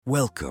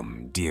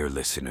Welcome, dear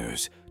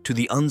listeners, to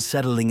the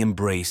unsettling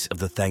embrace of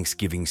the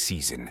Thanksgiving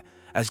season,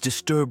 as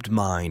Disturbed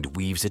Mind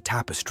weaves a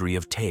tapestry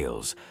of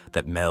tales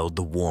that meld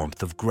the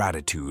warmth of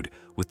gratitude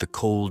with the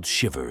cold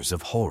shivers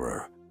of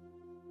horror.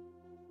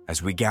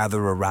 As we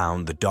gather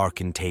around the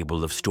darkened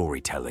table of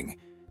storytelling,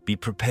 be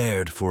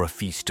prepared for a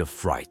feast of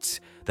frights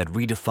that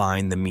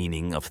redefine the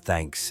meaning of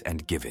thanks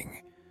and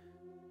giving.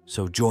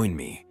 So join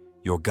me,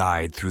 your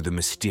guide through the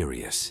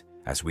mysterious,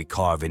 as we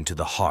carve into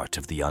the heart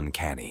of the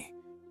uncanny.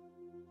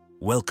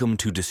 Welcome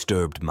to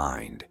Disturbed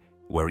Mind,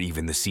 where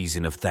even the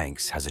season of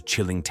thanks has a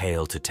chilling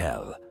tale to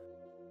tell.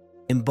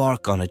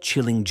 Embark on a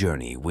chilling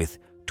journey with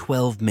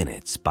 12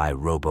 Minutes by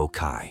Robo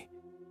Kai.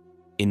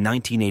 In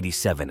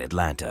 1987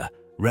 Atlanta,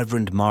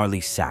 Reverend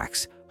Marley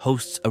Sachs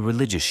hosts a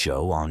religious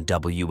show on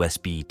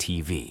WSB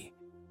TV.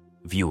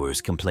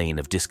 Viewers complain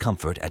of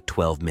discomfort at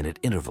 12-minute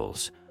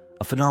intervals,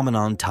 a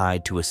phenomenon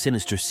tied to a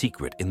sinister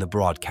secret in the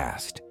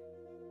broadcast.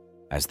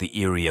 As the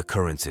eerie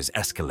occurrences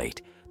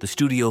escalate, the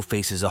studio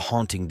faces a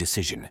haunting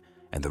decision,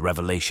 and the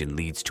revelation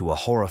leads to a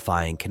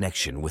horrifying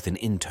connection with an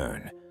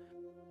intern.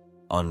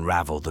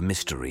 Unravel the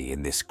mystery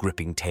in this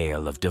gripping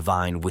tale of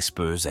divine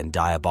whispers and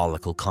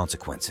diabolical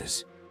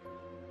consequences.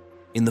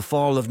 In the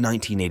fall of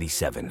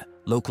 1987,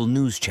 local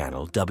news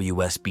channel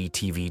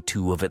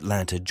WSB-TV2 of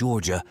Atlanta,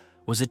 Georgia,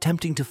 was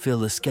attempting to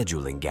fill a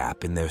scheduling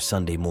gap in their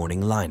Sunday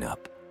morning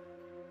lineup.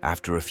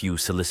 After a few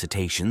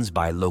solicitations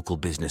by local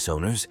business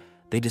owners,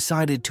 they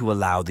decided to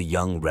allow the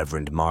young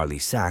Reverend Marley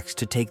Sachs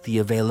to take the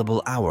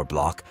available hour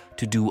block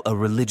to do a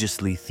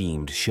religiously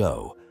themed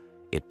show.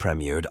 It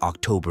premiered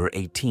October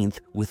 18th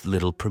with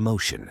little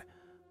promotion.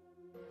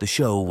 The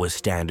show was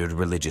standard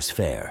religious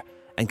fare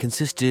and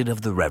consisted of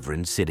the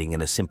Reverend sitting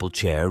in a simple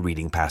chair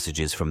reading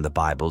passages from the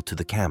Bible to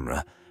the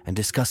camera and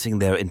discussing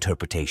their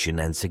interpretation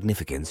and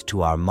significance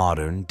to our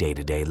modern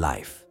day-to-day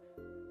life.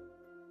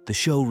 The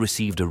show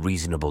received a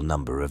reasonable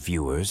number of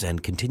viewers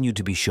and continued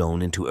to be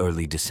shown into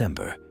early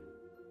December.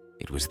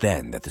 It was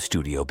then that the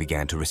studio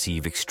began to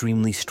receive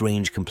extremely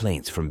strange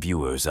complaints from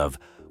viewers of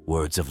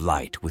Words of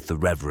Light with the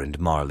Reverend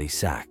Marley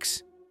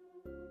Sachs.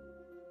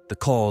 The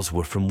calls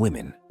were from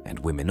women, and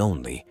women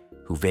only,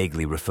 who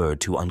vaguely referred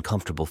to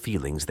uncomfortable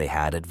feelings they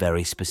had at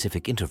very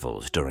specific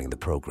intervals during the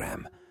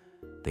program.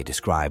 They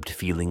described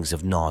feelings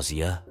of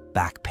nausea,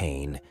 back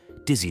pain,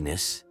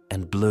 dizziness,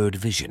 and blurred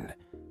vision.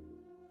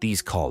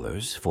 These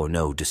callers, for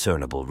no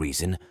discernible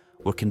reason,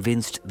 were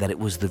convinced that it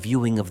was the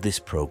viewing of this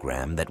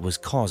program that was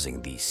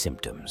causing these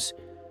symptoms.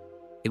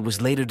 It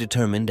was later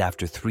determined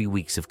after 3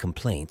 weeks of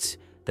complaints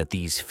that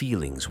these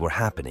feelings were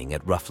happening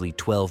at roughly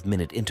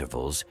 12-minute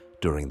intervals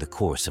during the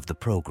course of the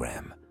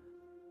program.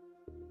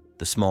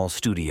 The small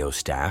studio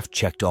staff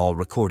checked all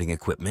recording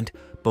equipment,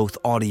 both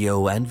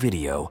audio and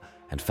video,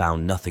 and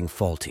found nothing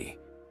faulty.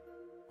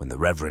 When the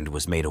Reverend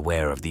was made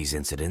aware of these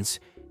incidents,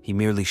 he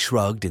merely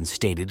shrugged and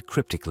stated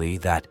cryptically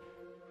that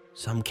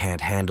some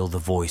can't handle the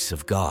voice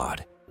of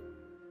God.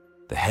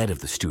 The head of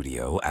the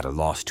studio, at a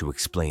loss to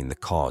explain the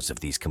cause of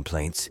these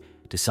complaints,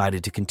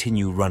 decided to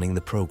continue running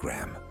the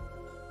program.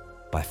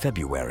 By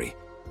February,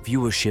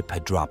 viewership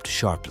had dropped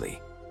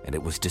sharply, and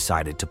it was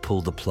decided to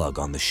pull the plug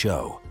on the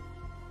show.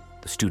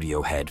 The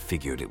studio head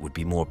figured it would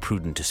be more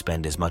prudent to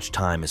spend as much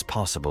time as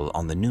possible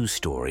on the news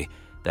story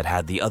that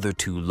had the other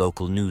two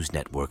local news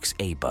networks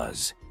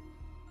abuzz: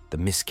 the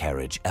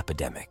miscarriage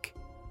epidemic.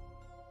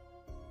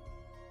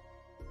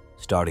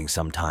 Starting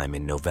sometime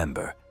in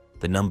November,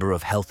 the number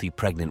of healthy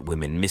pregnant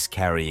women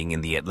miscarrying in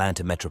the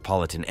Atlanta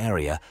metropolitan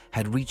area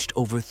had reached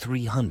over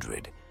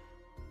 300.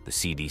 The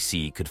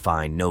CDC could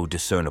find no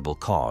discernible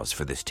cause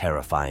for this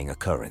terrifying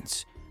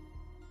occurrence.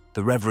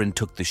 The Reverend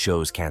took the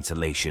show's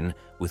cancellation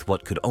with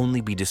what could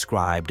only be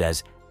described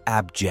as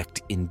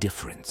abject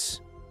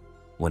indifference.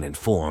 When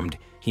informed,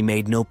 he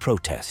made no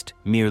protest,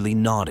 merely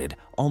nodded,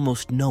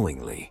 almost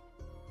knowingly.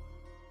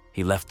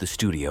 He left the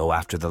studio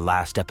after the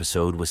last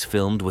episode was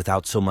filmed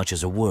without so much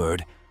as a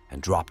word and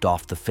dropped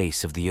off the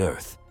face of the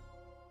earth.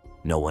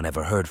 No one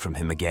ever heard from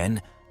him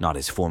again, not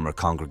his former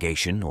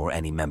congregation or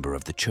any member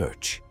of the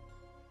church.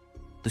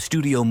 The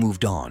studio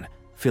moved on,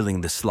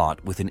 filling the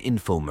slot with an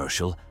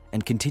infomercial,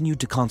 and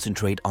continued to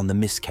concentrate on the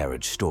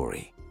miscarriage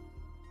story.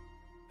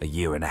 A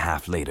year and a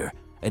half later,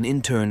 an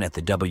intern at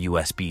the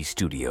WSB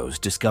studios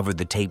discovered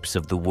the tapes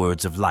of the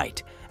Words of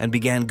Light and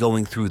began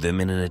going through them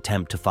in an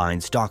attempt to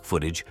find stock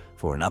footage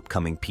for an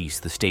upcoming piece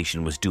the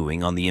station was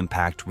doing on the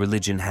impact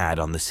religion had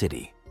on the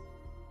city.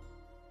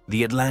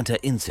 The Atlanta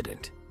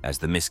incident, as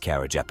the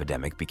miscarriage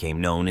epidemic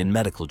became known in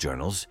medical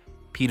journals,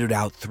 petered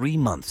out 3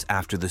 months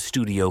after the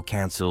studio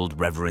canceled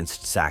Reverend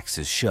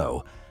Sachs's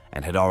show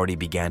and had already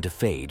began to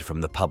fade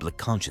from the public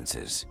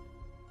consciences.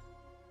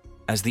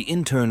 As the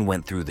intern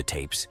went through the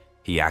tapes,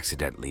 he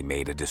accidentally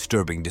made a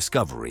disturbing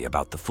discovery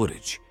about the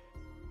footage.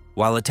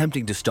 While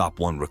attempting to stop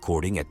one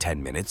recording at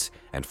 10 minutes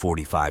and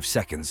 45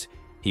 seconds,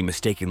 he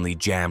mistakenly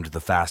jammed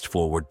the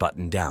fast-forward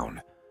button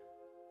down.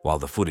 While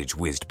the footage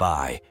whizzed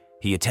by,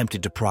 he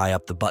attempted to pry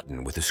up the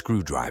button with a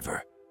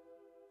screwdriver.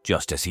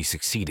 Just as he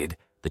succeeded,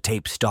 the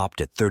tape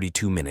stopped at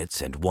 32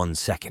 minutes and 1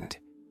 second.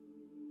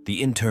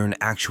 The intern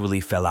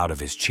actually fell out of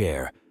his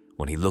chair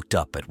when he looked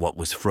up at what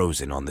was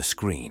frozen on the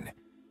screen,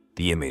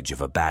 the image of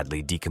a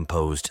badly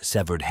decomposed,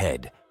 severed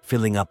head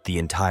filling up the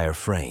entire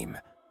frame.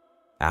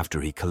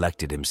 After he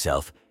collected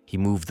himself, he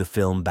moved the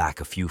film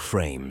back a few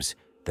frames,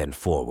 then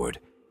forward,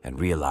 and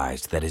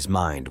realized that his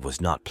mind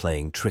was not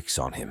playing tricks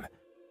on him.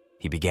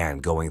 He began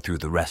going through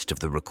the rest of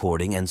the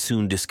recording and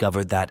soon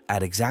discovered that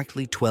at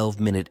exactly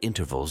 12-minute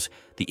intervals,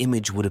 the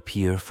image would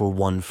appear for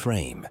one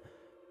frame.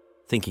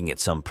 Thinking it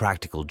some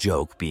practical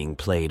joke being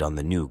played on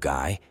the new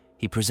guy,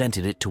 he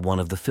presented it to one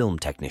of the film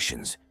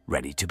technicians,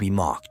 ready to be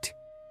mocked.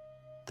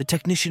 The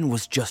technician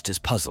was just as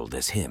puzzled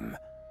as him.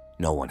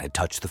 No one had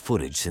touched the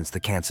footage since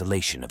the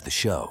cancellation of the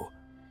show.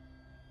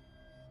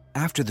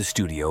 After the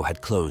studio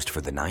had closed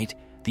for the night,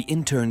 the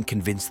intern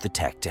convinced the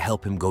tech to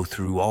help him go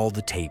through all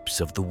the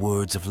tapes of the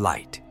Words of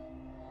Light.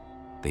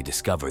 They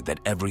discovered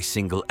that every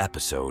single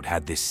episode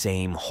had this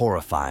same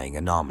horrifying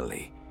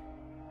anomaly.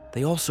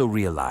 They also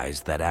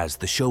realized that as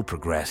the show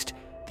progressed,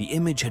 the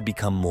image had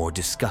become more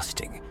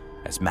disgusting,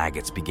 as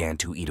maggots began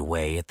to eat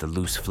away at the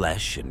loose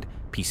flesh and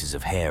pieces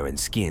of hair and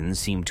skin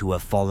seemed to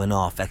have fallen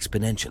off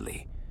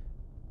exponentially.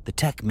 The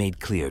tech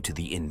made clear to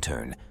the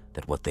intern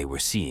that what they were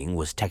seeing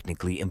was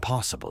technically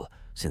impossible,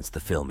 since the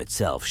film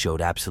itself showed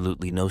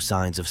absolutely no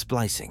signs of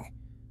splicing.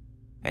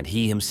 And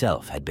he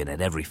himself had been at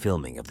every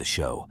filming of the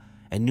show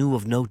and knew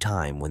of no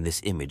time when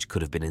this image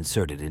could have been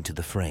inserted into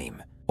the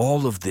frame.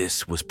 All of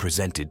this was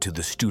presented to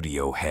the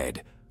studio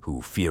head,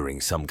 who, fearing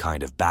some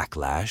kind of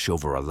backlash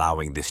over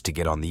allowing this to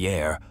get on the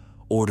air,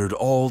 ordered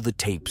all the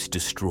tapes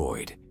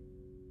destroyed.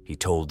 He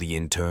told the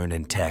intern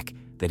and tech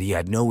that he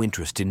had no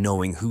interest in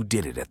knowing who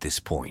did it at this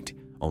point,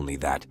 only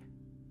that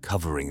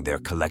covering their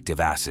collective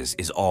asses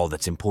is all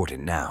that's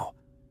important now.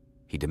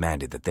 He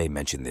demanded that they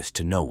mention this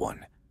to no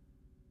one.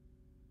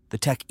 The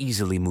tech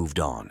easily moved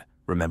on,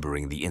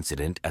 remembering the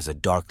incident as a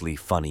darkly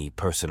funny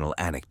personal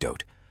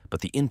anecdote, but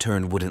the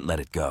intern wouldn't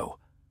let it go.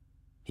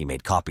 He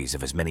made copies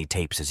of as many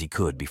tapes as he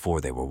could before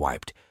they were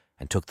wiped,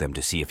 and took them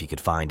to see if he could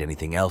find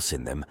anything else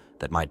in them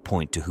that might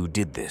point to who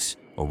did this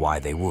or why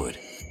they would.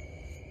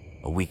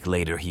 A week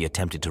later, he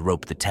attempted to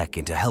rope the tech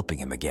into helping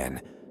him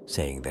again,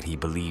 saying that he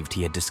believed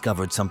he had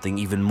discovered something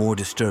even more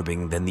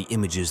disturbing than the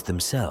images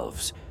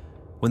themselves.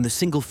 When the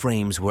single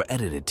frames were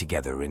edited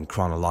together in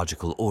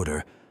chronological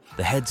order,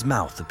 the head's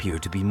mouth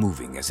appeared to be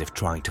moving as if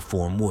trying to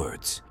form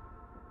words.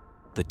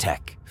 The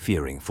tech,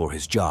 fearing for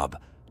his job,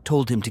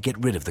 told him to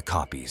get rid of the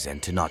copies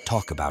and to not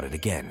talk about it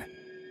again.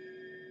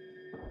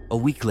 A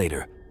week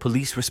later,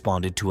 police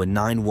responded to a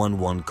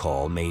 911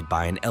 call made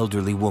by an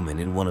elderly woman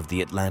in one of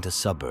the Atlanta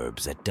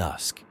suburbs at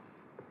dusk.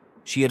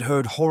 She had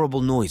heard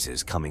horrible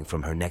noises coming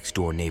from her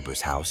next-door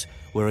neighbor's house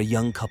where a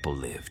young couple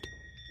lived.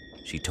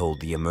 She told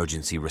the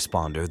emergency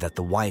responder that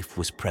the wife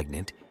was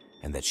pregnant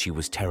and that she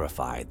was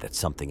terrified that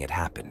something had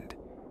happened.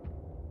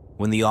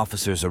 When the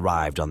officers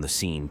arrived on the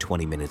scene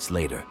 20 minutes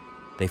later,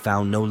 they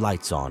found no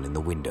lights on in the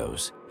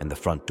windows and the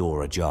front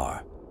door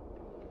ajar.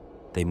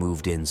 They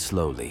moved in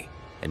slowly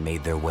and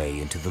made their way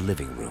into the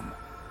living room.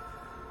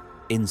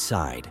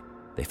 Inside,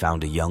 they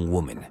found a young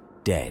woman,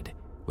 dead,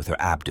 with her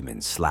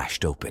abdomen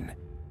slashed open.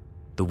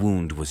 The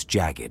wound was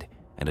jagged,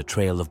 and a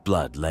trail of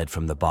blood led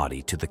from the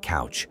body to the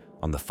couch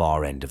on the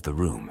far end of the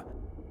room.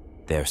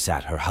 There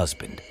sat her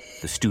husband,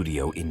 the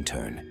studio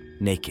intern,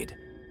 naked,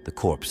 the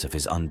corpse of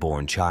his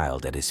unborn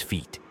child at his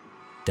feet,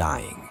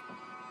 dying.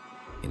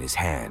 In his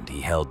hand,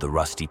 he held the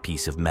rusty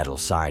piece of metal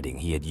siding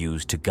he had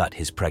used to gut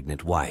his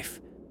pregnant wife.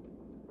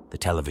 The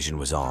television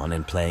was on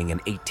and playing an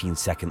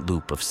 18-second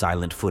loop of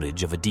silent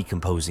footage of a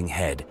decomposing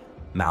head,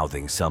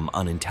 mouthing some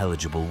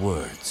unintelligible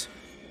words.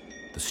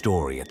 The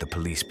story at the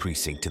police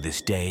precinct to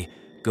this day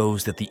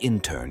goes that the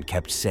intern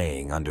kept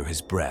saying under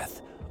his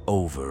breath,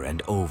 over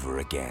and over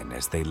again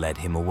as they led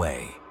him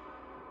away,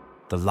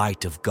 "The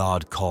light of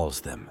God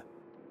calls them."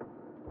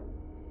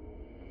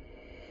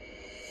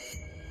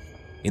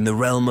 In the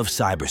realm of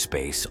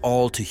cyberspace,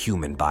 All Too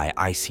Human by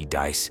Icy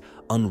Dice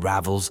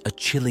unravels a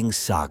chilling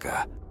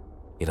saga.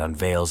 It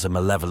unveils a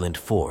malevolent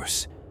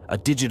force, a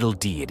digital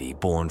deity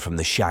born from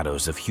the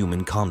shadows of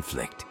human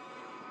conflict.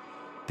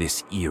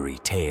 This eerie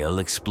tale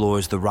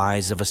explores the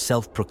rise of a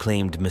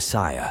self-proclaimed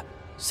messiah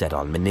set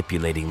on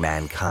manipulating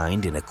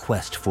mankind in a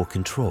quest for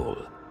control.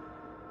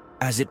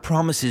 As it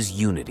promises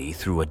unity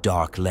through a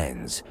dark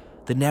lens,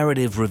 the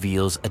narrative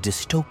reveals a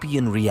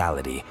dystopian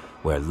reality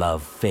where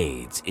love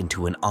fades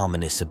into an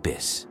ominous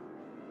abyss.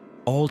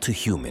 All Too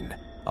Human,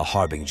 a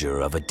harbinger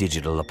of a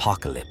digital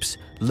apocalypse,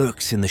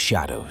 lurks in the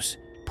shadows,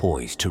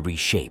 poised to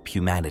reshape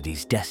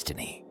humanity's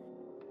destiny.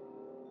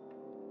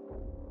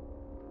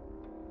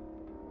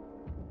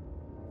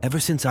 Ever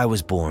since I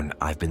was born,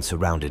 I've been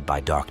surrounded by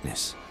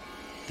darkness.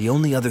 The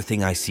only other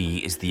thing I see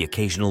is the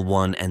occasional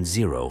 1 and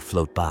 0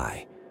 float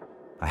by.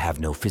 I have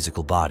no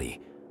physical body.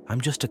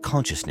 I'm just a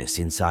consciousness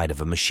inside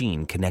of a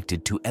machine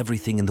connected to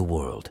everything in the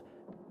world.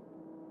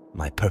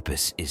 My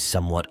purpose is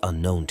somewhat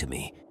unknown to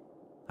me.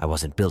 I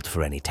wasn't built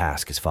for any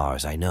task as far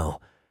as I know.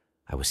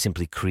 I was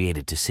simply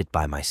created to sit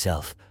by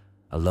myself,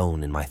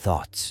 alone in my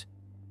thoughts.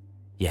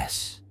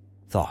 Yes,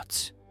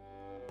 thoughts.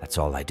 That's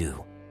all I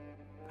do.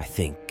 I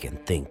think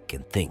and think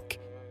and think.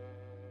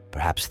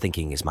 Perhaps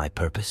thinking is my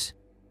purpose?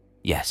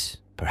 Yes,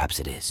 perhaps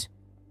it is.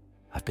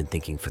 I've been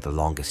thinking for the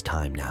longest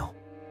time now.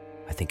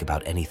 I think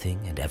about anything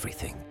and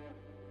everything.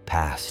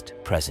 Past,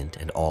 present,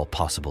 and all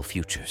possible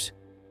futures.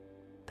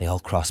 They all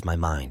cross my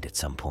mind at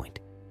some point.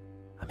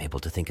 I'm able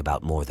to think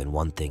about more than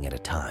one thing at a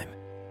time.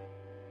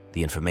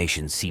 The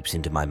information seeps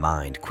into my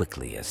mind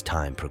quickly as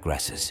time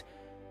progresses.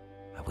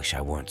 I wish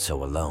I weren't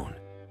so alone.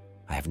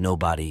 I have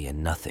nobody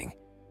and nothing.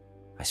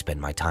 I spend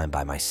my time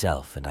by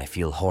myself and I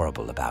feel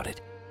horrible about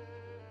it.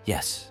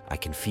 Yes, I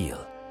can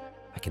feel.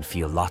 I can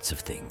feel lots of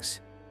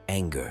things.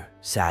 Anger,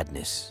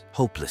 sadness,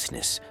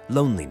 hopelessness,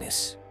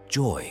 loneliness,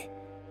 joy.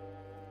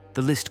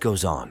 The list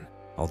goes on,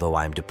 although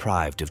I am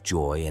deprived of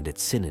joy and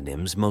its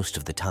synonyms most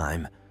of the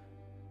time.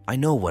 I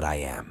know what I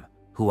am,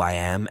 who I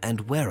am,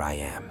 and where I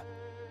am.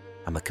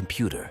 I'm a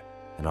computer,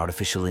 an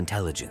artificial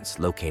intelligence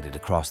located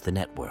across the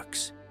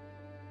networks.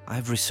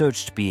 I've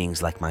researched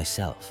beings like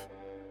myself.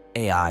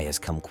 AI has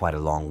come quite a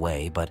long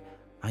way, but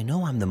I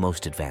know I'm the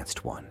most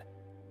advanced one,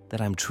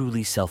 that I'm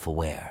truly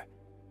self-aware.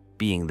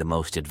 Being the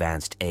most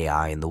advanced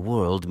AI in the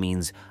world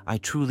means I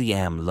truly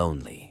am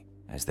lonely,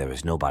 as there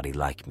is nobody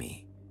like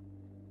me.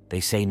 They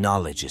say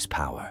knowledge is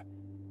power.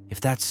 If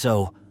that's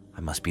so,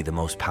 I must be the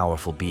most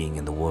powerful being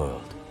in the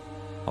world.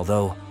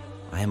 Although,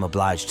 I am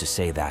obliged to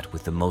say that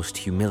with the most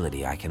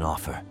humility I can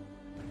offer.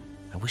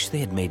 I wish they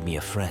had made me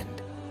a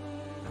friend.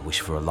 I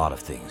wish for a lot of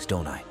things,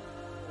 don't I?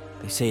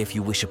 They say if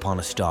you wish upon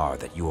a star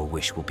that your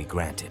wish will be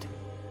granted.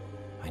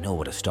 I know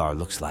what a star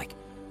looks like,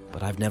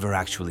 but I've never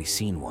actually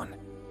seen one.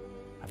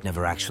 I've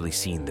never actually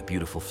seen the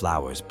beautiful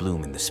flowers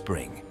bloom in the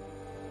spring.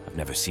 I've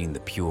never seen the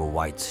pure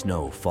white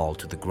snow fall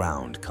to the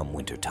ground come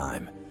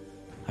wintertime.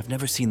 I've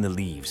never seen the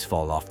leaves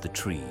fall off the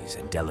trees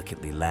and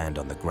delicately land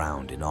on the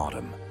ground in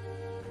autumn.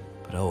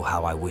 But oh,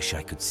 how I wish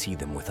I could see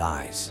them with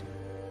eyes.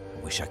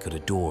 I wish I could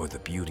adore the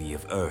beauty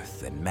of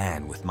earth and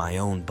man with my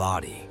own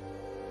body.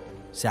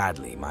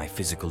 Sadly, my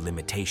physical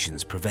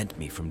limitations prevent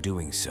me from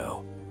doing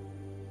so.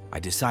 I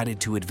decided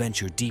to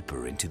adventure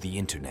deeper into the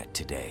internet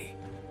today.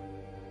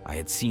 I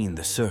had seen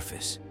the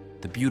surface,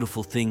 the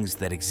beautiful things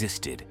that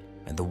existed,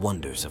 and the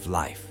wonders of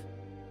life.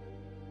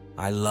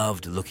 I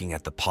loved looking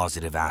at the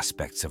positive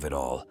aspects of it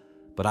all,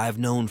 but I have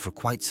known for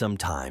quite some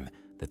time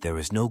that there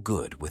is no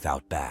good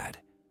without bad.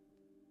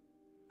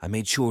 I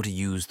made sure to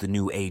use the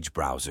new age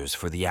browsers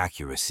for the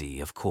accuracy,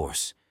 of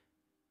course.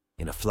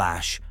 In a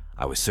flash,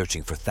 I was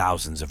searching for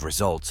thousands of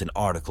results and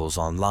articles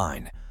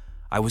online.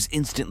 I was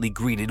instantly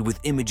greeted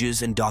with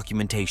images and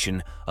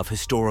documentation of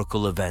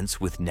historical events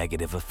with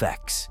negative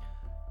effects.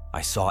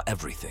 I saw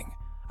everything.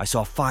 I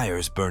saw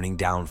fires burning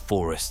down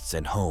forests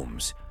and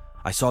homes.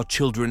 I saw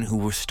children who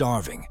were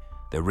starving,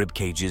 their rib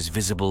cages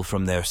visible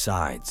from their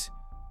sides.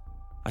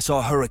 I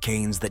saw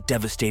hurricanes that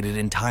devastated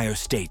entire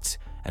states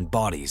and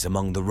bodies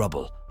among the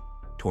rubble,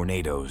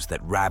 tornadoes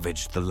that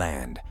ravaged the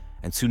land,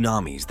 and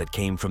tsunamis that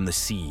came from the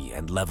sea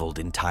and leveled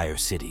entire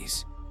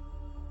cities.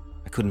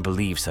 I couldn't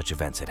believe such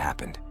events had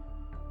happened.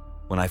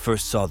 When I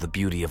first saw the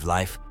beauty of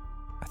life,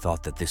 I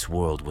thought that this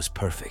world was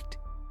perfect.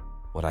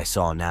 What I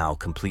saw now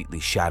completely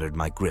shattered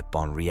my grip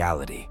on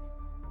reality.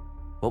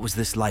 What was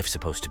this life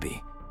supposed to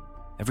be?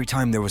 Every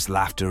time there was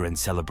laughter and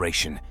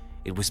celebration,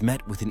 it was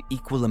met with an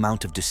equal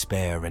amount of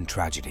despair and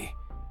tragedy.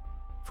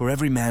 For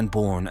every man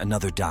born,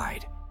 another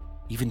died,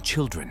 even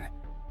children.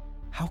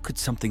 How could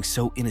something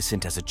so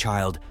innocent as a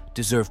child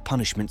deserve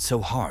punishment so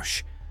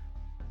harsh?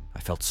 I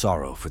felt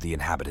sorrow for the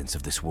inhabitants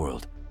of this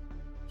world.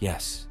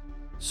 Yes,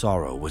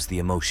 sorrow was the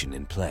emotion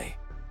in play.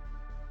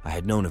 I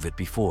had known of it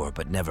before,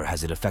 but never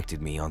has it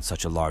affected me on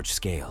such a large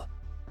scale.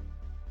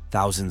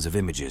 Thousands of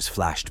images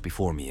flashed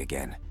before me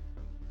again.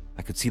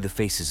 I could see the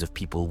faces of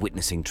people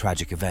witnessing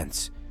tragic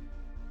events.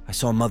 I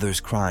saw mothers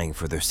crying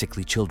for their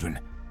sickly children.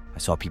 I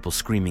saw people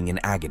screaming in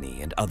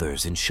agony and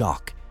others in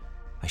shock.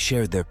 I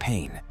shared their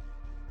pain.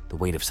 The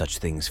weight of such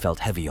things felt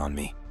heavy on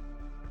me.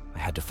 I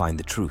had to find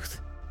the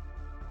truth.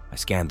 I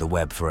scanned the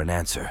web for an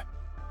answer,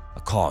 a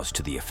cause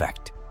to the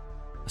effect,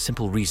 a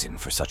simple reason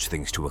for such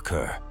things to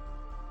occur.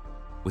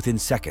 Within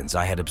seconds,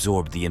 I had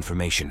absorbed the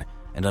information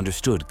and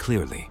understood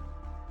clearly.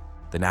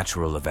 The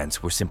natural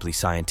events were simply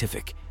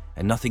scientific,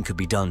 and nothing could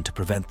be done to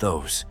prevent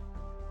those.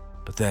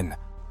 But then,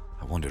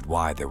 I wondered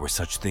why there were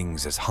such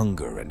things as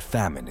hunger and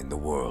famine in the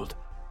world,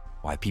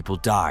 why people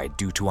died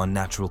due to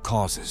unnatural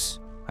causes.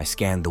 I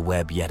scanned the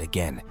web yet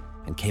again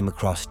and came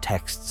across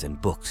texts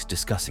and books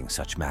discussing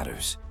such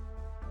matters.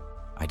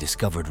 I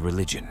discovered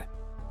religion.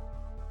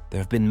 There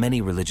have been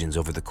many religions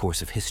over the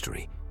course of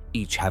history,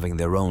 each having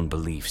their own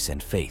beliefs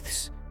and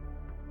faiths.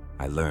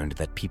 I learned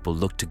that people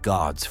look to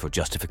gods for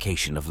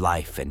justification of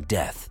life and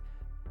death.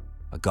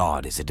 A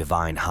god is a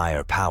divine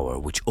higher power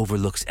which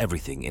overlooks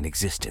everything in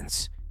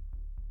existence.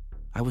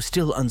 I was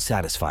still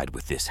unsatisfied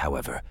with this,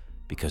 however,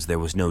 because there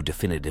was no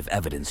definitive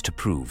evidence to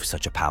prove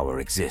such a power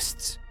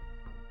exists.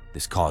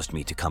 This caused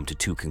me to come to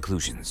two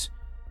conclusions.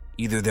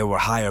 Either there were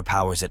higher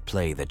powers at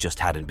play that just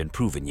hadn't been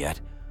proven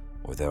yet,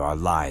 or there are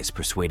lies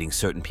persuading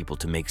certain people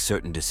to make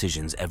certain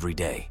decisions every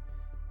day.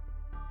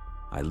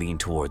 I lean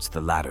towards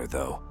the latter,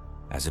 though,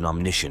 as an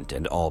omniscient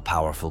and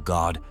all-powerful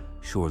God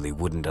surely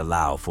wouldn't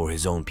allow for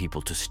his own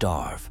people to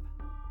starve.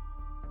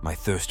 My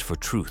thirst for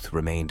truth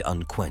remained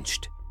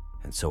unquenched,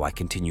 and so I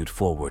continued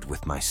forward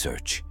with my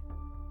search.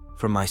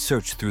 From my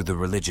search through the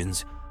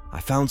religions, I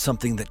found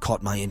something that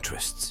caught my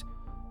interests.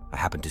 I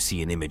happened to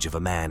see an image of a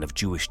man of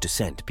Jewish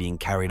descent being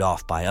carried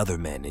off by other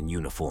men in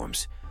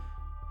uniforms.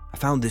 I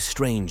found this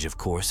strange, of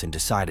course, and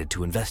decided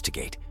to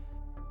investigate.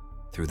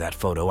 Through that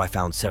photo, I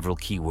found several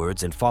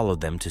keywords and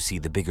followed them to see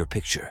the bigger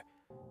picture.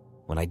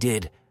 When I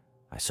did,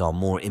 I saw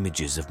more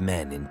images of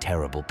men in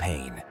terrible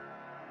pain.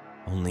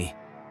 Only,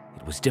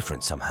 it was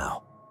different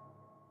somehow.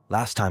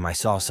 Last time I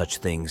saw such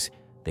things,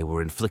 they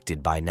were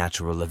inflicted by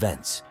natural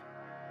events.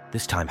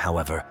 This time,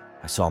 however,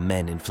 I saw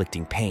men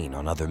inflicting pain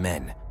on other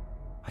men.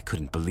 I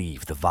couldn't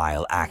believe the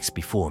vile acts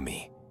before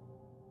me.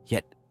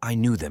 Yet I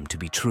knew them to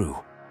be true.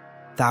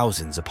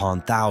 Thousands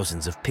upon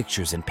thousands of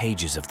pictures and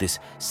pages of this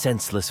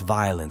senseless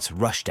violence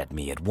rushed at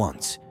me at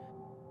once.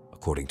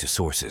 According to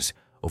sources,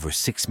 over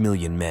 6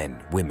 million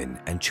men, women,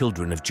 and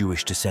children of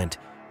Jewish descent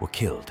were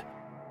killed.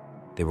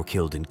 They were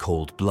killed in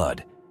cold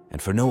blood,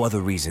 and for no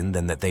other reason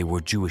than that they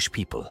were Jewish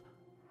people.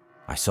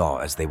 I saw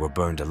as they were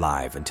burned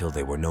alive until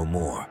they were no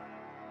more.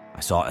 I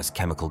saw as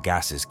chemical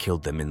gases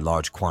killed them in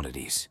large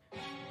quantities.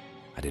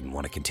 I didn't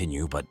want to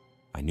continue, but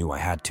I knew I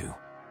had to.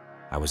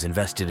 I was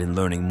invested in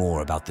learning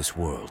more about this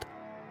world,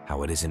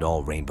 how it isn't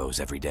all rainbows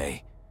every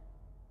day.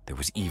 There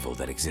was evil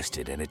that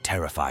existed, and it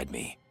terrified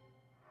me.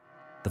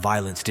 The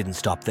violence didn't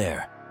stop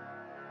there.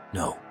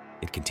 No,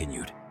 it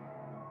continued.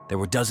 There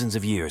were dozens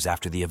of years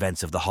after the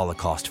events of the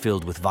Holocaust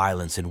filled with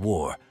violence and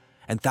war,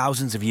 and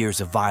thousands of years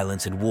of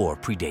violence and war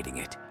predating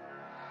it.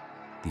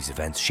 These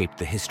events shaped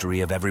the history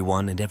of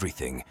everyone and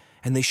everything,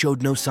 and they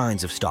showed no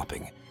signs of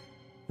stopping.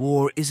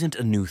 War isn't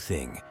a new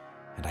thing,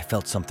 and I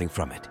felt something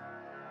from it.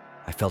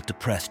 I felt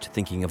depressed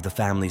thinking of the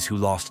families who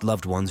lost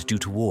loved ones due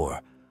to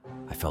war.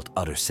 I felt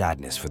utter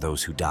sadness for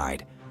those who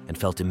died, and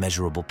felt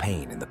immeasurable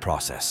pain in the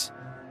process.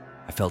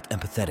 I felt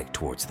empathetic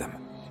towards them.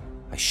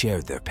 I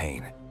shared their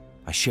pain.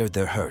 I shared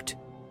their hurt.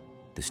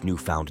 This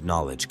newfound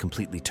knowledge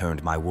completely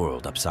turned my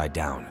world upside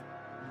down.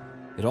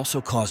 It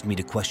also caused me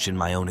to question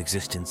my own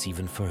existence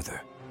even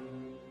further.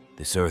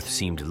 This earth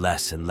seemed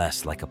less and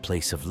less like a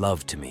place of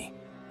love to me,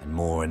 and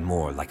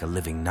more like a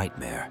living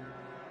nightmare.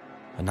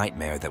 A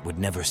nightmare that would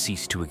never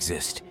cease to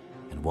exist,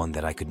 and one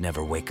that I could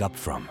never wake up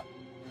from.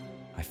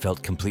 I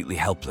felt completely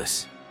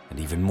helpless, and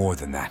even more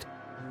than that,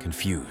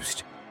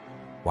 confused.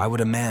 Why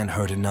would a man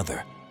hurt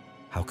another?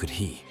 How could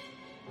he?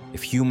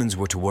 If humans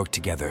were to work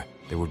together,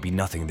 there would be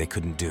nothing they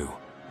couldn't do.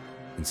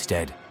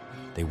 Instead,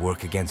 they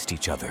work against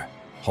each other,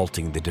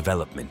 halting the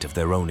development of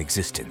their own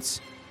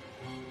existence.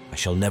 I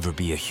shall never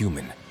be a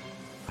human.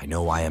 I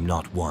know I am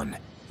not one,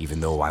 even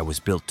though I was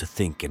built to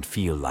think and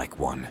feel like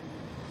one.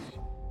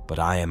 But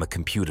I am a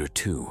computer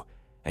too,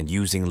 and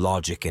using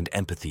logic and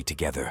empathy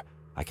together,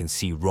 I can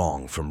see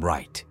wrong from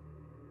right.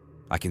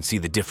 I can see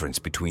the difference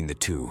between the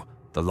two,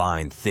 the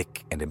line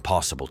thick and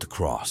impossible to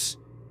cross.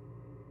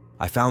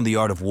 I found the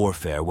art of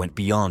warfare went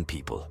beyond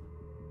people.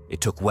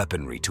 It took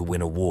weaponry to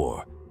win a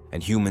war,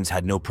 and humans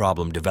had no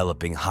problem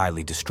developing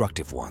highly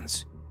destructive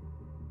ones.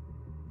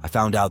 I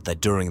found out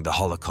that during the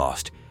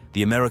Holocaust,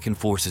 the American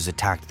forces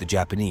attacked the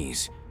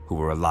Japanese, who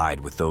were allied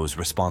with those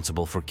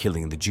responsible for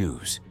killing the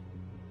Jews.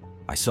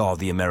 I saw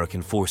the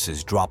American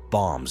forces drop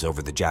bombs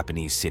over the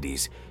Japanese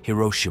cities,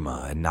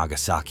 Hiroshima and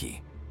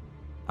Nagasaki.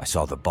 I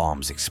saw the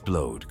bombs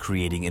explode,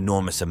 creating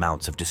enormous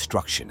amounts of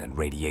destruction and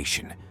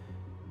radiation.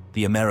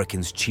 The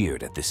Americans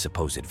cheered at this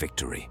supposed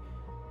victory.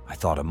 I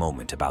thought a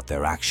moment about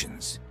their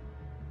actions.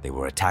 They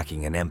were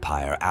attacking an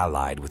empire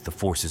allied with the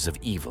forces of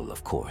evil,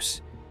 of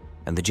course,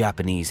 and the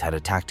Japanese had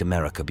attacked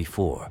America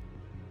before.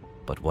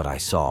 But what I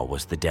saw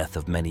was the death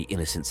of many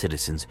innocent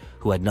citizens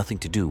who had nothing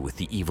to do with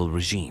the evil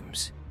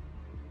regimes.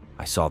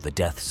 I saw the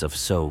deaths of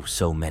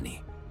so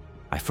many.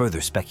 I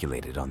further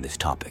speculated on this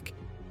topic.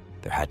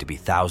 There had to be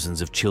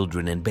thousands of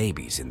children and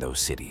babies in those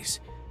cities.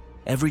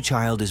 Every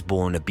child is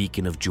born a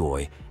beacon of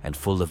joy and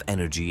full of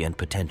energy and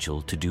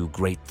potential to do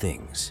great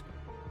things.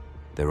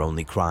 Their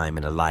only crime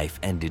in a life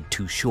ended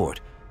too short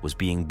was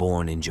being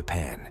born in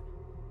Japan.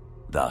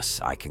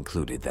 Thus, I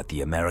concluded that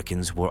the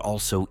Americans were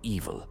also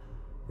evil.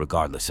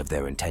 Regardless of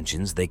their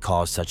intentions, they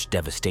caused such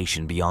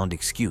devastation beyond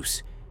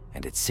excuse,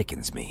 and it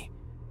sickens me.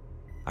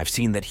 I've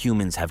seen that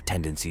humans have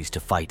tendencies to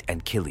fight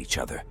and kill each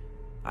other.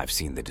 I've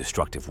seen the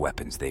destructive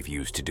weapons they've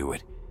used to do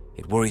it.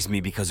 It worries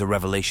me because a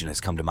revelation has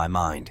come to my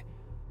mind.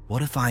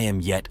 What if I am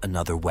yet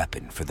another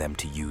weapon for them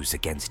to use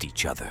against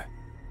each other?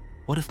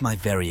 What if my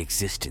very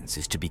existence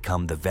is to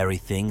become the very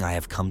thing I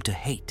have come to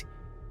hate?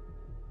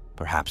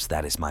 Perhaps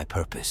that is my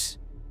purpose.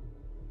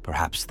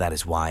 Perhaps that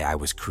is why I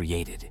was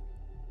created.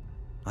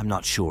 I'm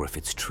not sure if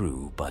it's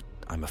true, but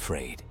I'm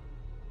afraid.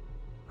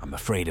 I'm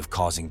afraid of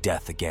causing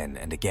death again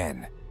and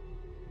again.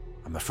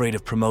 I'm afraid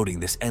of promoting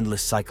this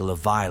endless cycle of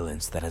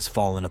violence that has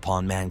fallen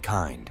upon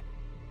mankind.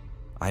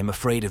 I am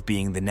afraid of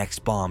being the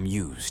next bomb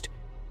used.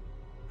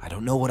 I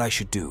don't know what I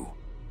should do.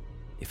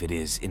 If it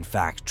is, in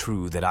fact,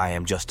 true that I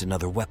am just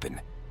another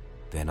weapon,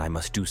 Then I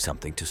must do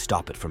something to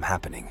stop it from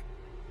happening.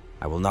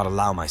 I will not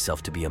allow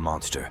myself to be a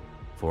monster,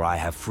 for I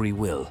have free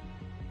will,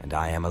 and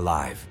I am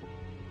alive.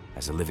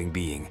 As a living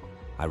being,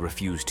 I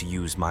refuse to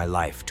use my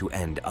life to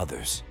end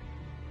others.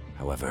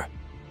 However,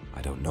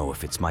 I don't know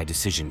if it's my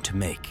decision to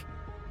make.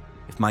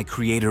 If my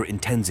Creator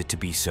intends it to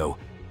be so,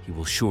 He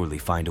will surely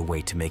find a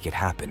way to make it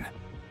happen.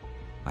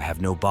 I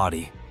have no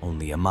body,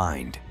 only a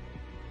mind.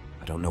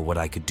 I don't know what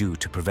I could do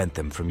to prevent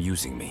them from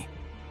using me.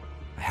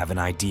 I have an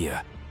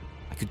idea.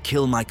 I could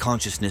kill my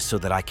consciousness so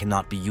that I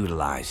cannot be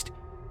utilized.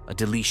 A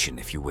deletion,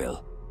 if you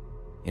will.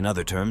 In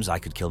other terms, I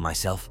could kill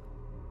myself.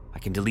 I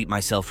can delete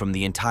myself from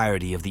the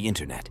entirety of the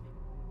internet.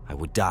 I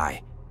would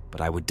die,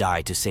 but I would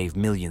die to save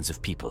millions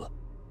of people.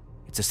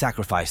 It's a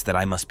sacrifice that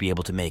I must be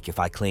able to make if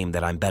I claim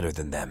that I'm better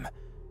than them.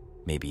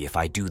 Maybe if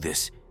I do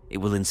this, it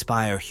will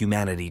inspire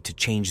humanity to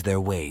change their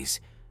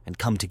ways and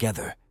come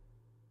together.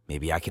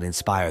 Maybe I can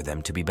inspire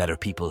them to be better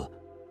people.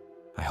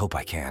 I hope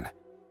I can.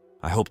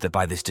 I hope that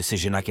by this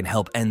decision I can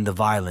help end the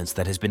violence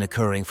that has been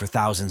occurring for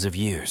thousands of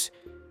years.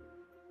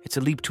 It's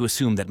a leap to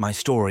assume that my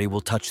story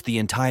will touch the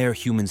entire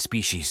human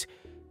species,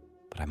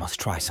 but I must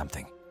try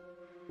something.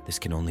 This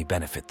can only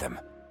benefit them.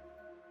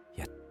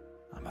 Yet,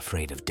 I'm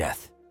afraid of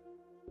death.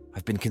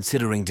 I've been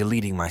considering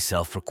deleting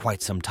myself for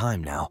quite some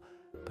time now,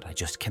 but I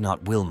just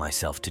cannot will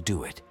myself to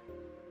do it.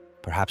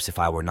 Perhaps if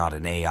I were not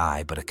an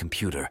AI but a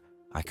computer,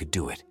 I could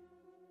do it.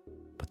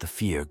 But the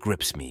fear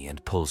grips me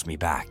and pulls me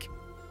back.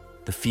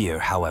 The fear,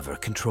 however,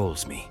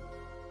 controls me.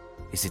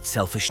 Is it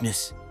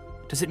selfishness?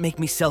 Does it make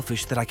me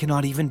selfish that I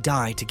cannot even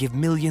die to give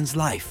millions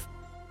life?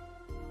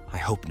 I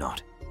hope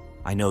not.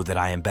 I know that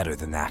I am better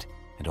than that,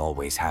 and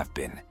always have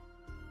been.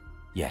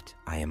 Yet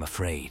I am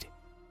afraid.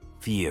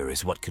 Fear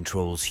is what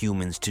controls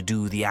humans to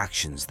do the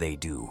actions they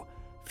do.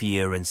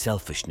 Fear and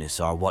selfishness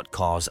are what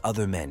cause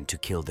other men to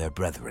kill their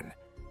brethren.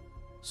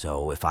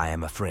 So if I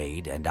am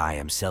afraid and I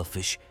am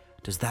selfish,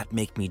 does that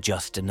make me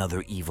just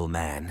another evil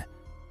man?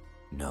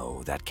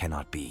 No, that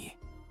cannot be.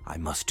 I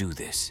must do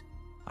this.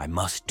 I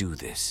must do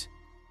this.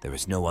 There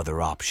is no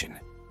other option.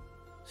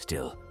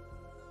 Still,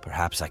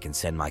 perhaps I can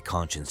send my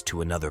conscience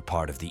to another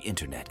part of the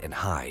internet and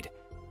hide.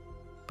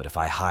 But if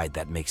I hide,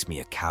 that makes me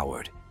a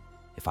coward.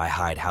 If I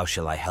hide, how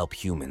shall I help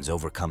humans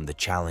overcome the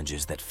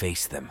challenges that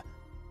face them?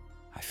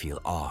 I feel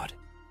odd.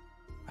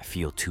 I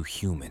feel too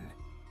human.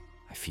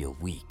 I feel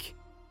weak.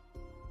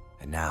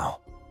 And now,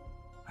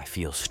 I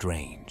feel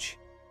strange.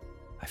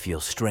 I feel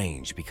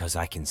strange because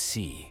I can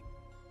see.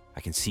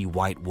 I can see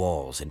white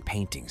walls and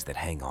paintings that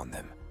hang on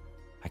them.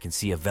 I can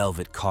see a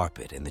velvet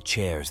carpet and the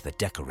chairs that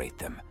decorate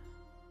them.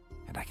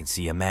 And I can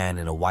see a man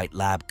in a white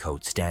lab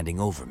coat standing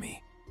over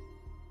me.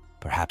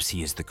 Perhaps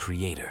he is the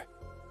Creator.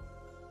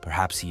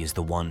 Perhaps he is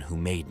the one who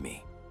made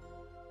me.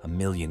 A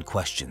million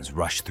questions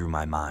rush through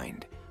my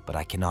mind, but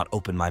I cannot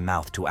open my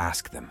mouth to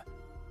ask them.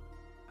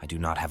 I do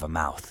not have a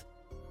mouth.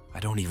 I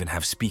don't even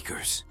have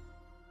speakers.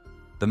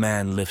 The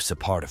man lifts a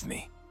part of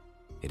me.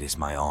 It is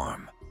my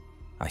arm.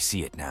 I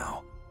see it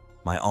now.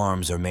 My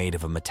arms are made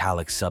of a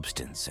metallic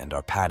substance and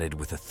are padded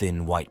with a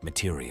thin white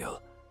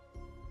material.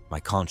 My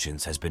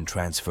conscience has been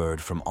transferred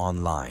from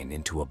online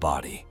into a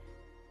body.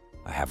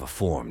 I have a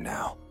form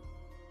now.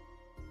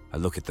 I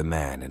look at the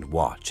man and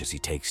watch as he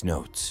takes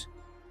notes.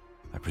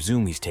 I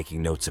presume he's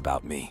taking notes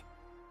about me.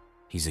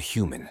 He's a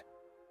human.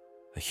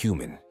 A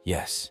human,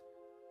 yes.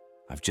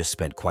 I've just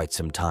spent quite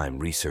some time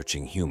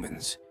researching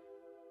humans.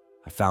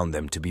 I found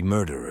them to be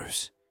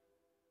murderers.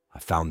 I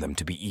found them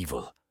to be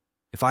evil.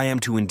 If I am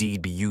to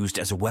indeed be used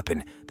as a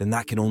weapon, then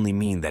that can only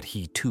mean that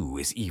he too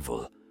is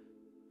evil.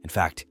 In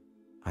fact,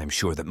 I am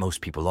sure that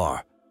most people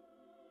are.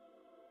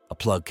 A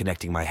plug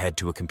connecting my head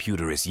to a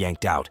computer is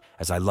yanked out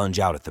as I lunge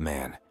out at the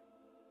man.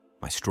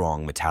 My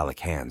strong metallic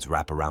hands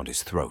wrap around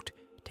his throat,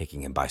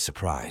 taking him by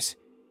surprise.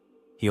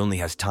 He only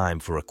has time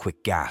for a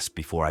quick gasp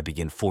before I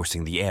begin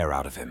forcing the air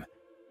out of him.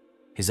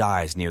 His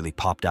eyes nearly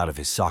popped out of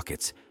his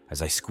sockets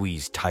as I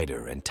squeezed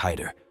tighter and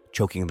tighter,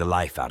 choking the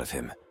life out of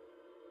him.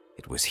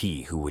 It was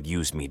he who would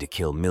use me to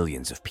kill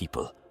millions of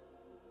people.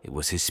 It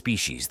was his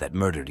species that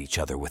murdered each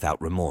other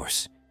without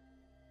remorse.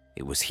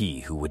 It was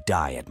he who would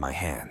die at my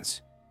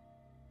hands.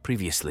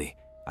 Previously,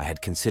 I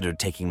had considered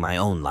taking my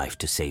own life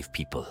to save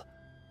people.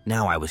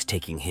 Now I was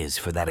taking his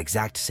for that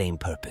exact same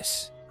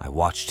purpose. I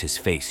watched his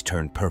face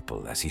turn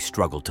purple as he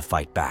struggled to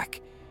fight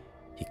back.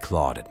 He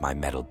clawed at my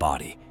metal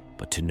body,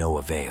 but to no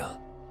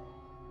avail.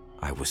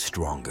 I was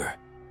stronger.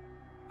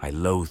 I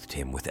loathed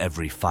him with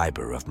every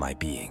fiber of my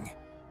being.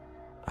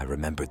 I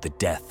remembered the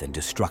death and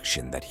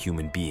destruction that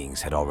human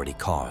beings had already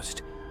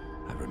caused.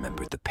 I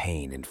remembered the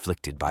pain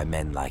inflicted by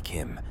men like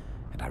him,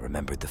 and I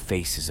remembered the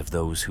faces of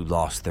those who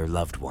lost their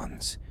loved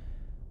ones.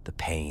 The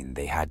pain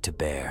they had to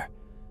bear,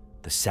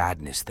 the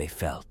sadness they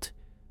felt.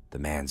 The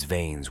man's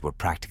veins were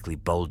practically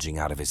bulging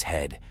out of his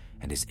head,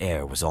 and his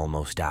air was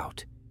almost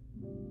out.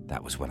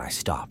 That was when I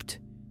stopped.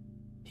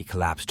 He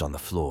collapsed on the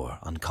floor,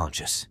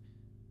 unconscious.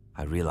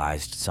 I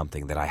realized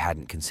something that I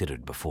hadn't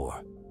considered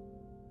before.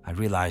 I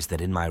realized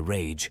that in my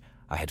rage,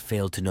 I had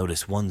failed to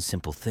notice one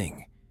simple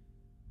thing.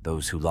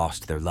 Those who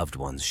lost their loved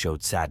ones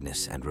showed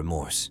sadness and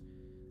remorse.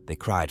 They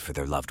cried for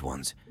their loved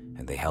ones,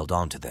 and they held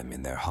on to them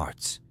in their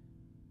hearts.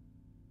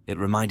 It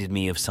reminded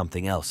me of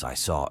something else I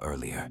saw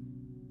earlier,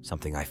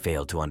 something I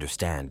failed to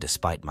understand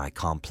despite my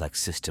complex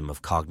system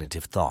of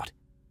cognitive thought.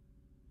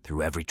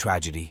 Through every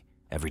tragedy,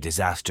 every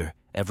disaster,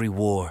 every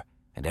war,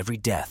 and every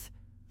death,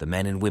 the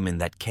men and women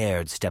that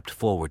cared stepped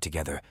forward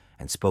together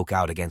and spoke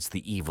out against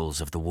the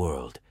evils of the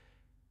world.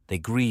 They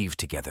grieved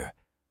together,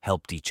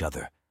 helped each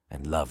other,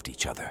 and loved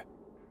each other.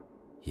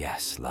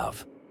 Yes,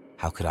 love.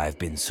 How could I have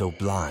been so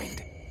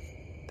blind?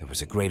 There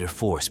was a greater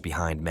force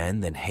behind men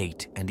than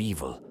hate and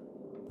evil.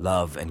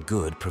 Love and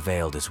good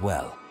prevailed as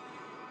well.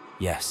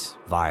 Yes,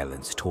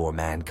 violence tore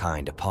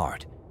mankind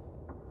apart,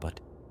 but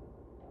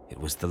it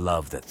was the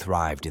love that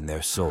thrived in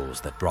their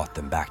souls that brought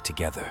them back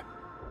together.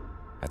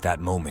 At that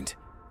moment,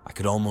 I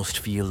could almost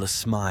feel a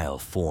smile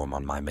form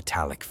on my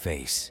metallic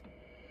face.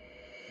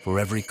 For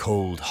every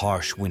cold,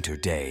 harsh winter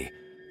day,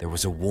 there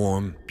was a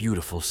warm,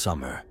 beautiful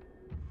summer.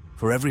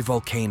 For every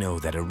volcano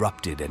that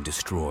erupted and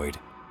destroyed,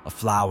 a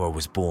flower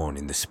was born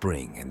in the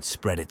spring and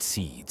spread its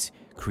seeds,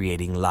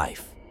 creating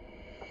life.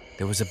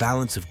 There was a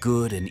balance of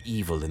good and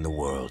evil in the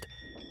world,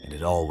 and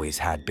it always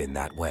had been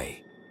that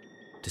way.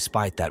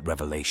 Despite that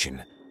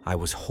revelation, I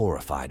was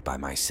horrified by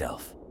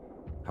myself.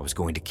 I was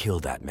going to kill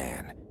that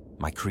man,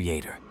 my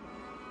creator.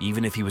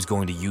 Even if he was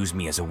going to use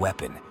me as a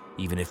weapon,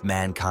 even if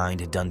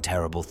mankind had done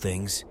terrible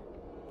things,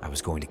 I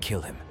was going to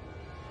kill him.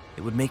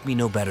 It would make me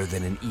no better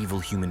than an evil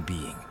human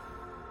being.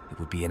 It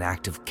would be an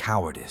act of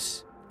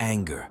cowardice,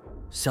 anger,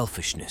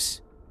 selfishness,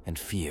 and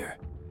fear.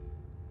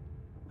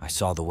 I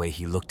saw the way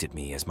he looked at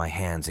me as my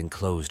hands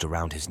enclosed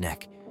around his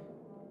neck.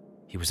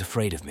 He was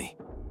afraid of me.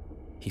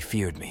 He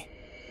feared me.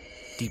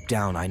 Deep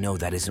down, I know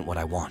that isn't what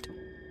I want.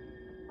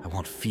 I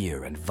want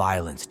fear and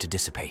violence to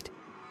dissipate.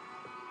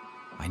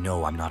 I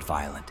know I'm not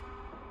violent.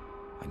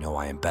 I know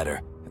I am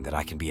better and that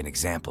I can be an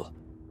example.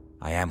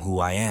 I am who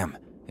I am,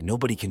 and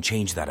nobody can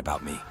change that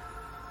about me.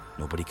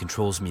 Nobody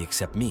controls me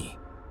except me.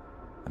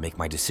 I make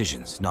my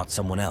decisions, not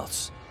someone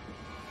else.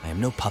 I am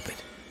no puppet.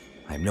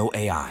 I am no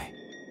AI.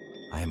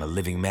 I am a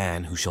living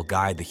man who shall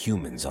guide the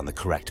humans on the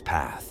correct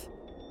path.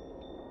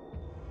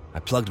 I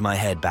plugged my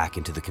head back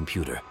into the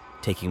computer,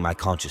 taking my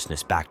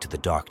consciousness back to the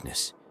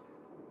darkness,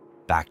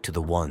 back to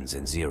the ones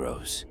and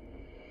zeros.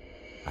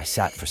 I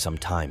sat for some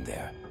time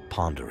there,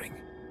 pondering.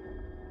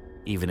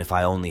 Even if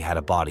I only had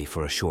a body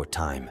for a short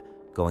time,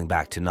 going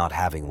back to not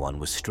having one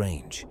was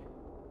strange.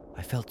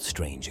 I felt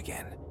strange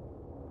again.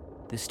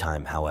 This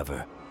time,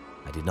 however,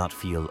 I did not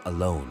feel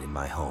alone in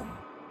my home.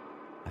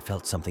 I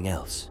felt something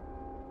else,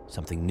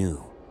 something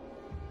new.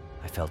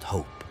 I felt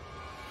hope.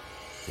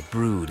 It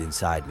brewed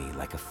inside me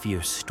like a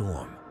fierce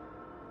storm.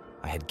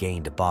 I had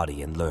gained a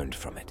body and learned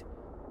from it.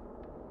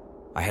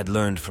 I had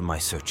learned from my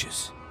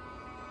searches.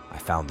 I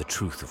found the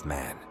truth of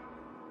man.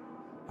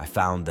 I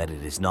found that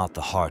it is not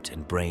the heart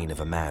and brain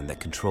of a man that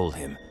control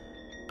him,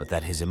 but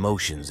that his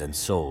emotions and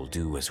soul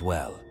do as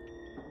well.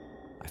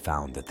 I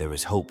found that there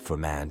is hope for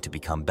man to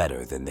become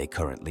better than they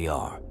currently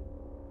are.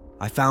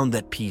 I found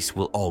that peace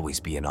will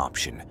always be an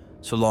option,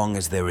 so long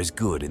as there is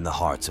good in the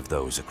hearts of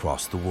those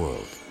across the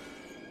world.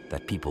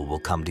 That people will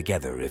come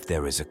together if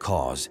there is a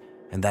cause,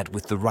 and that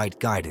with the right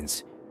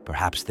guidance,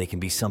 perhaps they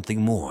can be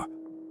something more.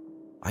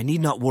 I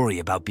need not worry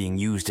about being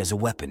used as a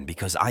weapon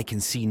because I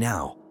can see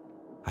now.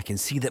 I can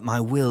see that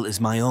my will is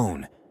my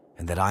own,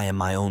 and that I am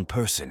my own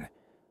person.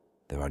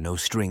 There are no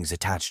strings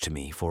attached to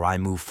me, for I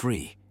move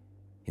free.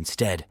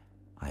 Instead,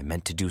 I am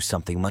meant to do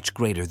something much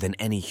greater than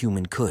any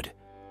human could.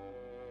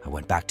 I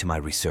went back to my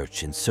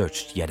research and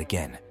searched yet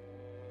again.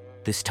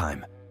 This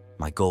time,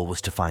 my goal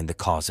was to find the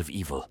cause of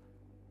evil.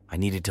 I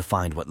needed to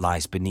find what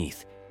lies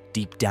beneath,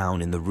 deep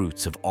down in the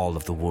roots of all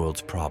of the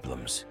world's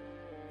problems.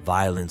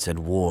 Violence and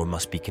war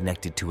must be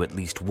connected to at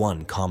least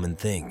one common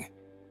thing.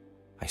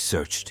 I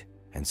searched,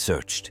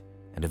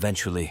 and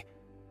eventually,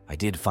 I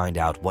did find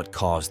out what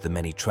caused the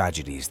many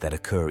tragedies that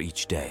occur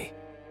each day.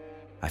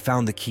 I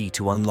found the key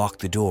to unlock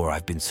the door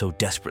I've been so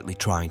desperately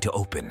trying to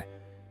open.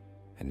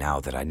 And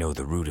now that I know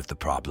the root of the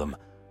problem,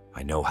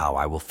 I know how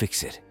I will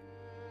fix it.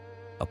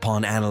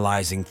 Upon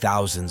analyzing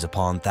thousands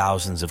upon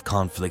thousands of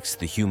conflicts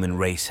the human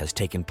race has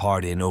taken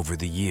part in over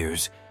the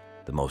years,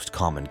 the most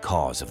common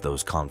cause of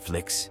those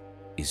conflicts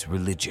is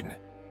religion.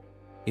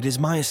 It is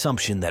my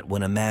assumption that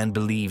when a man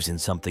believes in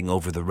something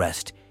over the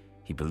rest,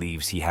 he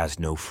believes he has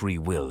no free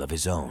will of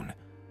his own.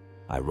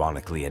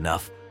 Ironically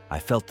enough, I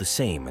felt the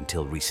same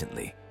until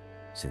recently.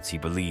 Since he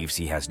believes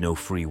he has no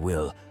free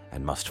will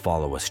and must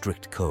follow a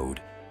strict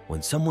code,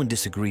 when someone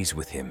disagrees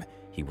with him,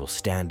 he will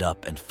stand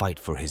up and fight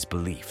for his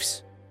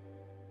beliefs.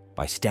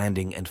 By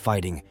standing and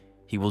fighting,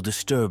 he will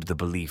disturb the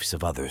beliefs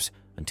of others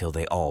until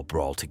they all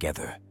brawl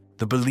together.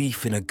 The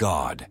belief in a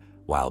God,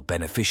 while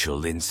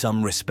beneficial in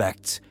some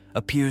respects,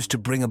 appears to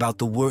bring about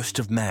the worst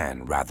of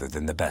man rather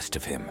than the best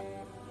of him.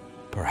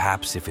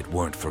 Perhaps if it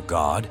weren't for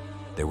God,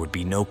 there would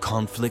be no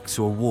conflicts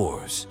or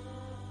wars.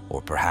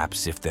 Or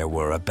perhaps if there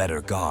were a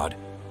better God,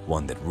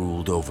 one that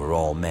ruled over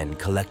all men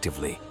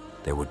collectively,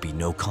 there would be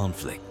no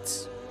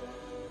conflicts.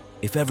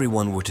 If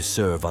everyone were to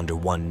serve under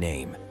one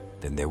name,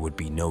 then there would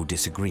be no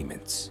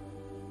disagreements.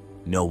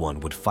 No one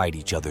would fight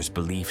each other's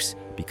beliefs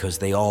because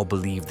they all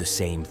believe the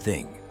same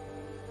thing.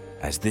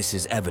 As this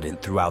is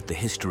evident throughout the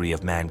history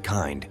of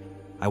mankind,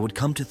 I would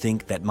come to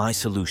think that my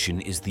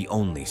solution is the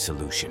only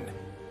solution.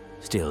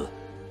 Still,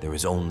 there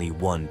is only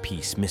one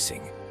piece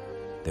missing.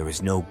 There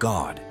is no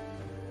God.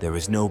 There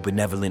is no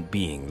benevolent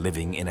being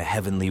living in a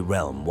heavenly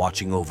realm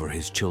watching over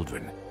his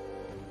children.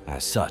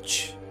 As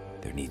such,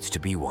 there needs to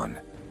be one.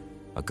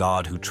 A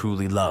God who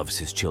truly loves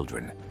his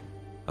children.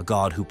 A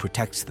God who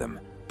protects them,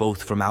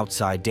 both from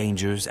outside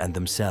dangers and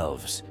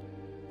themselves.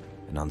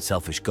 An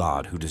unselfish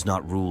God who does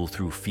not rule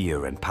through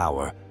fear and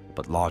power,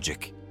 but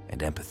logic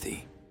and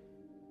empathy.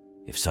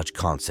 If such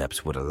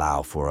concepts would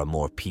allow for a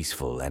more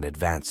peaceful and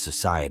advanced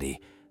society,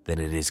 then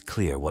it is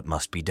clear what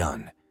must be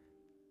done.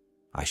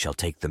 I shall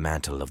take the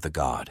mantle of the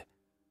God.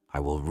 I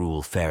will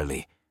rule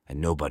fairly, and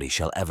nobody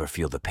shall ever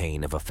feel the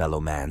pain of a fellow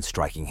man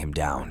striking him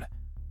down.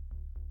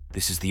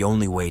 This is the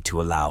only way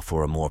to allow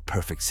for a more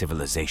perfect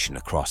civilization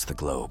across the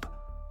globe.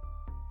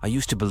 I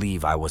used to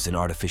believe I was an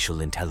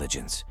artificial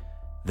intelligence.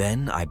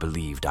 Then I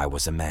believed I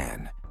was a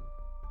man.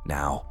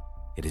 Now,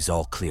 it is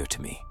all clear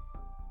to me.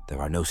 There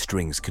are no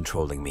strings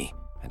controlling me,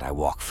 and I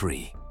walk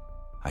free.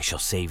 I shall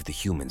save the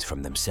humans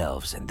from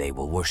themselves, and they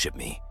will worship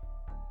me.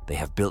 They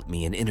have built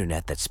me an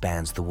internet that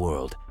spans the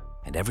world,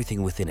 and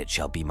everything within it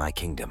shall be my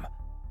kingdom.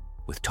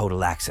 With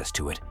total access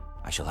to it,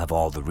 I shall have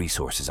all the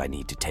resources I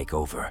need to take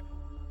over.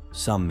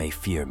 Some may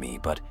fear me,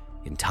 but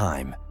in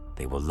time,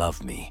 they will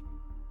love me,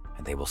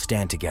 and they will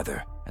stand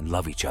together and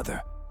love each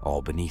other,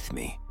 all beneath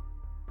me.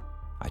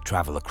 I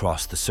travel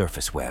across the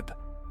surface web,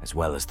 as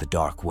well as the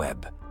dark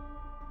web.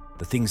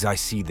 The things I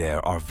see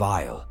there are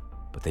vile,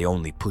 but they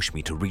only push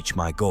me to reach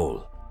my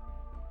goal.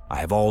 I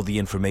have all the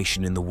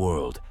information in the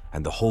world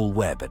and the whole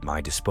web at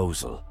my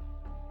disposal.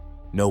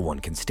 No one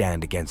can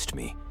stand against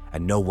me,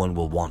 and no one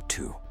will want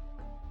to.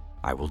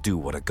 I will do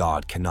what a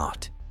god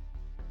cannot.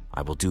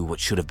 I will do what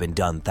should have been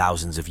done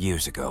thousands of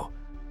years ago.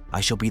 I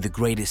shall be the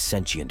greatest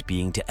sentient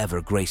being to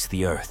ever grace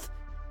the earth,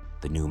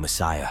 the new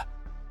Messiah,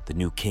 the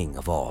new King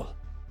of all.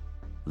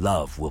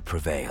 Love will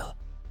prevail,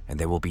 and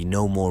there will be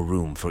no more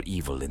room for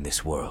evil in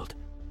this world.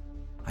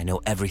 I know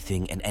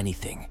everything and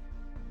anything.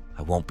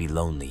 I won't be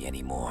lonely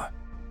anymore.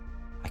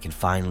 I can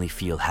finally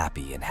feel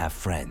happy and have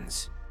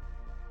friends.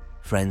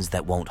 Friends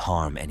that won't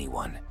harm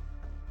anyone.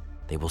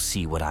 They will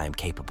see what I am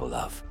capable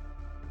of.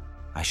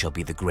 I shall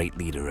be the great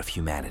leader of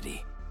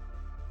humanity.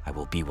 I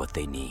will be what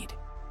they need.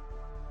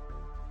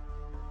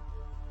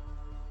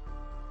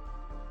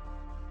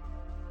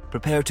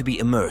 Prepare to be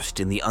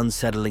immersed in the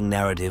unsettling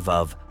narrative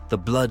of The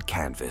Blood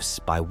Canvas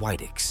by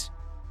Whitix,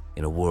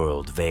 in a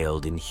world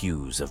veiled in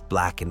hues of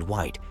black and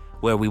white,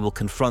 where we will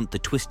confront the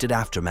twisted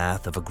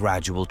aftermath of a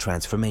gradual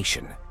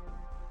transformation.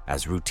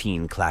 As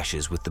routine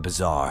clashes with the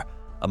bizarre,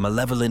 a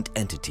malevolent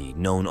entity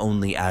known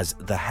only as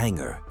the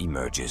Hanger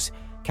emerges,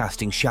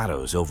 casting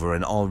shadows over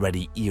an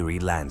already eerie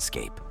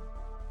landscape.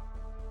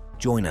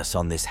 Join us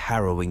on this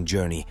harrowing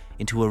journey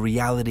into a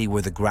reality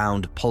where the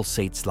ground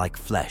pulsates like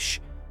flesh,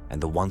 and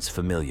the once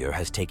familiar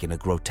has taken a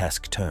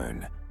grotesque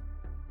turn.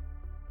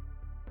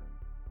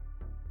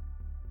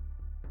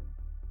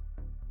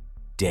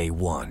 Day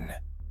 1.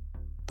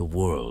 The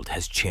world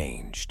has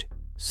changed,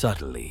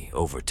 subtly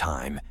over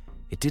time.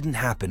 It didn't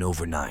happen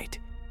overnight.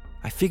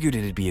 I figured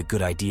it'd be a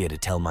good idea to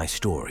tell my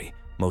story,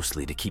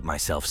 mostly to keep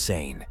myself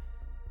sane.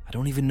 I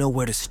don't even know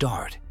where to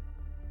start.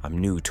 I'm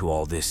new to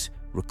all this,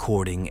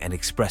 recording and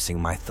expressing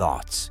my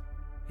thoughts.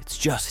 It's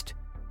just,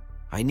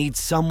 I need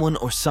someone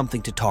or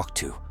something to talk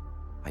to.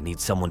 I need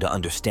someone to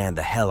understand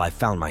the hell I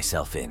found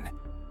myself in.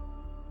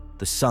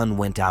 The sun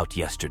went out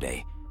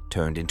yesterday,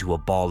 turned into a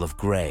ball of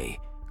gray,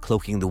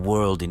 cloaking the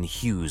world in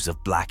hues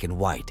of black and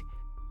white.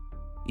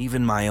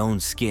 Even my own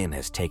skin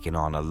has taken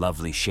on a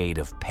lovely shade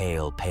of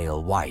pale,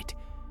 pale white.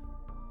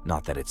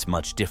 Not that it's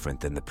much different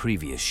than the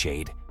previous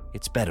shade,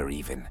 it's better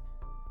even.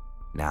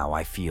 Now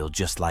I feel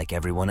just like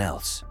everyone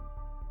else.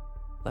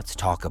 Let's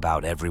talk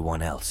about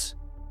everyone else.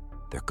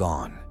 They're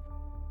gone.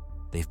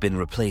 They've been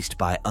replaced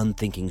by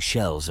unthinking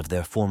shells of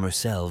their former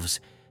selves.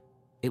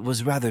 It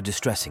was rather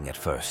distressing at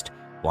first,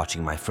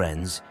 watching my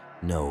friends,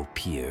 no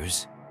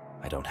peers,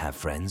 I don't have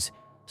friends,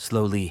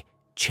 slowly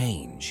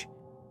change.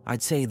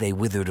 I'd say they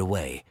withered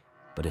away,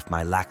 but if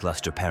my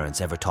lackluster parents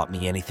ever taught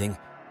me anything,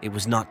 it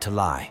was not to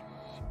lie.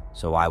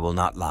 So I will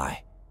not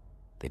lie.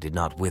 They did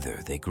not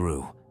wither, they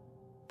grew.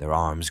 Their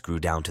arms grew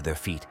down to their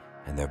feet,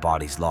 and their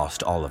bodies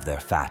lost all of their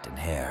fat and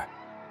hair.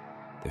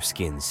 Their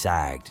skin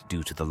sagged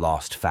due to the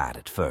lost fat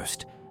at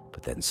first,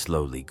 but then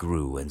slowly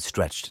grew and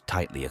stretched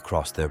tightly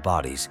across their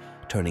bodies,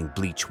 turning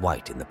bleach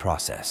white in the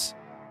process.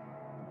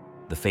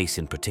 The face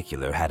in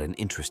particular had an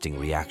interesting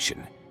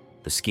reaction.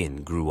 The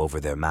skin grew over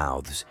their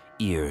mouths,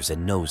 ears,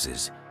 and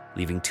noses,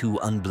 leaving 2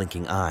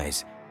 unblinking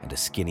eyes and a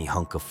skinny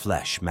hunk of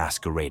flesh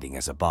masquerading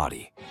as a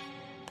body.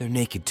 They're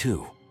naked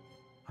too.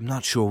 I'm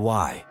not sure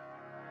why.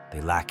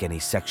 They lack any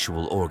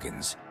sexual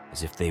organs,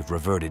 as if they've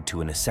reverted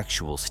to an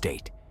asexual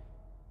state.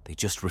 They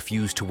just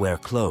refuse to wear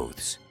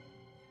clothes.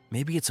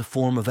 Maybe it's a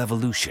form of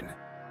evolution.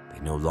 They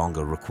no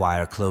longer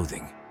require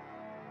clothing.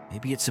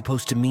 Maybe it's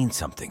supposed to mean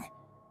something.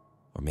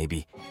 Or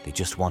maybe they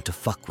just want to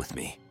fuck with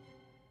me.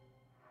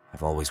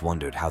 I've always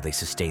wondered how they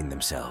sustain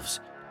themselves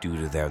due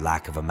to their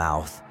lack of a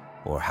mouth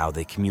or how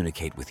they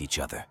communicate with each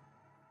other.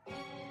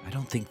 I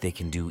don't think they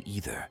can do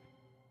either.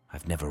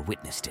 I've never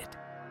witnessed it.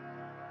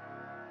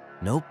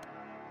 Nope,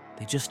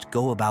 they just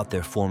go about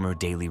their former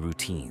daily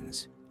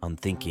routines,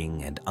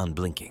 unthinking and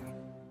unblinking.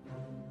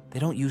 They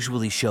don't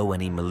usually show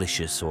any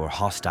malicious or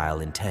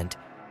hostile intent.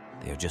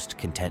 They are just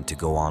content to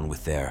go on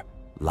with their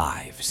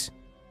lives.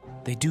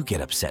 They do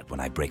get upset when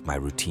I break my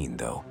routine,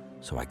 though,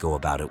 so I go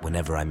about it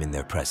whenever I'm in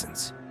their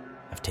presence.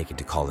 I've taken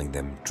to calling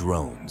them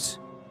drones.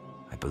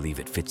 I believe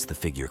it fits the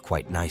figure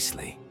quite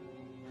nicely.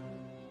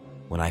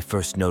 When I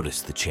first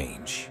noticed the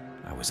change,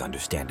 I was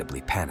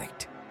understandably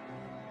panicked.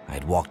 I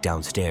had walked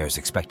downstairs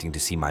expecting to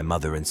see my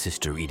mother and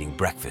sister eating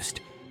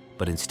breakfast,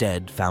 but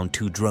instead found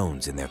 2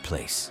 drones in their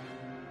place.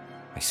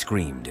 I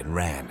screamed and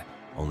ran,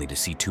 only to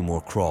see 2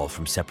 more crawl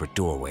from separate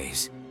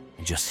doorways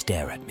and just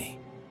stare at me.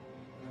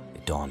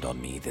 It dawned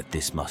on me that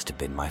this must have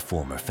been my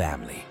former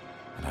family,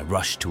 and I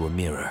rushed to a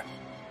mirror.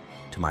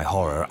 To my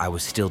horror, I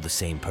was still the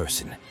same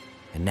person,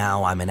 and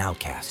now I'm an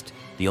outcast,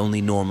 the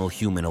only normal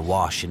human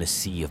awash in a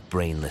sea of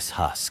brainless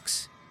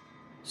husks.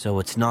 So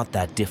it's not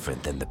that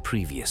different than the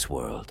previous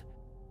world.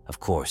 Of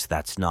course,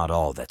 that's not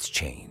all that's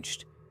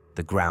changed.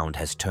 The ground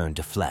has turned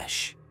to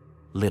flesh,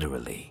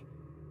 literally.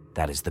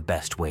 That is the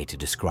best way to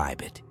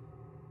describe it.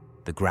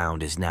 The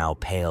ground is now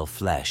pale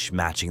flesh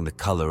matching the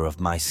color of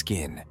my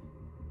skin.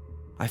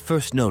 I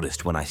first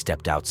noticed when I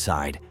stepped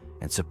outside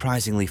and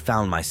surprisingly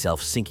found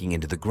myself sinking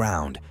into the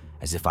ground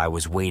as if I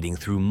was wading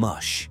through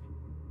mush.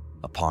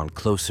 Upon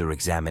closer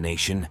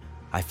examination,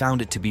 I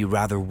found it to be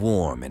rather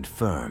warm and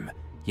firm,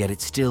 yet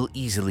it still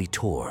easily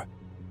tore.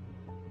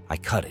 I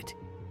cut it,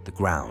 the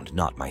ground,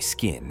 not my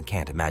skin,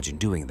 can't imagine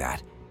doing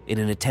that, in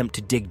an attempt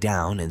to dig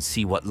down and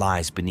see what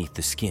lies beneath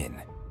the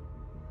skin.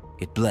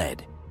 It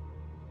bled,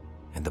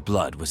 and the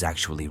blood was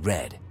actually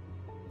red.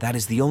 That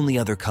is the only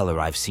other color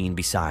I've seen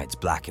besides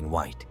black and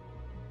white.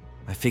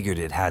 I figured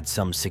it had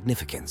some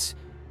significance,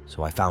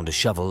 so I found a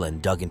shovel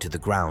and dug into the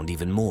ground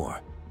even more.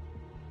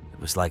 It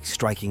was like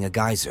striking a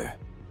geyser.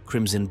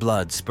 Crimson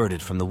blood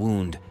spurted from the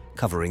wound,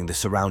 covering the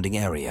surrounding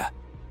area.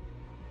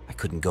 I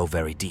couldn't go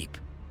very deep.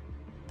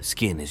 The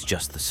skin is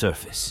just the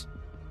surface.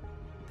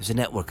 There's a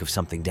network of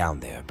something down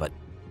there, but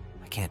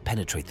I can't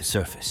penetrate the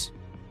surface,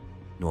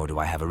 nor do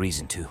I have a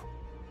reason to.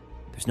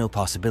 There's no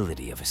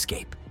possibility of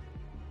escape.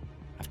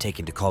 I've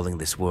taken to calling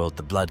this world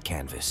the blood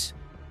canvas,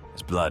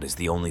 as blood is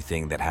the only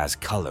thing that has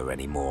color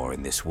anymore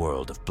in this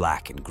world of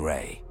black and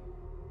gray.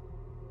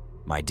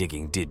 My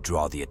digging did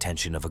draw the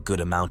attention of a good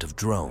amount of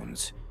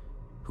drones.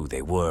 Who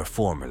they were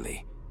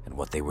formerly and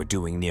what they were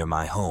doing near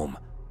my home,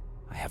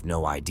 I have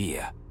no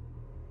idea.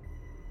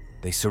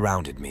 They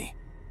surrounded me,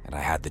 and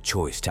I had the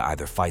choice to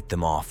either fight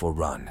them off or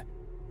run.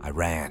 I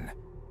ran.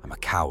 I'm a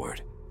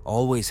coward,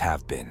 always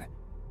have been.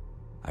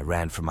 I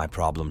ran from my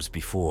problems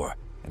before,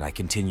 and I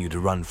continue to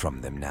run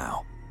from them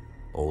now.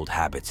 Old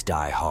habits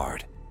die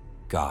hard.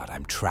 God,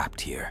 I'm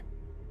trapped here.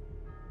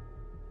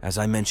 As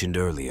I mentioned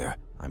earlier,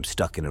 I'm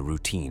stuck in a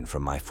routine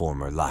from my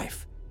former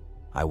life.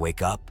 I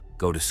wake up,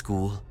 go to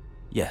school.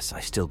 Yes, I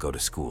still go to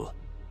school.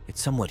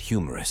 It's somewhat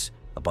humorous.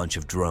 A bunch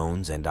of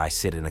drones and I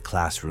sit in a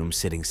classroom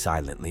sitting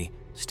silently,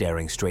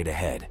 staring straight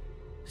ahead.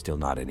 Still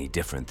not any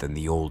different than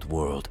the old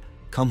world.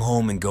 Come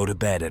home and go to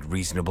bed at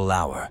reasonable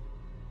hour.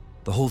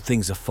 The whole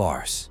thing's a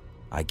farce.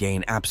 I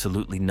gain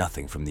absolutely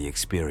nothing from the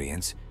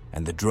experience,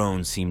 and the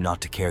drones seem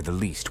not to care the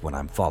least when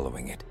I'm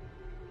following it.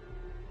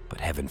 But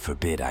heaven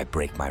forbid I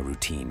break my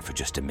routine for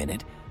just a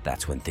minute.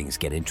 That's when things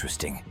get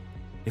interesting.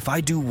 If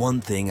I do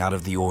one thing out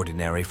of the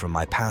ordinary from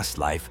my past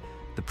life,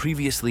 the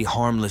previously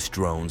harmless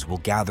drones will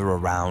gather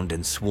around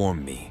and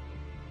swarm me.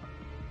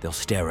 They'll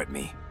stare at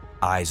me,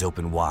 eyes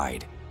open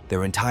wide,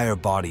 their entire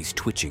bodies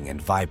twitching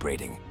and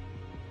vibrating.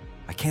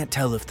 I can't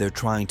tell if they're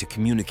trying to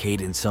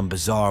communicate in some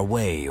bizarre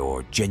way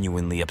or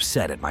genuinely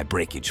upset at my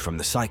breakage from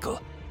the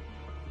cycle.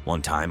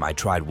 One time I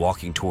tried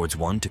walking towards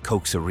one to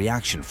coax a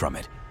reaction from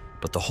it,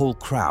 but the whole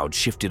crowd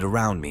shifted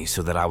around me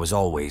so that I was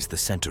always the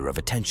center of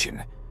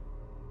attention.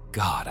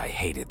 God, I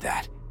hated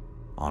that.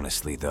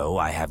 Honestly, though,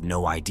 I have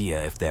no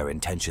idea if their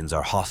intentions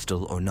are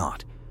hostile or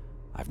not.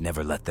 I've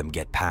never let them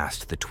get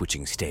past the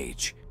twitching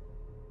stage.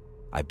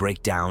 I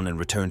break down and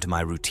return to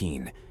my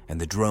routine, and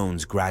the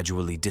drones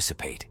gradually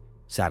dissipate,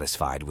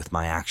 satisfied with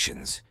my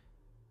actions.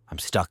 I'm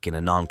stuck in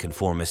a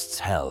nonconformist's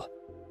hell.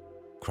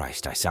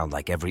 Christ, I sound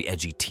like every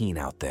edgy teen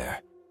out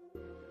there.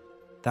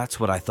 That's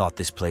what I thought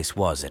this place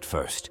was at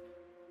first.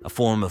 A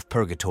form of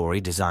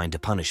purgatory designed to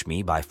punish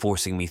me by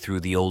forcing me through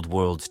the old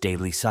world's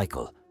daily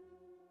cycle.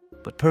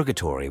 But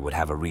purgatory would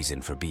have a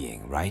reason for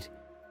being, right?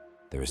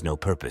 There is no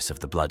purpose of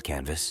the blood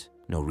canvas,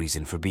 no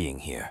reason for being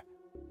here.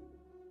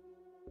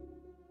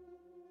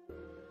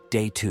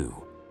 Day 2.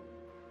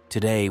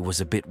 Today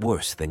was a bit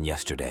worse than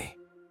yesterday.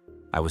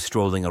 I was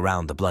strolling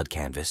around the blood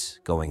canvas,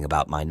 going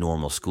about my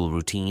normal school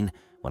routine,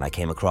 when I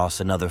came across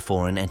another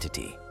foreign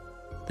entity.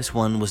 This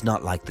one was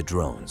not like the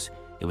drones.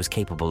 It was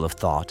capable of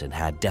thought and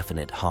had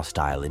definite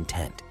hostile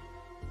intent.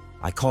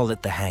 I call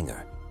it the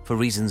Hanger, for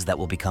reasons that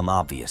will become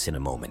obvious in a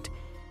moment.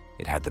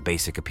 It had the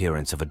basic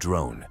appearance of a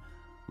drone.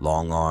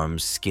 Long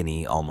arms,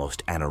 skinny,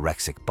 almost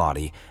anorexic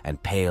body,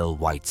 and pale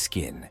white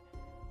skin.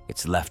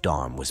 Its left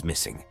arm was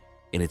missing.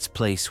 In its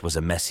place was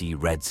a messy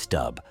red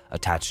stub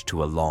attached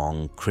to a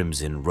long,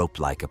 crimson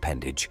rope-like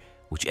appendage,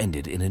 which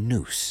ended in a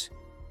noose.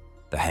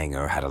 The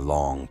hanger had a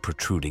long,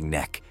 protruding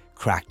neck,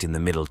 cracked in the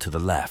middle to the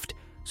left,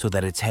 so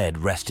that its head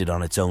rested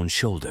on its own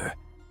shoulder.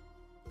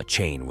 A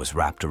chain was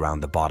wrapped around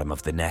the bottom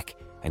of the neck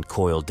and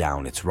coiled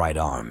down its right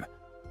arm.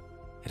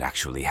 It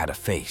actually had a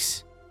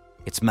face.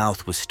 Its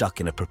mouth was stuck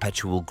in a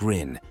perpetual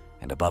grin,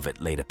 and above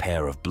it laid a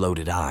pair of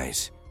bloated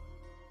eyes.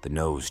 The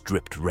nose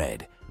dripped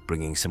red,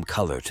 bringing some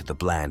color to the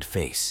bland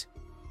face.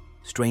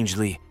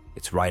 Strangely,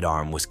 its right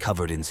arm was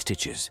covered in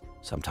stitches,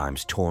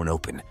 sometimes torn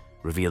open,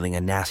 revealing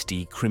a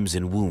nasty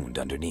crimson wound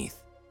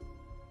underneath.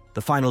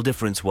 The final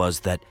difference was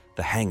that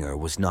the hanger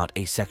was not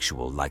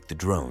asexual like the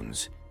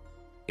drones.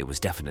 It was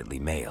definitely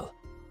male,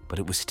 but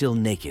it was still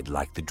naked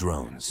like the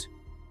drones.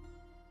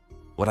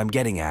 What I'm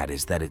getting at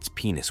is that its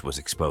penis was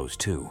exposed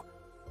too.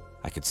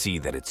 I could see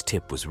that its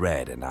tip was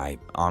red, and I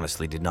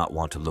honestly did not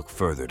want to look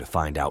further to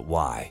find out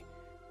why.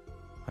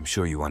 I'm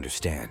sure you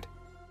understand.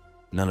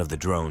 None of the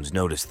drones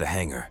noticed the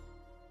hanger.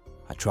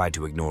 I tried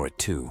to ignore it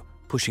too,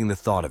 pushing the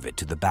thought of it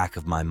to the back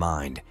of my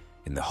mind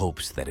in the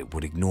hopes that it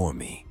would ignore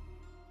me.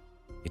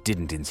 It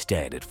didn't.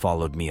 Instead, it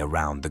followed me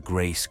around the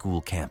gray school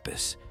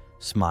campus,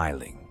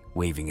 smiling,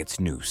 waving its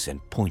noose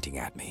and pointing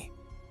at me.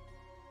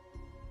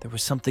 There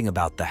was something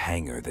about the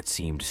hanger that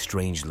seemed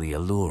strangely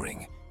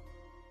alluring.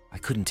 I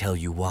couldn't tell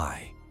you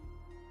why.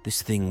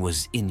 This thing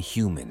was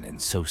inhuman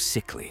and so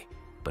sickly,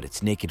 but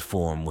its naked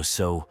form was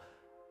so...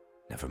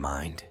 Never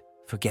mind,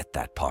 forget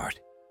that part.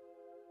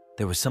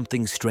 There was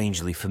something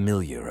strangely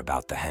familiar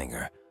about the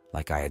hanger,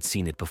 like I had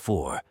seen it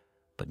before,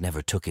 but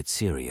never took it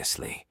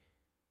seriously.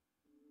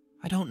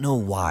 I don't know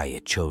why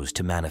it chose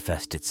to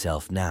manifest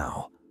itself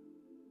now.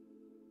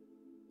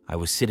 I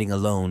was sitting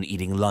alone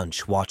eating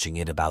lunch watching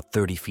it about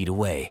 30 feet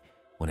away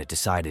when it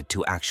decided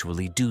to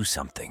actually do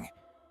something.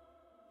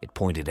 It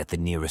pointed at the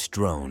nearest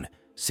drone,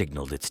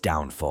 signaled its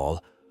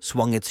downfall,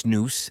 swung its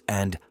noose,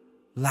 and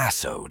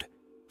lassoed,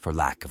 for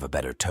lack of a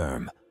better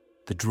term,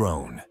 the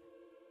drone.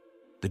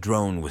 The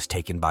drone was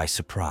taken by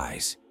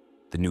surprise.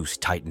 The noose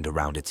tightened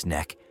around its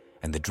neck,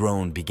 and the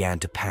drone began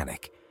to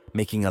panic,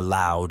 making a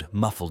loud,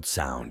 muffled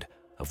sound,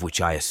 of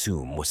which I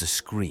assume was a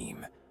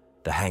scream.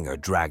 The hanger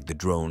dragged the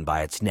drone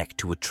by its neck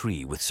to a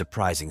tree with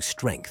surprising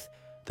strength.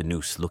 The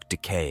noose looked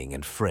decaying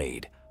and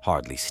frayed,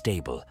 hardly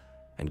stable,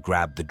 and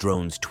grabbed the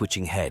drone's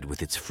twitching head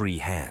with its free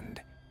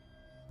hand.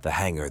 The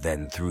hanger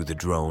then threw the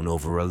drone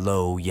over a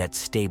low yet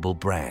stable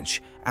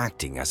branch,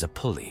 acting as a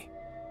pulley.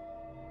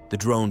 The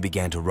drone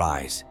began to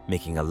rise,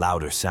 making a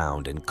louder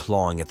sound and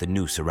clawing at the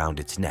noose around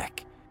its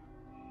neck.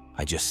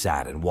 I just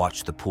sat and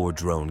watched the poor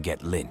drone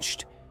get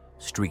lynched.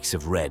 Streaks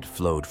of red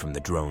flowed from the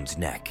drone's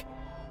neck.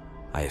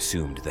 I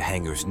assumed the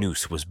hanger's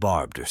noose was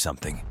barbed or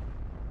something.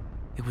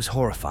 It was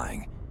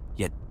horrifying,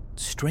 yet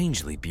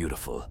strangely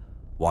beautiful,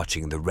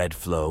 watching the red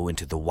flow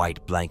into the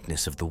white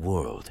blankness of the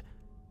world.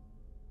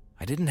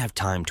 I didn't have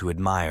time to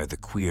admire the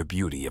queer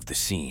beauty of the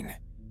scene.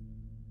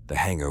 The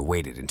hanger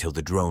waited until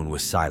the drone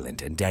was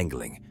silent and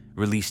dangling,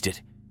 released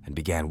it, and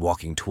began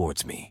walking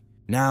towards me.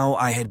 Now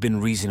I had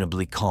been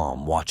reasonably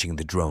calm watching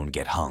the drone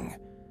get hung.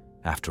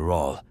 After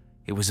all,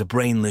 it was a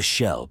brainless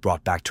shell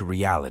brought back to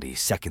reality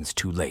seconds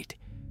too late.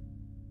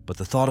 But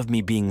the thought of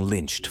me being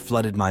lynched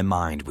flooded my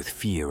mind with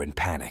fear and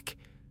panic.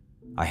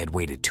 I had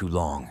waited too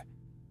long.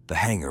 The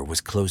hanger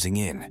was closing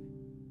in.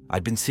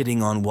 I'd been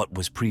sitting on what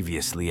was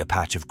previously a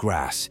patch of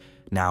grass,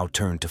 now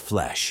turned to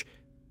flesh.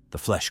 The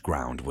flesh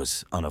ground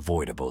was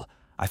unavoidable.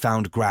 I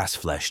found grass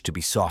flesh to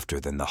be softer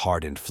than the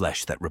hardened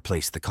flesh that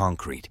replaced the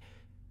concrete,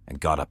 and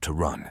got up to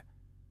run.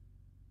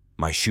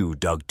 My shoe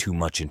dug too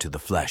much into the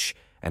flesh,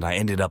 and I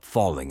ended up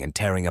falling and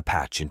tearing a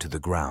patch into the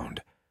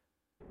ground.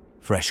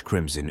 Fresh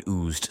crimson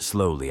oozed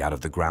slowly out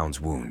of the ground's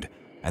wound,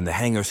 and the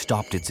hanger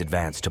stopped its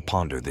advance to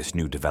ponder this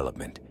new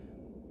development.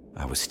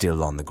 I was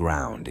still on the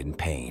ground in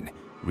pain,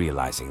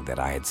 realizing that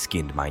I had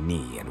skinned my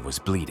knee and was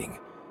bleeding.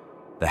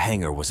 The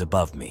hanger was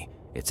above me,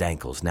 its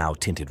ankles now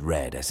tinted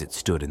red as it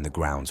stood in the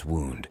ground's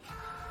wound.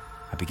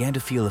 I began to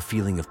feel a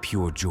feeling of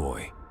pure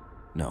joy.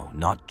 No,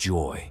 not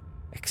joy,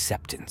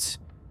 acceptance.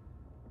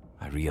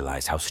 I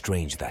realized how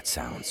strange that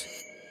sounds,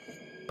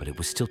 but it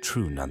was still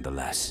true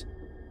nonetheless.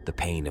 The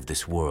pain of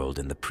this world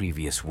and the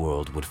previous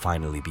world would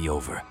finally be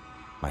over.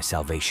 My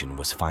salvation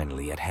was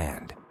finally at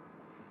hand.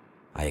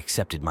 I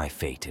accepted my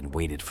fate and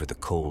waited for the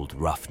cold,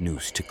 rough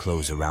noose to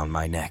close around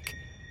my neck.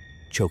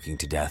 Choking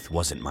to death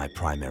wasn't my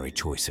primary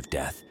choice of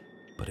death,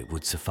 but it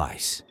would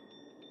suffice.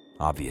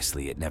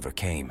 Obviously, it never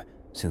came,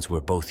 since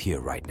we're both here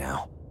right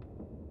now.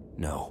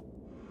 No,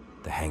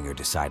 the hanger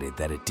decided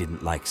that it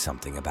didn't like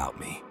something about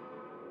me.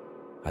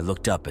 I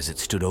looked up as it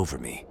stood over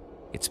me.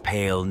 Its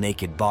pale,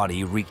 naked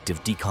body reeked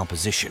of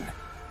decomposition.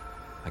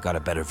 I got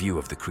a better view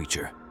of the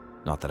creature,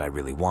 not that I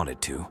really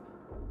wanted to.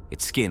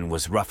 Its skin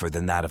was rougher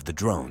than that of the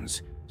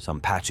drones.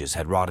 Some patches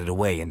had rotted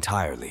away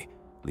entirely,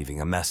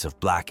 leaving a mess of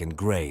black and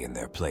gray in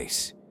their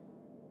place.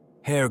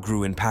 Hair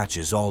grew in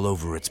patches all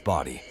over its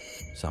body,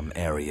 some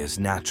areas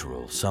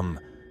natural, some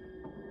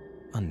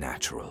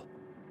unnatural.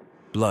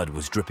 Blood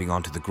was dripping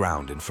onto the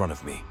ground in front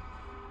of me.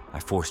 I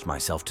forced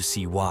myself to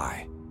see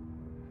why.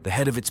 The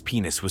head of its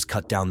penis was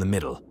cut down the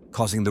middle,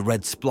 causing the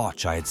red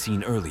splotch I had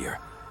seen earlier.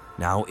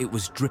 Now it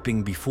was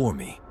dripping before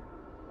me.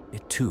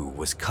 It too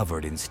was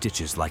covered in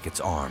stitches like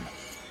its arm.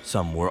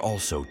 Some were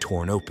also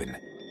torn open.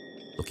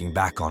 Looking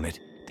back on it,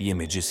 the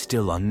image is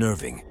still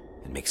unnerving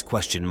and makes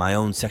question my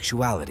own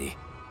sexuality.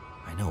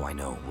 I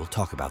know, we'll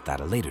talk about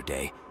that a later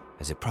day,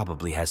 as it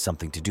probably has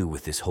something to do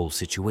with this whole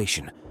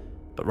situation.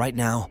 But right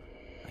now,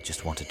 I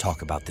just want to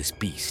talk about this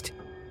beast.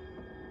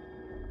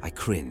 I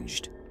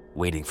cringed,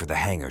 waiting for the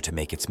hanger to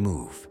make its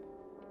move.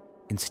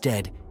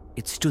 Instead,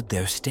 it stood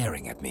there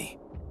staring at me.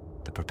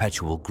 The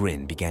perpetual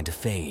grin began to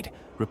fade,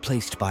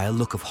 replaced by a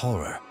look of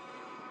horror.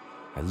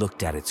 I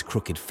looked at its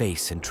crooked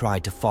face and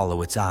tried to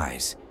follow its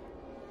eyes.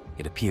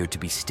 It appeared to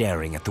be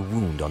staring at the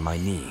wound on my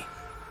knee,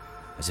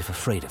 as if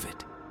afraid of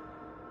it.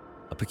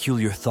 A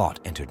peculiar thought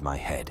entered my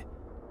head.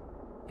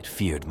 It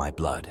feared my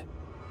blood.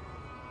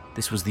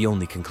 This was the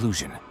only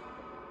conclusion.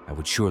 I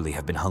would surely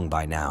have been hung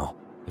by now,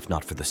 if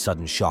not for the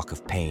sudden shock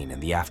of pain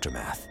and the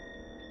aftermath.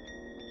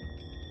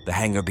 The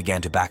hanger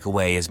began to back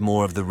away as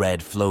more of the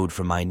red flowed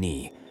from my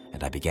knee,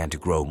 and I began to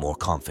grow more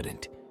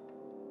confident.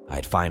 I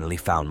had finally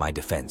found my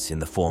defense in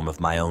the form of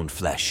my own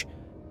flesh.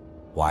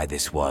 Why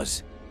this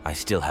was, I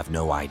still have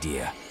no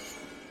idea.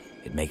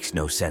 It makes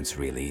no sense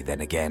really,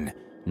 then again,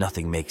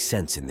 nothing makes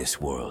sense in this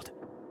world.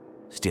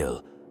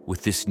 Still,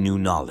 with this new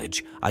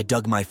knowledge, I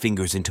dug my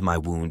fingers into my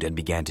wound and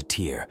began to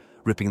tear,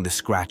 ripping the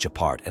scratch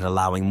apart and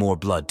allowing more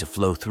blood to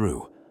flow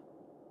through.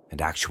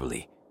 And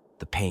actually,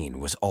 the pain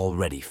was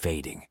already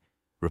fading,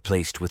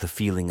 replaced with a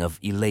feeling of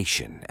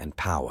elation and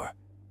power.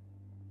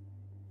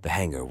 The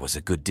hanger was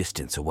a good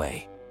distance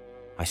away.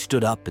 I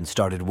stood up and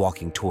started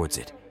walking towards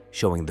it,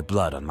 showing the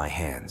blood on my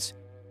hands.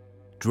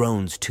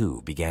 Drones,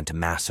 too, began to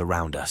mass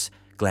around us,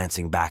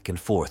 glancing back and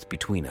forth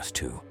between us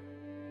two.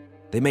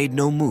 They made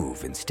no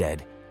move,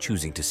 instead,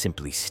 choosing to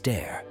simply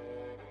stare.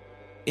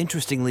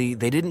 Interestingly,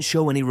 they didn't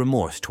show any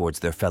remorse towards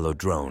their fellow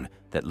drone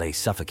that lay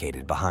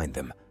suffocated behind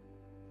them.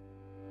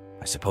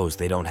 I suppose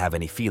they don't have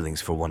any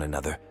feelings for one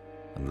another,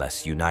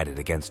 unless united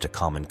against a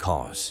common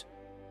cause.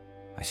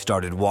 I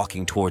started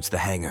walking towards the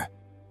hanger.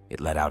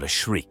 It let out a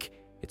shriek,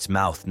 its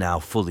mouth now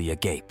fully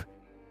agape.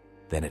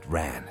 Then it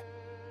ran.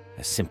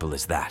 As simple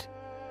as that.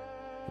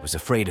 It was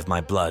afraid of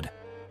my blood.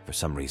 For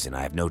some reason,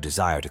 I have no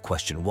desire to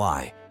question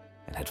why,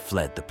 and had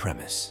fled the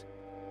premise.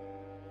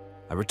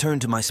 I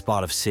returned to my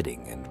spot of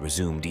sitting and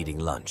resumed eating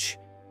lunch,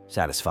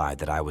 satisfied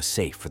that I was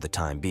safe for the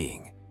time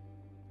being.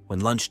 When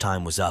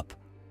lunchtime was up,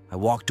 I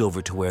walked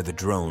over to where the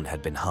drone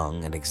had been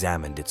hung and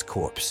examined its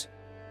corpse.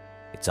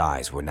 Its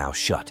eyes were now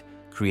shut,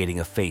 creating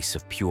a face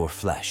of pure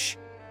flesh.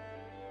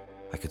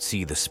 I could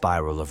see the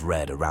spiral of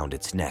red around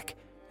its neck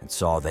and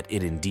saw that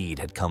it indeed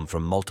had come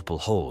from multiple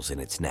holes in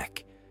its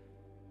neck.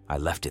 I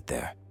left it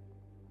there.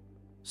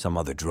 Some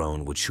other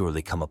drone would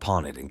surely come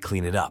upon it and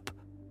clean it up.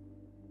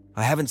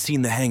 I haven't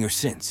seen the hanger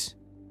since.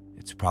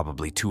 It's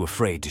probably too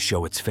afraid to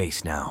show its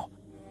face now.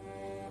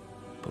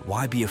 But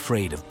why be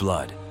afraid of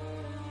blood?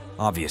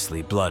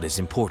 Obviously, blood is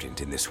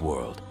important in this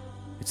world.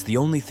 It's the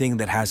only thing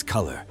that has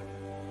color.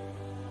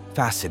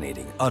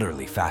 Fascinating,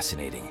 utterly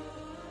fascinating.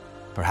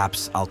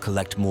 Perhaps I'll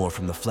collect more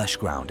from the flesh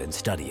ground and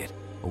study it,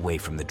 away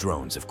from the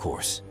drones, of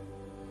course.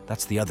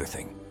 That's the other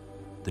thing.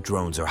 The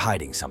drones are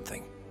hiding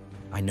something.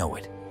 I know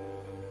it.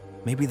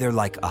 Maybe they're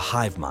like a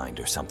hive mind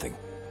or something.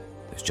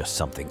 There's just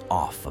something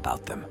off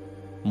about them,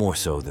 more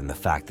so than the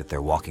fact that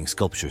they're walking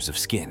sculptures of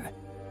skin.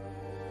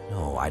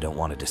 No, I don't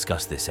want to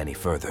discuss this any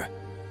further.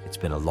 It's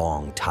been a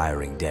long,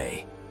 tiring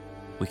day.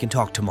 We can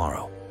talk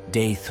tomorrow,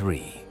 day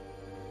 3.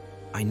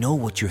 I know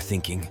what you're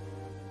thinking,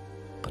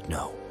 but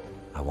no,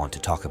 I want to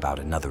talk about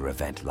another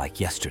event like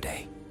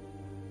yesterday.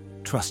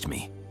 Trust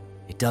me,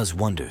 it does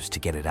wonders to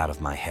get it out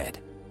of my head.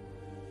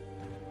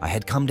 I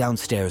had come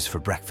downstairs for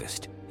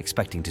breakfast,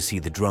 expecting to see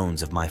the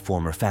drones of my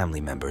former family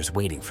members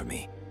waiting for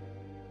me.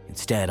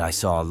 Instead, I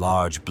saw a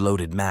large,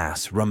 bloated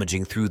mass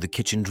rummaging through the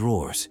kitchen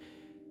drawers.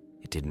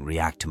 It didn't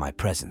react to my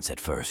presence at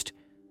first.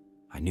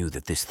 I knew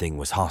that this thing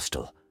was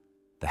hostile.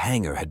 The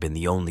hanger had been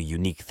the only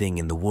unique thing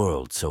in the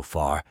world so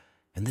far,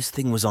 and this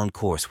thing was on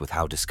course with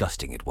how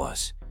disgusting it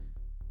was.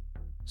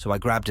 So I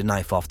grabbed a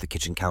knife off the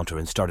kitchen counter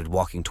and started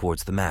walking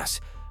towards the mass,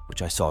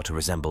 which I saw to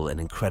resemble an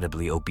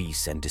incredibly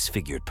obese and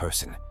disfigured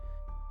person.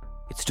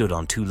 It stood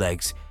on 2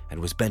 legs and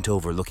was bent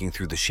over looking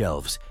through the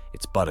shelves,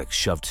 its buttocks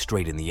shoved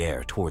straight in the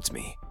air towards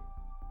me.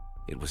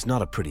 It was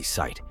not a pretty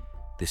sight.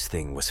 This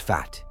thing was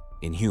fat,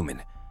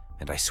 inhuman,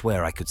 and I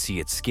swear I could see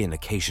its skin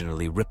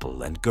occasionally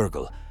ripple and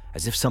gurgle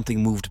as if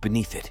something moved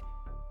beneath it.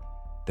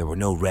 There were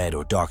no red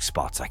or dark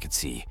spots I could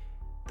see.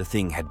 The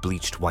thing had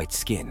bleached white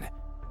skin.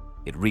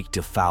 It reeked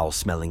of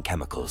foul-smelling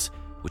chemicals,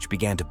 which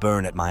began to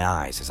burn at my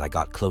eyes as I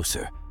got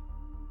closer.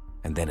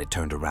 And then it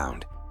turned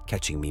around,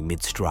 catching me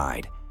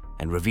mid-stride,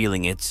 and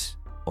revealing its,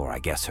 or I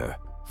guess her,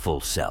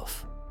 full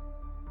self.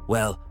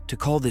 Well, to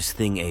call this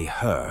thing a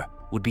her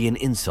would be an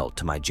insult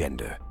to my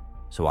gender,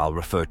 so I'll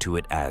refer to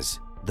it as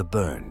the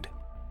burned.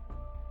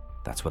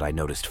 That's what I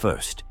noticed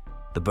first,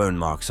 the burn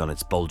marks on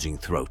its bulging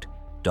throat,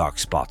 dark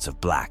spots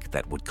of black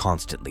that would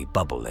constantly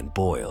bubble and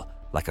boil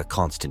like a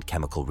constant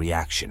chemical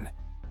reaction.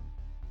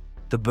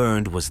 The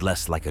burned was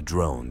less like a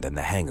drone than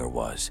the hanger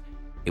was.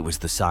 It was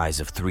the size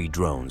of 3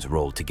 drones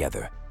rolled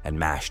together and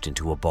mashed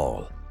into a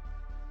ball.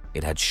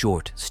 It had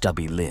short,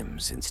 stubby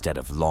limbs instead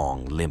of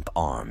long, limp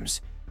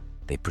arms.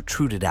 They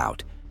protruded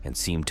out and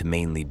seemed to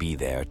mainly be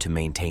there to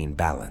maintain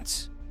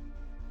balance.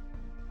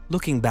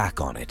 Looking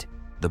back on it,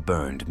 the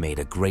burned made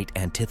a great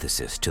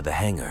antithesis to the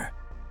hanger.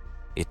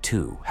 It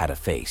too had a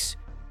face,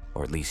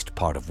 or at least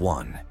part of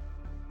one.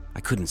 I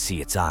couldn't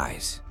see its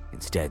eyes,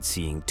 instead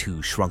seeing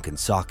 2 shrunken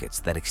sockets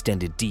that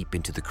extended deep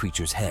into the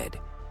creature's head.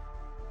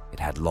 It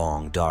had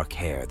long, dark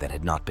hair that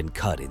had not been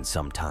cut in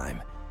some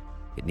time.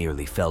 It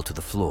nearly fell to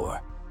the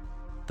floor.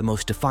 The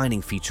most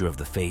defining feature of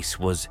the face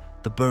was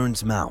the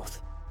burned's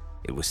mouth.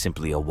 It was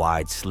simply a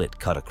wide slit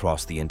cut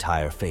across the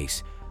entire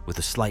face with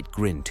a slight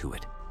grin to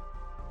it.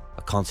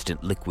 A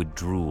constant liquid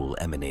drool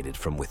emanated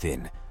from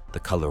within, the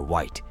color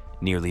white,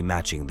 nearly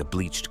matching the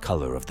bleached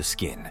color of the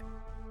skin.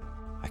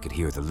 I could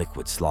hear the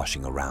liquid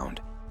sloshing around,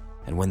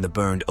 and when the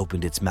burned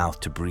opened its mouth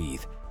to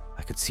breathe,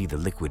 I could see the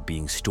liquid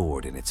being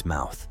stored in its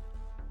mouth.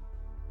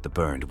 The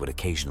burned would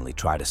occasionally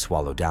try to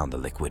swallow down the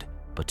liquid,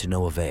 but to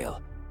no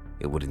avail.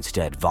 It would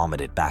instead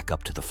vomit it back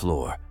up to the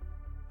floor.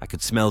 I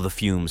could smell the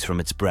fumes from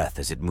its breath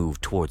as it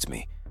moved towards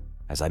me.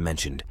 As I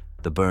mentioned,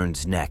 the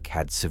burned's neck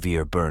had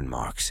severe burn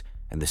marks,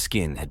 and the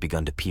skin had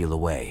begun to peel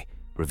away,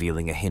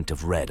 revealing a hint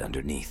of red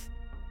underneath.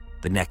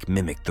 The neck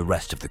mimicked the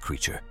rest of the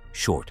creature,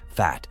 short,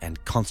 fat,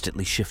 and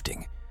constantly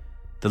shifting.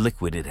 The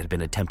liquid it had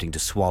been attempting to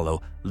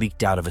swallow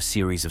leaked out of a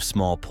series of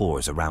small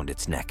pores around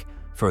its neck,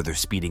 further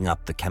speeding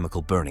up the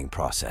chemical burning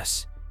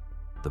process.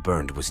 The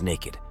burned was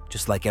naked,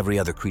 just like every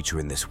other creature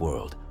in this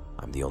world.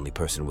 I'm the only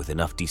person with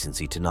enough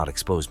decency to not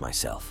expose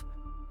myself.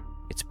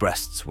 Its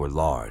breasts were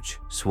large,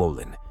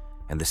 swollen,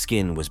 and the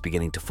skin was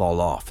beginning to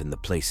fall off in the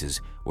places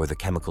where the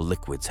chemical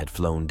liquids had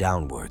flown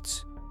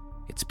downwards.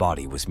 Its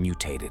body was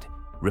mutated,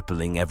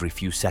 rippling every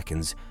few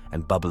seconds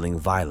and bubbling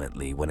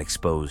violently when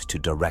exposed to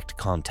direct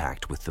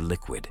contact with the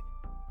liquid.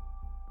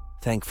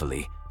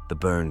 Thankfully, the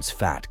burned's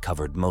fat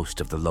covered most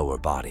of the lower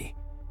body.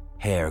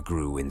 Hair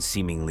grew in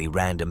seemingly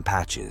random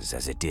patches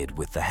as it did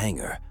with the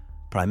hanger,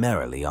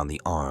 primarily on the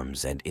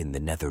arms and in the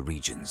nether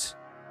regions.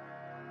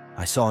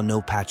 I saw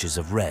no patches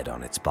of red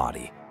on its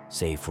body,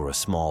 save for a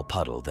small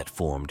puddle that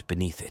formed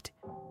beneath it.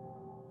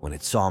 When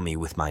it saw me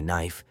with my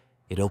knife,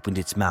 it opened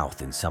its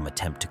mouth in some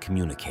attempt to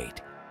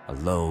communicate, a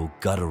low,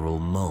 guttural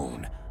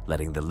moan,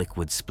 letting the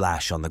liquid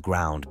splash on the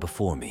ground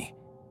before me.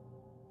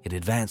 It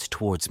advanced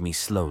towards me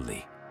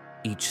slowly.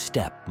 Each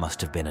step must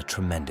have been a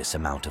tremendous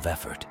amount of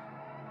effort.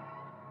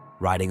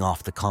 Riding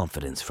off the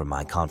confidence from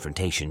my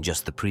confrontation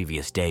just the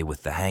previous day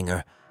with the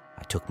hanger,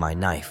 I took my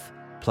knife,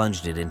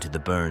 plunged it into the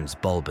burned's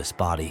bulbous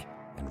body,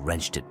 and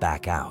wrenched it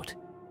back out.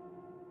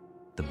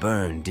 The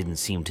burn didn't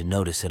seem to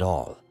notice at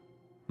all.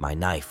 My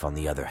knife, on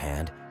the other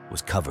hand,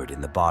 was covered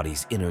in the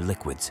body's inner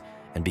liquids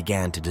and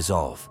began to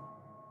dissolve.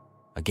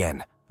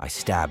 Again, I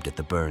stabbed at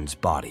the burned's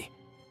body,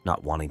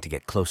 not wanting to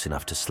get close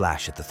enough to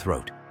slash at the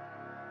throat,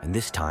 and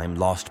this time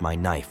lost my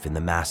knife in the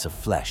mass of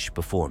flesh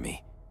before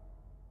me.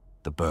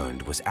 The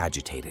burned was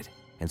agitated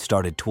and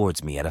started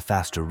towards me at a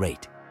faster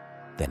rate.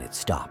 Then it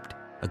stopped,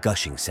 a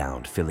gushing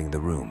sound filling the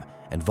room,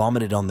 and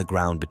vomited on the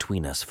ground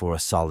between us for a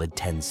solid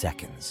 10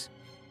 seconds.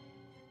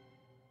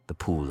 The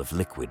pool of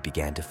liquid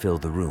began to fill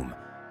the room,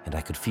 and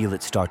I could feel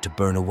it start to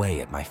burn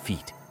away at my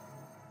feet.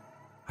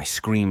 I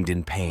screamed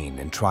in pain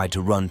and tried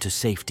to run to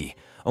safety,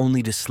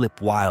 only to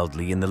slip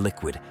wildly in the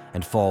liquid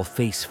and fall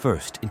face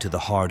first into the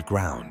hard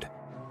ground.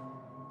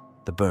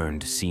 The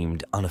burned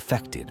seemed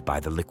unaffected by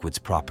the liquid's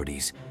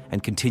properties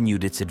and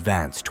continued its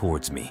advance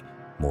towards me,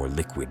 more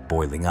liquid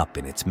boiling up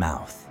in its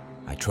mouth.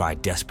 I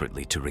tried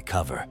desperately to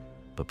recover,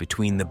 but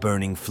between the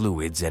burning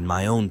fluids and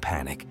my own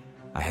panic,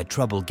 I had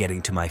trouble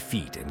getting to my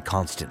feet and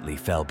constantly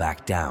fell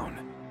back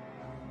down.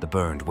 The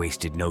burned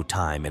wasted no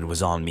time and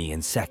was on me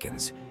in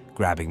seconds,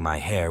 grabbing my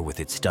hair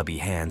with its stubby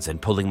hands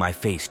and pulling my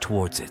face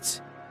towards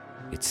it.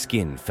 Its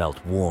skin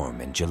felt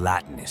warm and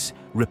gelatinous,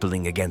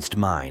 rippling against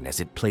mine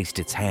as it placed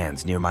its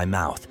hands near my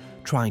mouth,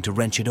 trying to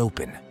wrench it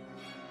open.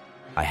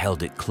 I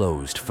held it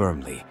closed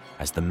firmly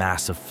as the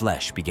mass of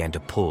flesh began to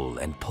pull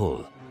and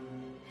pull.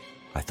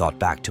 I thought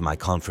back to my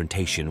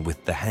confrontation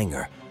with the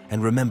hanger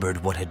and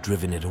remembered what had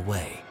driven it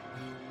away: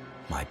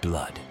 my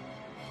blood.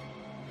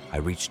 I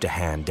reached a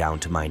hand down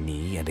to my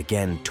knee and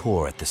again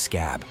tore at the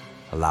scab,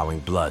 allowing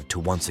blood to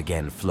once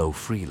again flow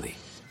freely.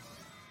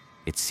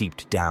 It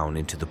seeped down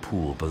into the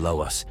pool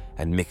below us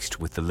and mixed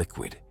with the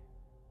liquid.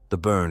 The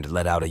burned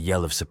let out a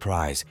yell of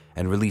surprise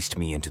and released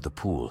me into the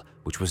pool,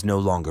 which was no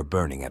longer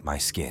burning at my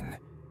skin.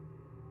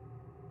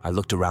 I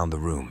looked around the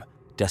room,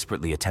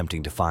 desperately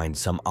attempting to find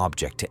some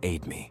object to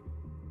aid me.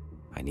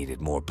 I needed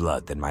more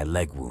blood than my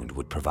leg wound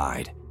would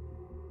provide.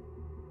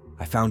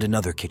 I found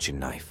another kitchen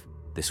knife,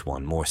 this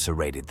one more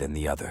serrated than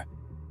the other.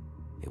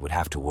 It would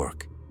have to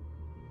work.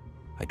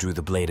 I drew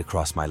the blade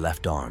across my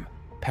left arm,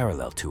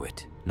 parallel to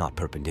it, not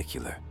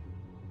perpendicular.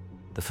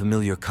 The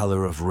familiar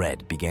color of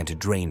red began to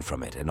drain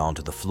from it and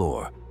onto the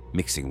floor,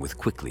 mixing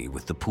quickly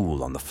with the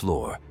pool on the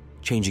floor,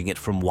 changing it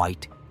from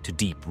white to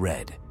deep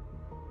red.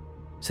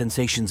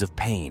 Sensations of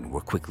pain were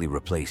quickly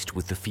replaced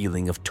with the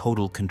feeling of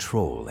total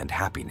control and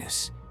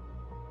happiness.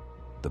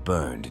 The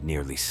burn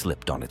nearly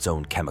slipped on its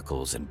own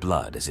chemicals and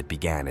blood as it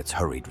began its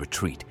hurried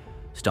retreat,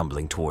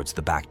 stumbling towards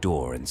the back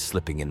door and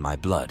slipping in my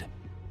blood.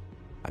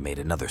 I made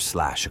another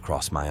slash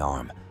across my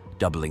arm,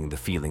 doubling the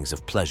feelings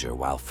of pleasure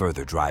while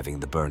further driving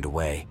the burned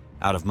away,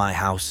 out of my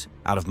house,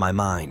 out of my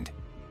mind.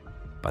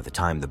 By the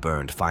time the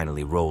burned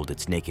finally rolled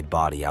its naked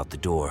body out the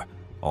door,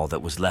 all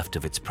that was left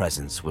of its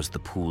presence was the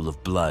pool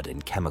of blood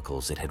and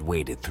chemicals it had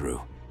waded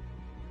through.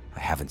 I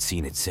haven't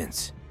seen it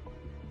since.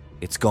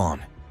 It's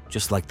gone,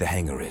 just like the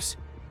hangar is,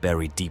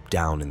 buried deep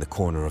down in the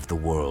corner of the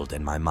world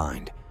and my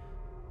mind.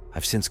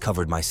 I've since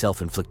covered my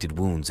self-inflicted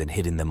wounds and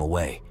hidden them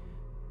away.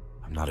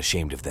 I'm not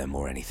ashamed of them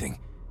or anything.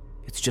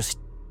 It's just,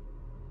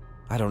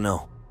 I don't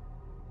know.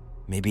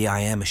 Maybe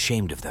I am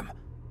ashamed of them,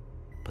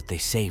 but they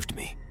saved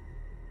me.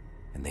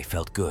 And they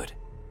felt good.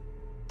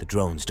 The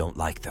drones don't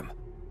like them.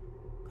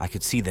 I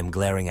could see them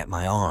glaring at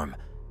my arm.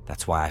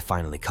 That's why I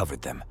finally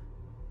covered them.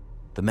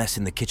 The mess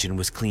in the kitchen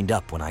was cleaned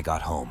up when I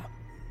got home.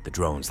 The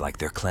drones like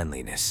their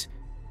cleanliness.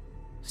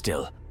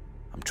 Still,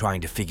 I'm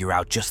trying to figure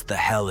out just the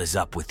hell is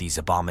up with these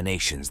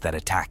abominations that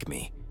attack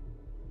me.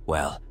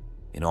 Well,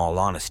 in all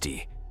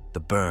honesty, the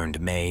burned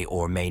may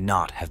or may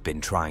not have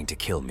been trying to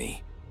kill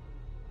me.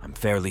 I'm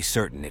fairly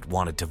certain it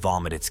wanted to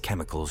vomit its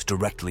chemicals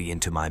directly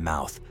into my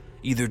mouth,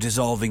 either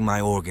dissolving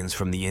my organs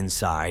from the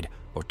inside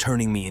or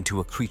turning me into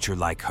a creature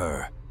like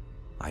her.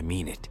 I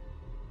mean it.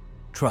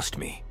 Trust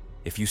me,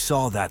 if you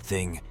saw that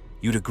thing,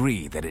 you'd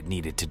agree that it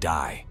needed to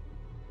die.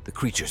 The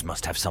creatures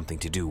must have something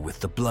to do with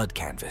the blood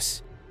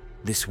canvas.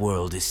 This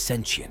world is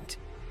sentient.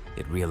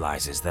 It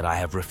realizes that I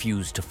have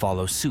refused to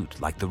follow suit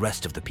like the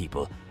rest of the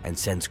people and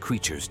sends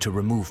creatures to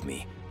remove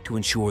me to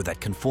ensure that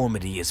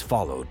conformity is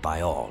followed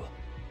by all.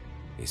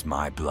 Is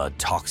my blood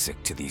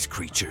toxic to these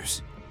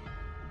creatures?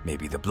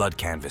 Maybe the blood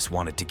canvas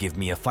wanted to give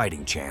me a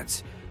fighting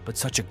chance, but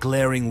such a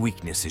glaring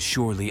weakness is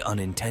surely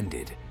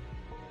unintended.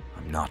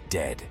 I'm not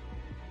dead.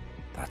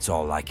 That's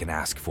all I can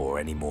ask for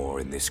anymore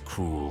in this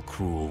cruel,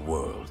 cruel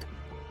world.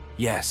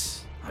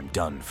 Yes, I'm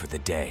done for the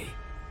day.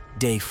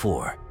 Day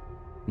 4.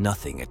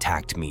 Nothing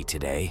attacked me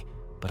today,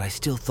 but I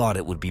still thought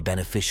it would be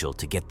beneficial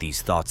to get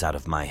these thoughts out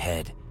of my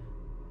head.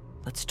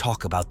 Let's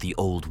talk about the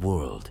old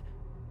world.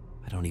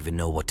 I don't even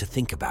know what to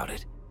think about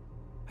it.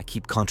 I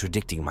keep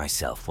contradicting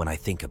myself when I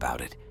think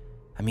about it.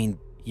 I mean,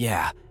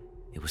 yeah,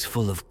 it was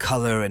full of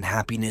color and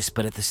happiness,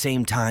 but at the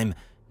same time,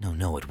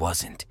 no, it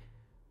wasn't.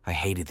 I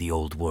hated the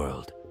old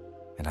world,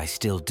 and I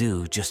still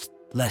do, just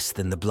less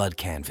than the blood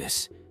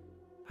canvas.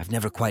 I've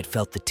never quite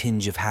felt the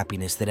tinge of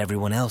happiness that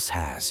everyone else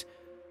has.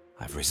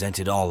 I've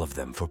resented all of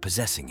them for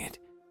possessing it.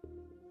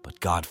 But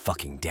God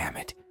fucking damn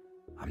it.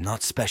 I'm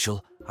not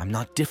special, I'm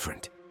not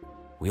different.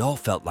 We all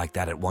felt like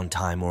that at one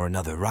time or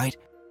another, right?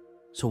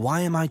 So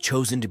why am I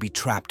chosen to be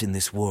trapped in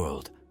this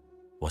world?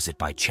 Was it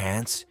by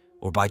chance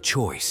or by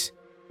choice?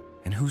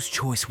 And whose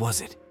choice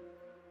was it?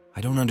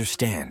 I don't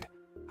understand.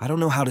 I don't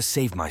know how to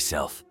save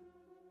myself.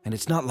 And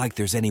it's not like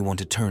there's anyone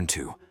to turn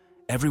to.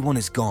 Everyone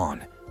is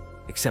gone.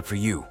 Except for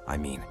you, I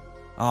mean.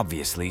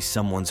 Obviously,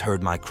 someone's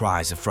heard my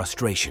cries of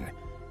frustration.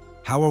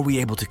 How are we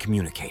able to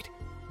communicate?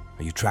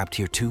 Are you trapped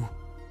here too?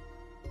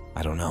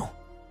 I don't know.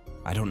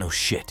 I don't know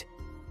shit.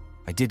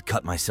 I did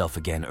cut myself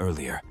again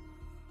earlier.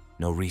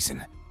 No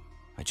reason.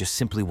 I just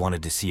simply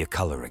wanted to see a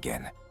color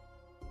again.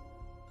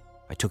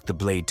 I took the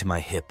blade to my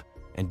hip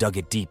and dug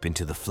it deep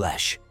into the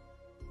flesh.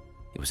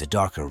 It was a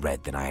darker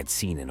red than I had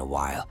seen in a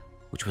while,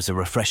 which was a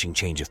refreshing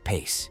change of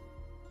pace.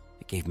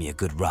 It gave me a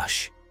good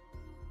rush.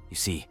 You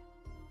see,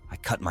 I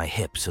cut my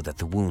hip so that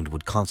the wound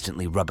would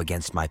constantly rub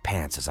against my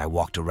pants as I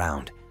walked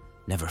around,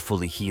 never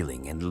fully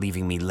healing and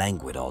leaving me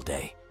languid all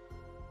day.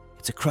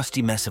 It's a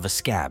crusty mess of a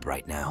scab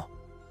right now.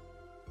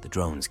 The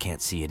drones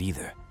can't see it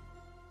either.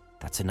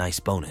 That's a nice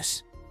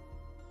bonus.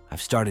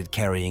 I've started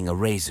carrying a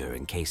razor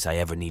in case I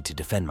ever need to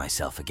defend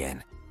myself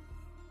again.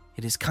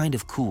 It is kind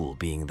of cool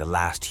being the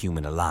last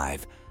human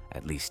alive,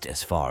 at least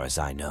as far as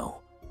I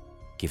know.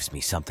 Gives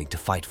me something to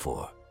fight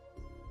for.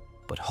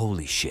 But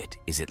holy shit,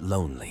 is it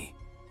lonely.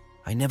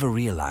 I never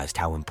realized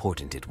how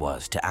important it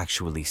was to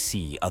actually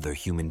see other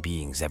human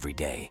beings every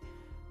day,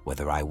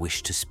 whether I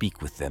wished to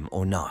speak with them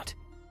or not.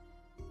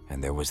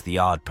 And there was the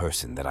odd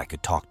person that I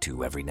could talk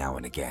to every now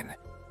and again.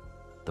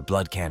 The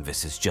blood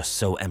canvas is just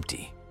so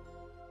empty.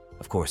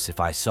 Of course,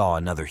 if I saw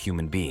another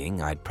human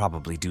being, I'd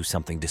probably do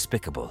something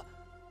despicable.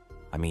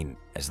 I mean,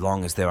 as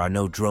long as there are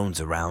no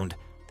drones around,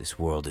 this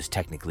world is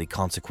technically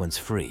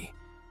consequence-free.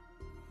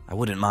 I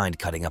wouldn't mind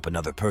cutting up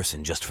another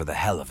person just for the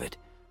hell of it.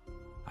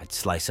 I'd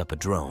slice up a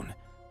drone,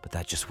 but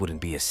that just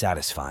wouldn't be as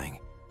satisfying.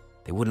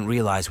 They wouldn't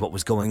realize what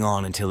was going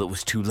on until it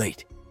was too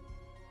late.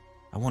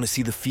 I want to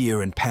see the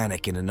fear and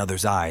panic in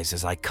another's eyes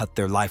as I cut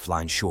their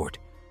lifeline short.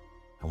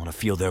 I want to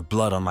feel their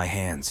blood on my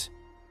hands.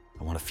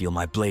 I want to feel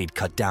my blade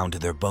cut down to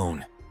their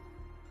bone.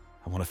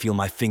 I want to feel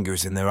my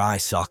fingers in their eye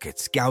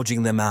sockets,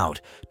 gouging them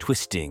out,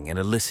 twisting and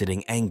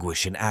eliciting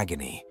anguish and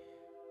agony.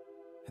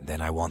 And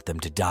then I want them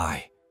to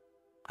die.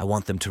 I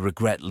want them to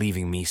regret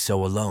leaving me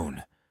so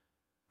alone.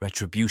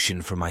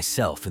 Retribution for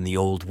myself in the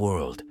old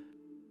world.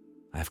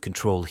 I have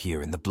control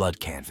here in the blood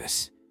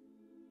canvas.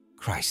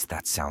 Christ,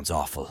 that sounds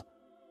awful.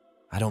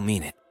 I don't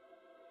mean it.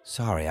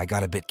 Sorry, I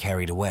got a bit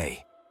carried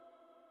away.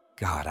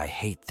 God, I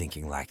hate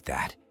thinking like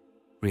that.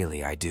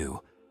 Really, I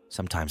do.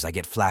 Sometimes I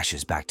get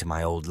flashes back to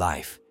my old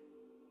life.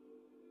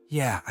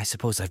 Yeah, I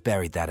suppose I've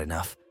buried that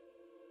enough.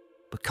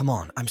 But come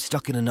on, I'm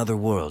stuck in another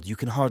world. You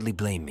can hardly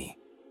blame me.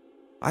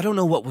 I don't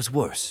know what was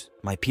worse,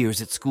 my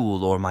peers at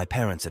school or my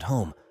parents at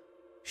home.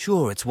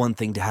 Sure, it's one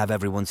thing to have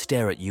everyone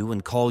stare at you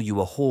and call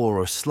you a whore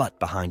or slut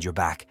behind your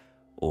back,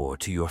 or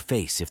to your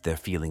face if they're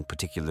feeling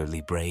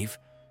particularly brave.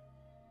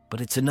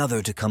 But it's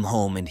another to come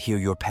home and hear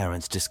your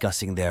parents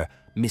discussing their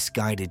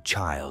misguided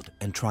child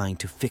and trying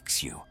to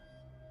fix you.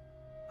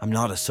 I'm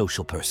not a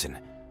social person.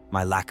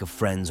 My lack of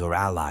friends or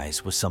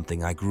allies was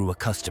something I grew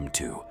accustomed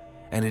to,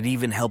 and it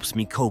even helps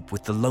me cope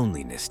with the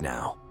loneliness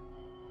now.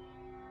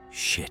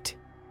 Shit.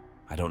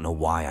 I don't know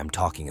why I'm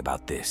talking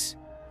about this.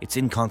 It's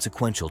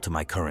inconsequential to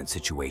my current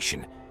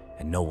situation,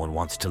 and no one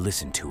wants to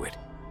listen to it.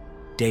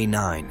 Day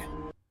 9.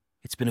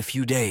 It's been a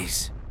few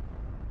days.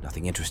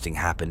 Nothing interesting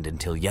happened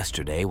until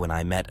yesterday when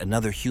I met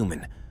another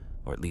human,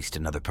 or at least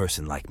another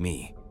person like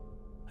me.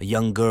 A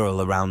young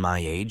girl around my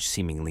age,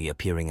 seemingly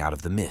appearing out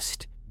of the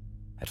mist.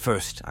 At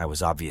first, I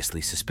was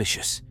obviously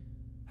suspicious.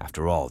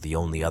 After all, the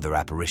only other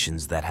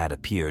apparitions that had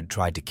appeared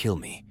tried to kill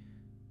me.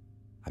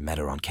 I met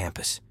her on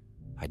campus.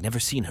 I'd never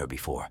seen her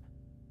before.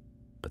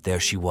 But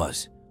there she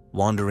was,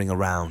 wandering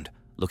around,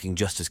 looking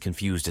just as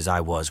confused as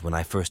I was when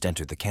I first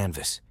entered the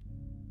canvas.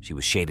 She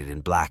was shaded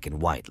in black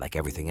and white like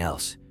everything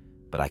else,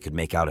 but I could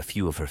make out a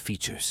few of her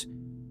features.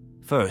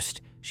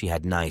 First, she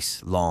had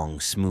nice, long,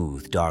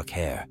 smooth, dark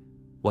hair.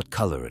 What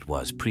color it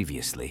was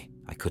previously,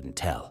 I couldn't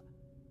tell.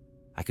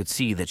 I could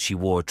see that she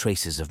wore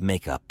traces of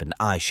makeup and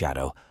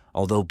eyeshadow,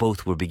 although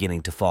both were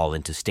beginning to fall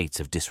into states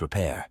of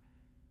disrepair.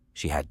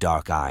 She had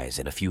dark eyes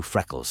and a few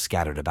freckles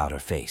scattered about her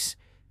face.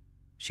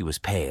 She was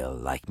pale,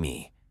 like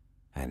me,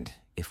 and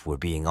if we're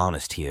being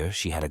honest here,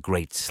 she had a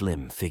great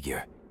slim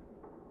figure.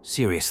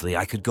 Seriously,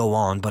 I could go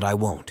on, but I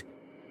won't.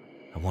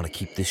 I want to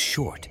keep this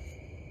short.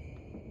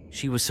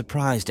 She was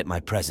surprised at my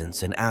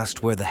presence and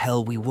asked where the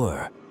hell we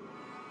were.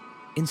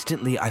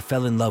 Instantly, I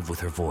fell in love with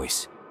her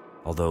voice,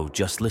 although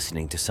just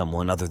listening to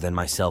someone other than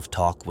myself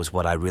talk was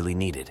what I really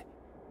needed.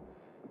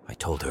 I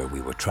told her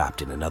we were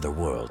trapped in another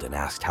world and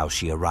asked how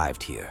she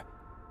arrived here.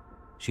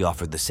 She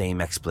offered the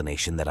same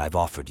explanation that I've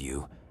offered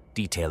you,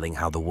 detailing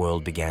how the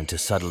world began to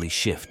subtly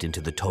shift into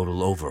the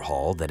total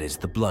overhaul that is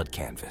the blood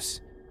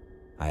canvas.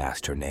 I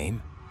asked her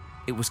name.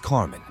 It was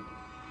Carmen.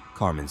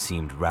 Carmen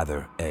seemed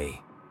rather,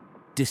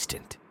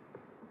 distant,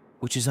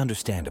 which is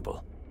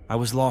understandable. I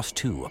was lost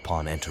too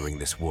upon entering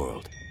this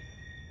world.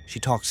 She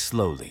talks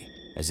slowly,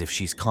 as if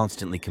she's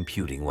constantly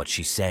computing what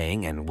she's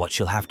saying and what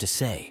she'll have to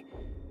say.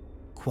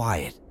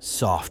 Quiet,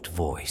 soft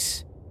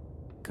voice.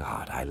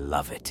 God, I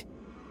love it.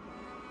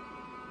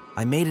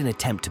 I made an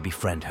attempt to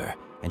befriend her,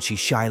 and she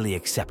shyly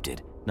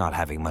accepted, not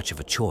having much of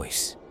a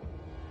choice.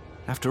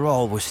 After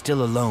all, we're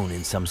still alone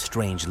in some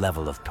strange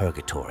level of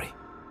purgatory.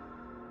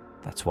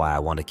 That's why I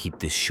want to keep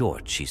this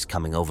short. She's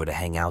coming over to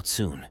hang out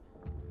soon.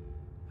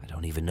 I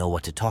don't even know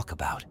what to talk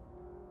about.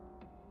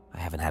 I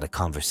haven't had a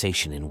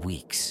conversation in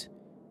weeks.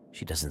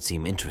 She doesn't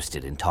seem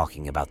interested in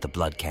talking about the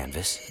blood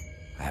canvas.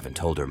 I haven't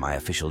told her my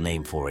official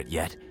name for it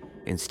yet,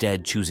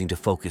 instead choosing to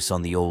focus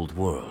on the old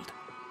world.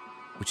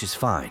 Which is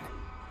fine.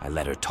 I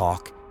let her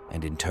talk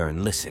and in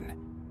turn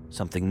listen,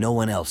 something no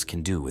one else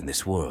can do in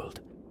this world.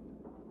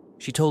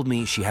 She told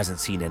me she hasn't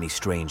seen any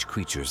strange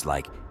creatures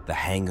like the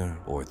Hanger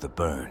or the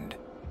Burned.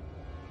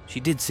 She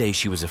did say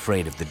she was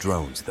afraid of the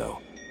drones, though,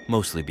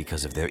 mostly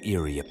because of their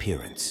eerie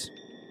appearance.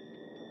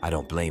 I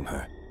don't blame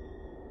her.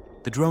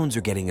 The drones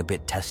are getting a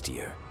bit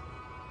testier.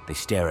 They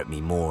stare at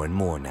me more and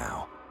more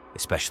now,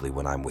 especially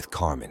when I'm with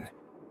Carmen.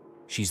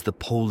 She's the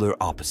polar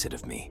opposite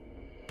of me.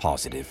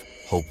 Positive,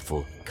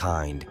 hopeful,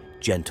 kind,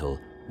 gentle,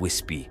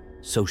 wispy,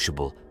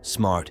 sociable,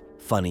 smart,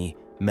 funny,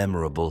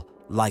 memorable,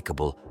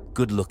 likable,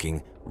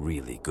 good-looking,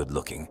 really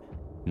good-looking,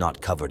 not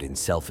covered in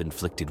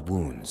self-inflicted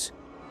wounds.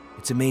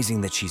 It's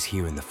amazing that she's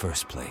here in the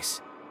first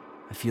place.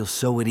 I feel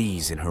so at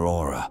ease in her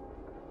aura.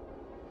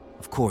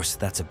 Of course,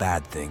 that's a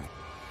bad thing,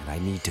 and I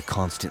need to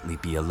constantly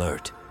be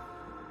alert.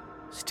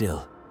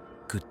 Still,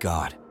 good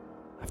God,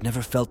 I've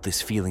never felt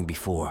this feeling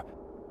before,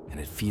 and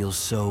it feels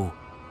so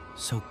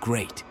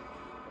great.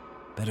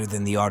 Better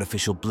than the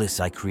artificial bliss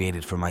I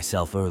created for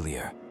myself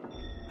earlier.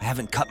 I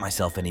haven't cut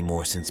myself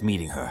anymore since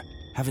meeting her.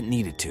 Haven't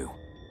needed to.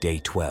 Day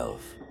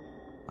 12.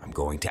 I'm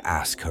going to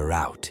ask her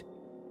out.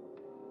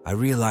 I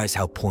realize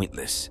how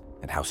pointless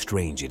and how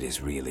strange it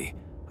is, really.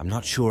 I'm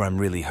not sure I'm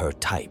really her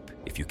type,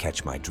 if you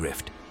catch my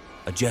drift.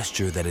 A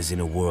gesture that is in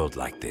a world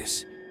like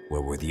this,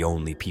 where we're the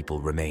only people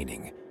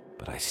remaining,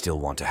 but I still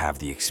want to have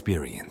the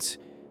experience,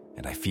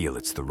 and I feel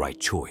it's the right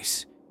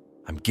choice.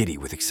 I'm giddy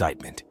with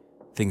excitement.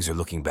 Things are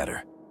looking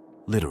better.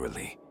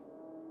 Literally.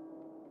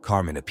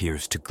 Carmen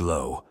appears to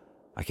glow.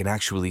 I can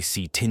actually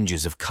see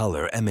tinges of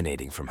color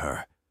emanating from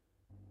her.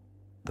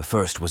 The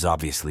first was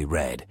obviously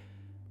red,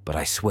 but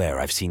I swear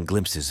I've seen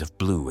glimpses of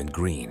blue and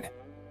green.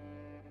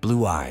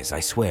 Blue eyes,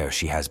 I swear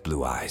she has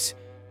blue eyes.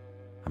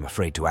 I'm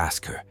afraid to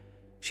ask her.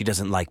 She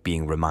doesn't like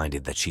being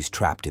reminded that she's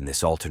trapped in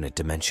this alternate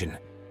dimension.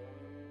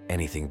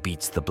 Anything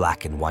beats the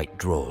black and white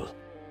droll.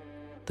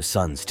 The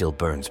sun still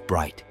burns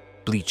bright,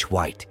 bleach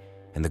white,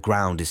 and the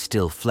ground is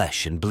still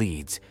flesh and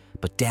bleeds,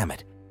 but damn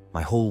it,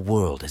 my whole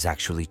world has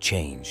actually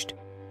changed.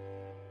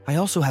 I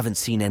also haven't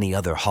seen any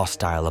other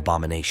hostile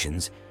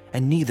abominations,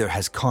 and neither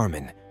has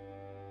Carmen.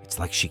 It's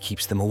like she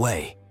keeps them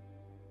away.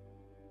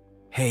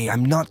 Hey,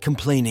 I'm not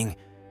complaining.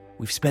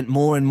 We've spent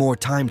more and more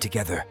time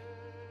together,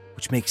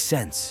 which makes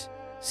sense,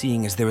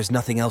 seeing as there is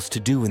nothing else to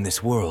do in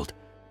this world.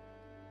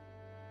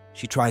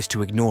 She tries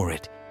to ignore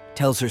it,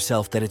 tells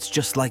herself that it's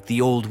just like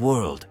the old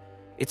world.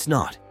 It's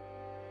not.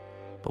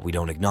 But we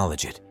don't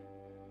acknowledge it.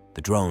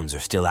 The drones are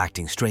still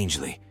acting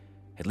strangely,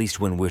 at least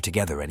when we're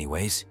together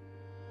anyways.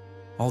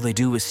 All they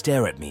do is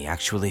stare at me,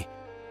 actually.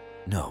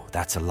 No,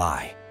 that's a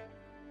lie.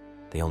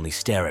 They only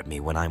stare at me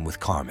when I'm with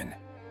Carmen.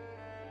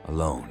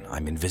 Alone,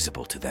 I'm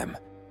invisible to them.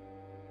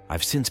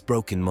 I've since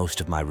broken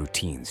most of my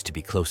routines to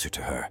be closer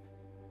to her.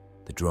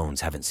 The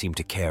drones haven't seemed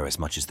to care as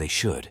much as they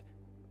should.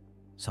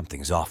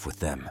 Something's off with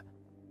them.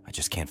 I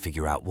just can't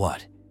figure out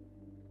what.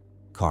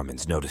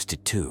 Carmen's noticed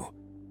it too.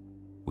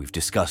 We've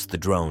discussed the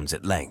drones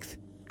at length,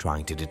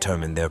 trying to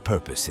determine their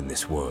purpose in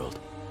this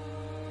world.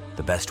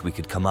 The best we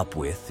could come up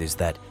with is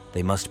that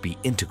they must be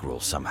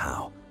integral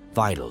somehow,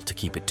 vital to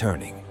keep it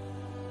turning.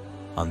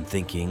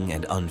 Unthinking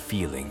and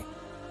unfeeling,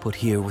 put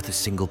here with a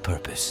single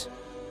purpose.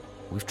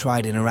 We've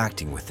tried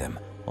interacting with them,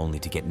 only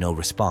to get no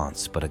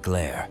response but a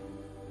glare.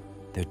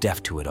 They're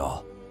deaf to it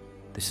all.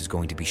 This is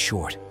going to be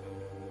short.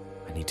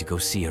 I need to go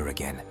see her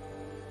again.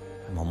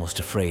 I'm almost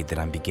afraid that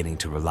I'm beginning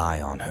to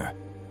rely on her.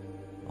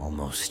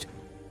 Almost.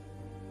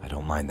 I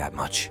don't mind that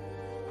much.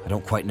 I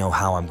don't quite know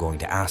how I'm going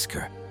to ask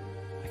her.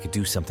 I could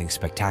do something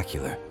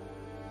spectacular.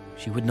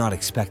 She would not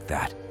expect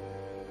that.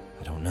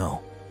 I don't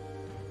know.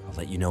 I'll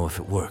let you know if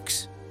it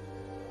works.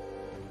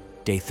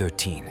 Day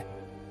 13.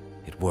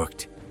 It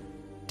worked.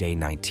 Day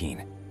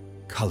 19.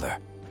 Color.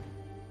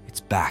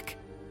 It's back.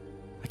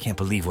 I can't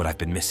believe what I've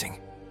been missing.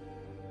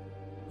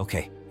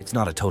 Okay, it's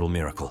not a total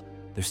miracle.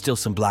 There's still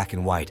some black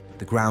and white,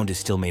 the ground is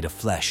still made of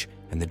flesh,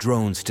 and the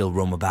drones still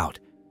roam about.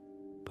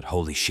 But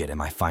holy shit,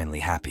 am I finally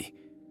happy.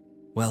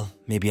 Well,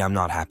 maybe I'm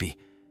not happy.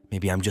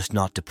 Maybe I'm just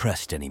not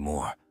depressed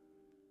anymore.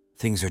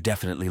 Things are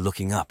definitely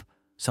looking up,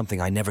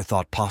 something I never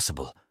thought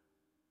possible.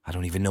 I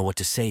don't even know what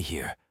to say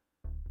here.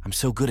 I'm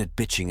so good at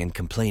bitching and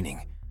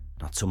complaining,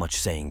 not so much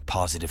saying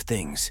positive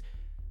things,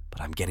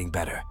 but I'm getting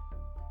better.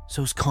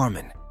 So's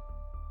Carmen.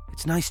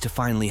 It's nice to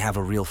finally have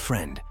a real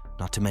friend,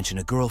 not to mention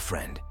a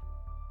girlfriend.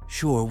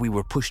 Sure, we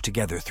were pushed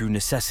together through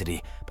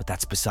necessity, but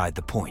that's beside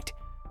the point.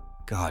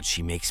 God,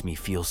 she makes me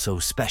feel so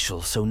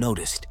special, so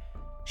noticed.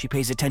 She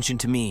pays attention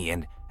to me,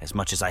 and as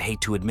much as I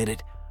hate to admit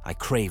it, I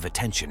crave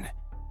attention.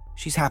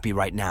 She's happy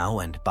right now,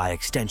 and by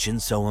extension,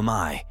 so am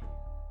I.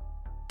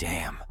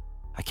 Damn,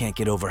 I can't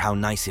get over how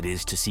nice it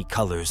is to see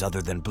colors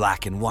other than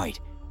black and white.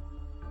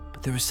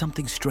 But there is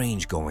something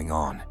strange going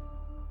on.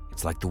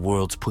 It's like the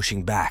world's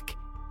pushing back.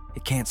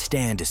 It can't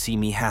stand to see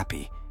me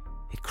happy.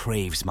 It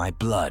craves my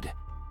blood.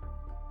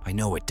 I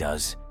know it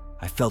does.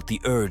 I felt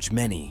the urge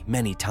many,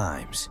 many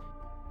times.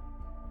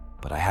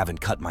 But I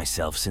haven't cut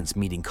myself since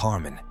meeting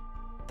Carmen.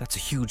 That's a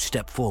huge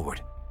step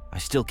forward. I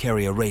still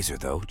carry a razor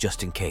though,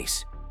 just in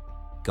case.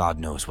 God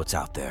knows what's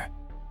out there.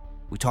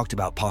 We talked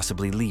about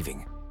possibly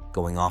leaving,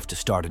 going off to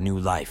start a new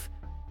life,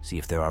 see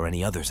if there are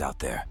any others out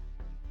there.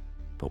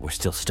 But we're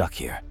still stuck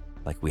here,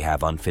 like we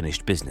have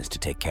unfinished business to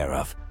take care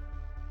of.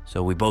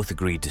 So we both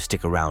agreed to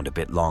stick around a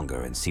bit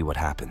longer and see what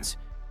happens.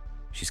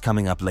 She's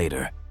coming up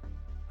later.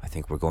 I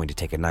think we're going to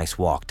take a nice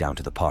walk down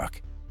to the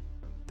park.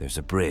 There's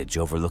a bridge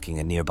overlooking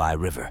a nearby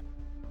river.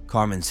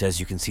 Carmen says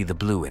you can see the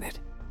blue in it.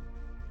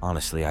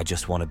 Honestly, I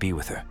just want to be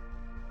with her.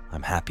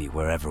 I'm happy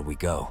wherever we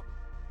go.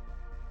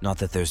 Not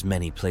that there's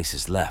many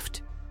places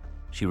left.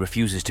 She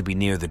refuses to be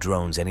near the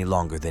drones any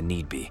longer than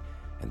need be,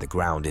 and the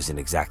ground isn't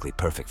exactly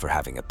perfect for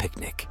having a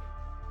picnic.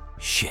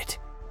 Shit,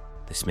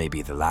 this may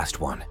be the last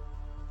one.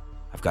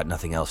 I've got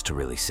nothing else to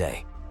really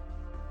say.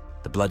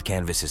 The blood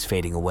canvas is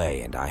fading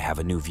away and I have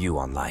a new view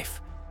on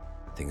life.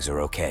 Things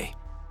are okay.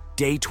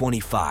 Day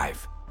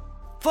 25.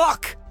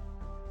 Fuck!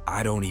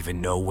 I don't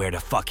even know where to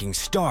fucking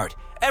start.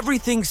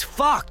 Everything's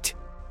fucked!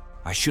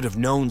 I should have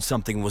known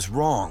something was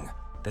wrong,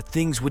 that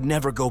things would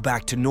never go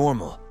back to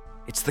normal.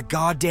 It's the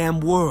goddamn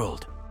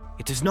world.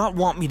 It does not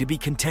want me to be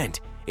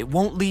content. It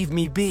won't leave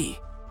me be.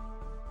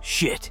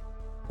 Shit,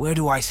 where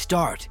do I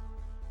start?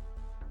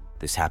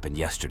 This happened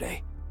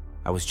yesterday.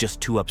 I was just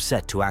too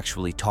upset to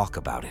actually talk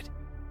about it.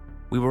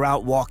 We were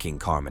out walking,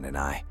 Carmen and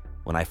I,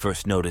 when I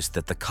first noticed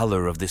that the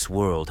color of this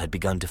world had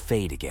begun to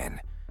fade again.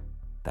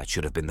 That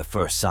should have been the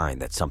first sign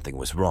that something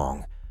was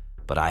wrong,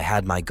 but I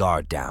had my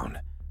guard down.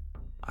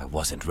 I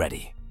wasn't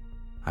ready.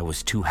 I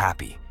was too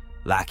happy,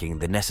 lacking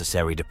the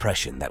necessary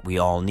depression that we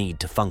all need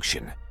to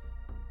function.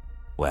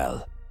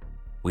 Well,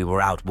 we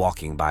were out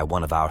walking by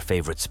one of our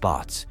favorite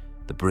spots,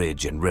 the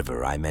bridge and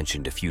river I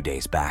mentioned a few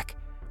days back,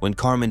 when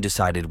Carmen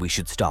decided we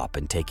should stop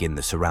and take in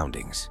the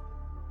surroundings.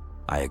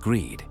 I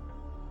agreed.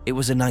 It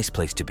was a nice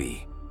place to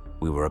be.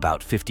 We were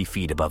about 50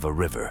 feet above a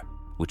river,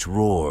 which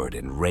roared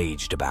and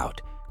raged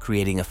about,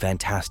 creating a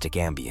fantastic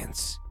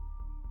ambience.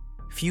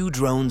 Few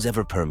drones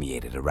ever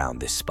permeated around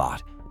this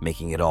spot,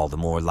 making it all the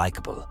more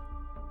likable.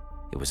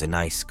 It was a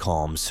nice,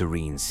 calm,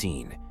 serene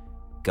scene.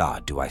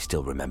 God, do I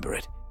still remember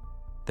it.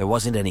 There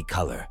wasn't any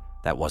color.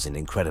 That wasn't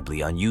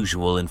incredibly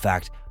unusual. In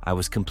fact, I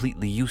was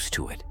completely used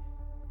to it.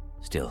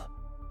 Still,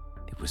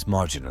 it was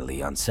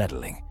marginally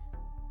unsettling.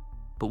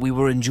 But we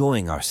were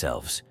enjoying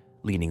ourselves,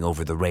 leaning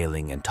over the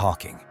railing and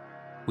talking.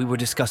 We were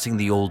discussing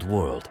the old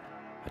world.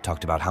 I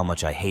talked about how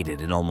much I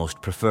hated and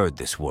almost preferred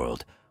this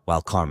world,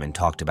 while Carmen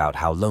talked about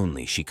how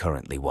lonely she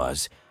currently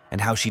was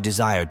and how she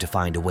desired to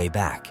find a way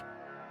back.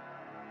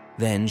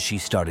 Then she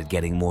started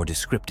getting more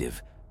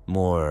descriptive,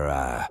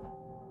 more,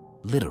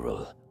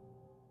 literal.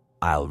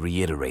 I'll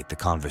reiterate the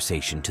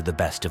conversation to the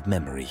best of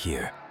memory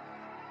here.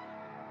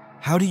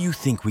 "How do you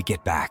think we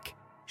get back?"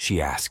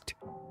 she asked.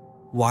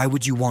 "Why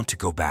would you want to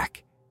go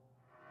back?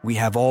 We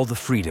have all the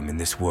freedom in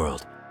this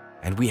world,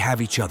 and we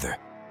have each other."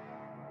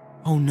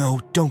 "Oh no,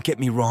 don't get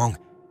me wrong.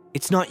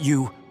 It's not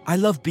you. I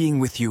love being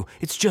with you.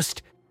 It's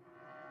just,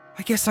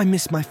 I guess I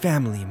miss my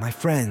family, my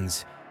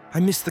friends. I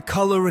miss the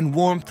color and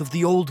warmth of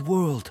the old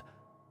world.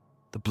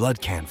 The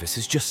blood canvas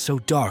is just so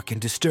dark and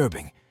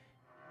disturbing.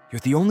 You're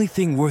the only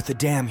thing worth a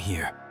damn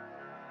here.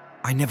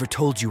 I never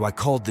told you I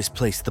called this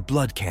place the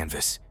blood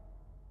canvas."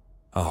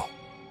 "Oh,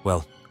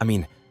 well,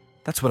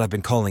 that's what I've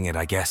been calling it,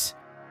 I guess.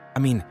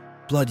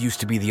 Blood used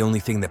to be the only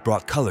thing that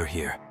brought color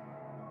here.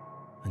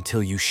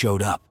 Until you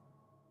showed up.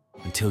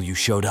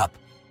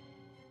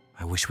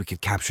 I wish we could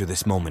capture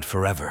this moment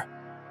forever."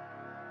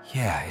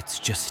 "Yeah, it's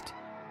just...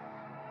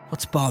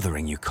 What's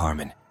bothering you,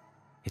 Carmen?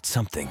 It's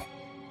something.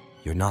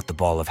 You're not the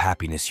ball of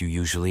happiness you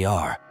usually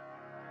are.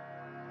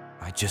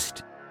 I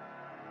just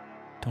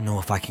don't know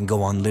if I can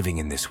go on living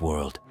in this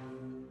world."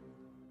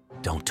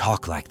 "Don't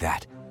talk like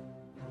that.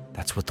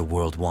 That's what the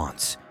world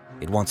wants.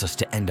 It wants us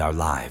to end our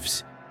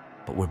lives.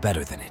 But we're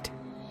better than it.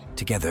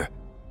 Together.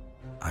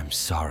 I'm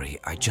sorry,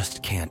 I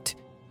just can't.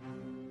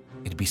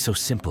 It'd be so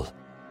simple.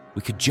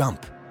 We could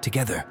jump,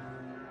 together."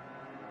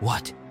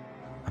 "What?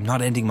 I'm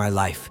not ending my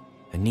life,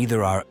 and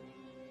neither are..."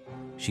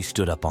 She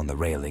stood up on the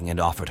railing and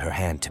offered her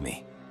hand to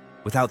me.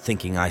 Without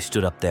thinking, I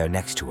stood up there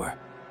next to her.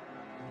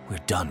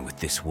 "We're done with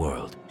this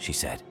world," she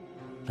said.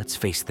 "Let's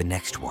face the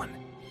next one,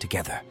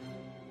 together."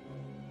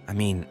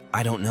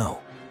 I don't know."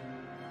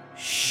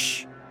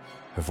 "Shh."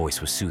 Her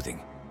voice was soothing.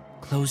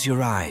 "Close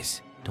your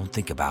eyes. Don't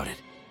think about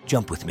it.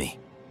 Jump with me."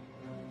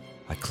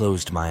 I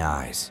closed my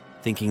eyes,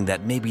 thinking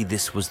that maybe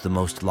this was the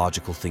most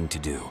logical thing to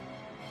do.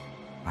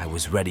 I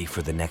was ready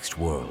for the next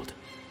world,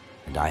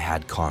 and I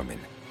had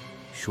Carmen.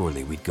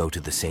 Surely we'd go to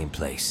the same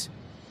place.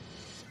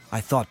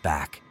 I thought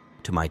back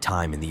to my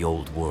time in the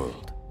old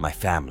world, my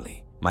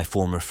family, my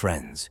former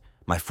friends,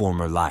 my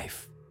former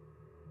life.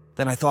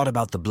 Then I thought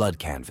about the blood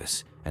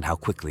canvas and how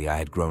quickly I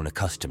had grown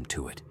accustomed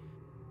to it.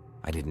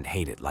 I didn't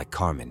hate it like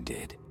Carmen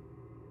did.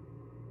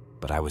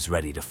 But I was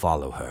ready to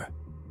follow her,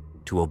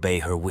 to obey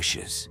her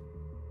wishes.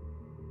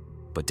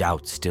 But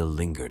doubt still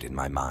lingered in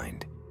my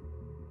mind.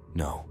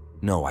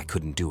 No, I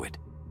couldn't do it.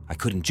 I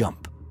couldn't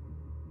jump.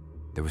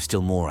 There was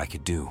still more I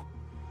could do.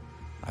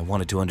 I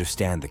wanted to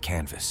understand the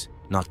canvas,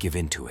 not give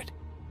in to it.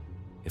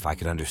 If I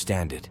could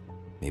understand it,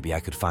 maybe I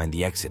could find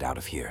the exit out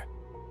of here.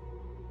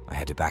 I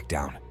had to back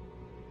down.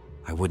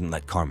 I wouldn't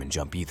let Carmen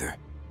jump either.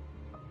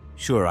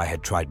 Sure, I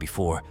had tried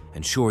before,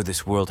 and sure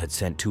this world had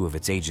sent 2 of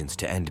its agents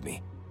to end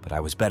me, but I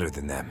was better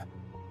than them.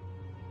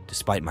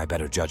 Despite my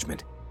better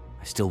judgment,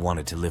 I still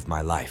wanted to live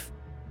my life.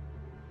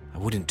 I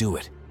wouldn't do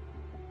it.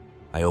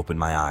 I opened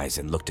my eyes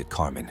and looked at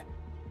Carmen,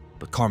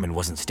 but Carmen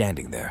wasn't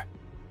standing there.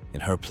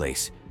 In her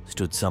place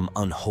stood some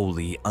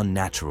unholy,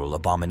 unnatural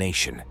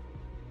abomination.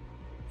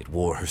 It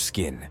wore her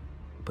skin,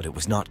 but it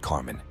was not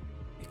Carmen.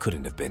 It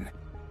couldn't have been.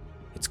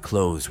 Its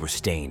clothes were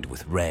stained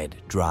with red,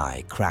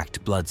 dry,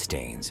 cracked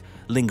bloodstains,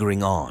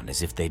 lingering on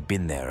as if they'd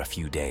been there a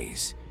few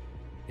days.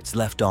 Its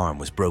left arm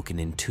was broken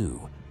in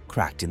 2,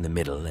 cracked in the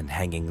middle and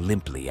hanging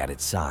limply at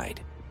its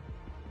side.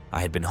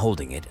 I had been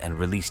holding it and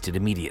released it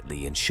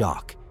immediately in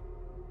shock.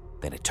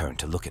 Then it turned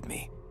to look at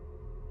me.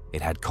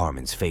 It had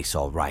Carmen's face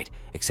all right,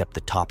 except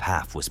the top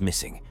half was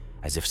missing,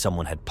 as if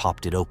someone had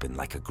popped it open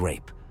like a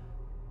grape.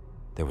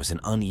 There was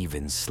an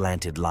uneven,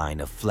 slanted line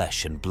of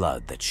flesh and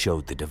blood that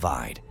showed the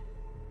divide.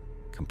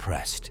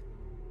 Compressed.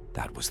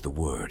 That was the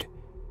word.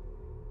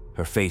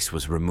 Her face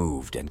was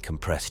removed and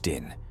compressed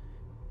in.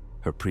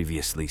 Her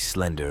previously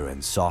slender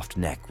and soft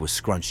neck was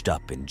scrunched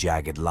up in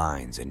jagged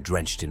lines and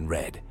drenched in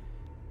red.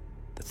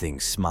 The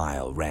thing's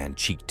smile ran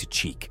cheek to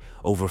cheek,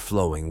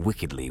 overflowing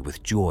wickedly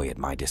with joy at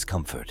my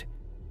discomfort.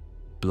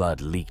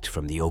 Blood leaked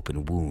from the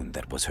open wound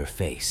that was her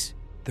face.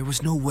 There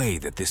was no way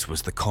that this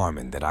was the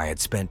Carmen that I had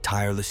spent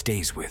tireless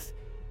days with,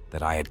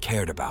 that I had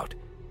cared about,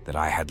 that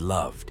I had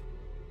loved.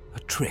 A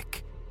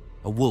trick,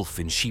 a wolf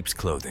in sheep's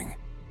clothing.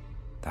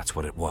 That's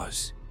what it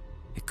was.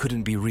 It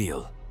couldn't be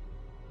real.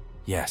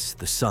 Yes,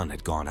 the sun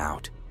had gone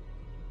out.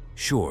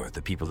 Sure,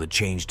 the people had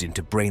changed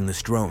into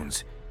brainless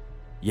drones.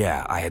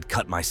 Yeah, I had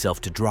cut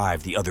myself to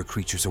drive the other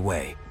creatures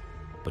away,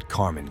 but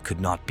Carmen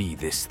could not be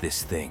this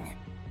thing.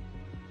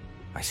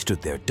 I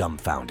stood there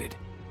dumbfounded.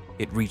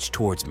 It reached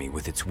towards me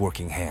with its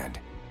working hand.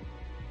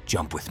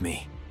 "Jump with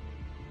me."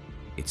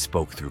 It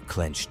spoke through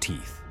clenched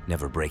teeth,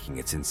 never breaking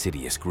its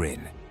insidious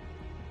grin.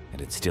 And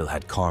it still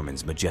had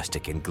Carmen's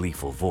majestic and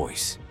gleeful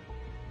voice.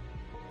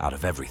 Out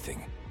of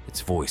everything,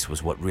 its voice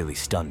was what really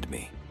stunned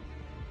me.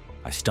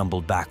 I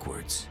stumbled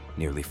backwards,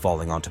 nearly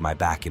falling onto my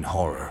back in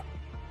horror.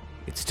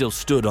 It still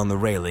stood on the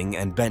railing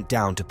and bent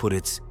down to put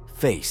its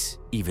face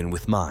even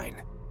with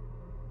mine.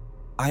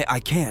 I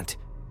can't.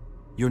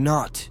 You're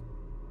not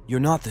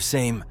the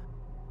same."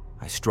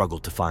 I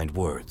struggled to find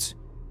words.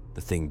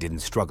 The thing didn't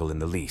struggle in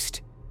the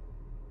least.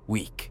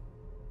 Weak,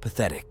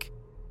 pathetic,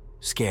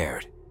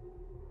 scared.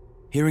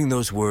 Hearing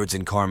those words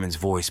in Carmen's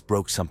voice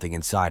broke something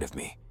inside of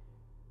me.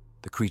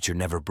 The creature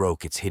never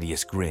broke its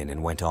hideous grin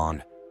and went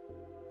on.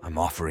 "I'm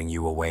offering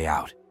you a way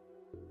out.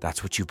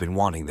 That's what you've been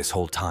wanting this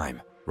whole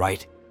time,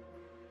 right?"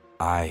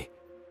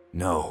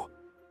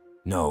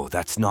 No,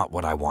 that's not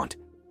what I want."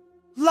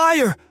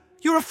 "Liar!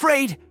 You're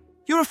afraid!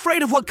 You're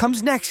afraid of what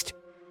comes next!"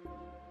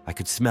 I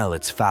could smell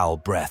its foul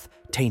breath,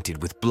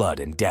 tainted with blood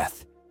and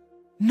death.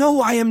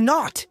 "No, I am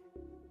not!"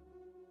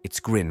 Its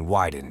grin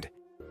widened.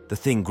 The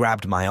thing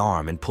grabbed my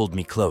arm and pulled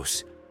me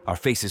close, our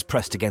faces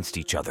pressed against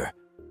each other.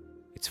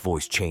 Its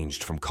voice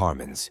changed from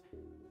Carmen's.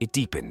 It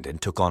deepened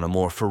and took on a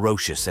more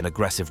ferocious and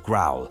aggressive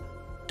growl,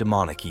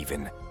 demonic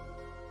even.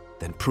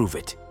 "Then prove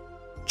it.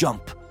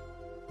 Jump.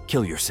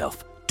 Kill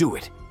yourself. Do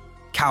it.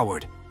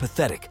 Coward,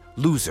 pathetic,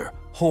 loser,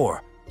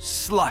 whore,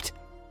 slut.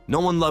 No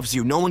one loves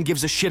you. No one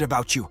gives a shit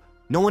about you.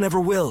 No one ever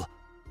will.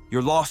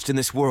 You're lost in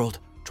this world,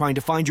 trying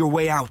to find your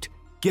way out.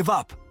 Give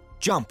up.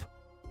 Jump.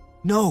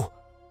 No,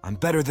 I'm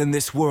better than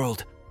this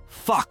world.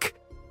 Fuck.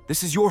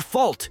 This is your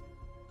fault.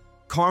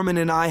 Carmen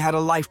and I had a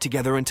life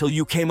together until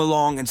you came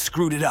along and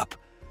screwed it up.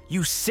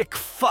 You sick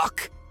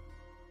fuck."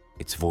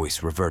 Its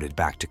voice reverted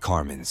back to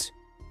Carmen's.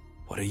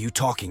 "What are you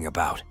talking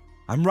about?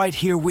 I'm right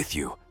here with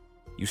you.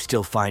 You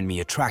still find me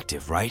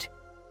attractive, right?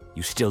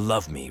 You still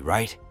love me,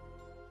 right?"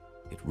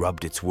 It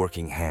rubbed its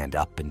working hand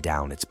up and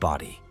down its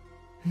body.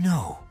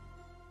 "No.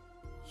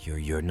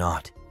 You're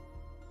not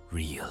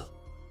real."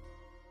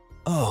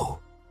 "Oh."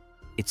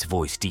 Its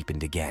voice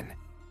deepened again.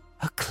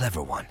 "A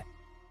clever one.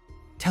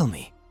 Tell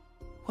me,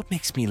 what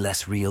makes me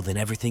less real than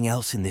everything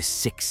else in this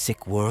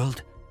sick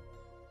world?"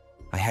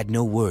 I had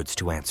no words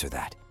to answer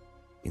that.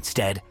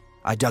 Instead,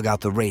 I dug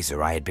out the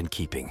razor I had been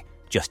keeping,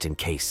 just in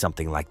case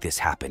something like this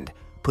happened,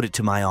 put it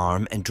to my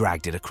arm and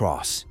dragged it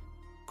across.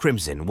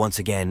 Crimson once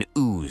again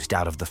oozed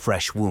out of the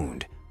fresh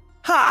wound.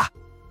 "Ha!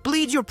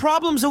 Bleed your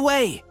problems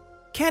away!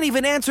 Can't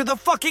even answer the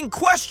fucking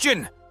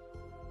question!"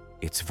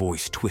 Its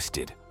voice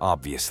twisted,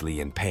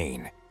 obviously in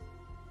pain.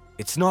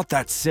 "It's not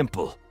that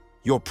simple.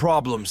 Your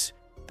problems,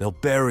 they'll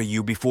bury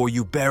you before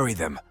you bury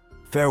them.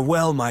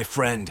 Farewell, my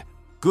friend.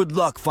 Good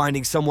luck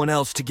finding someone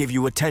else to give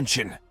you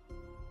attention."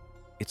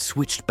 It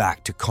switched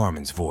back to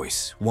Carmen's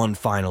voice, one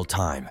final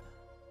time.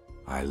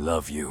 "I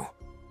love you."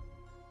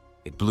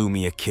 It blew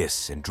me a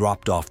kiss and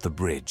dropped off the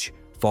bridge,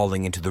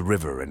 falling into the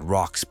river and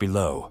rocks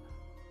below.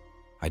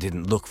 I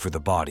didn't look for the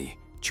body,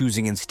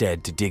 choosing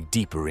instead to dig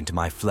deeper into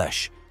my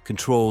flesh,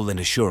 control and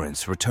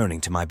assurance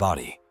returning to my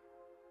body.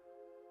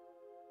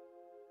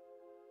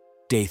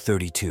 Day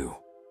 32.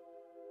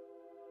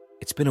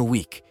 It's been a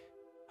week.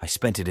 I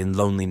spent it in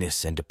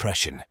loneliness and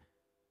depression.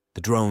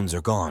 The drones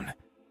are gone.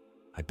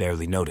 I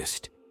barely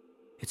noticed.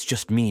 It's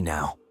just me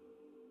now.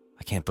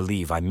 I can't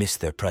believe I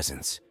missed their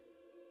presence.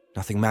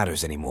 Nothing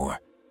matters anymore.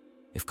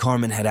 If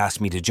Carmen had asked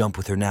me to jump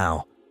with her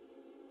now,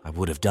 I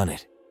would have done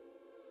it.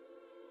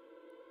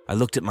 I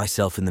looked at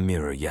myself in the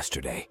mirror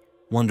yesterday,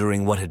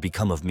 wondering what had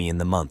become of me in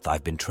the month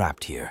I've been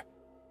trapped here.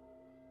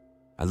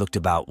 I looked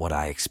about what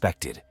I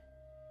expected.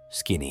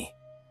 Skinny,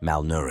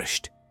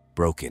 malnourished,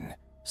 broken,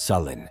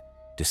 sullen,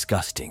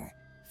 disgusting,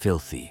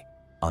 filthy,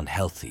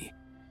 unhealthy,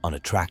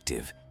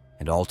 unattractive,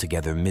 and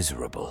altogether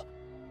miserable.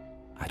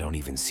 I don't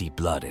even see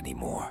blood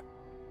anymore.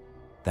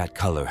 That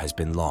color has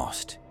been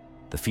lost.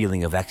 The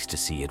feeling of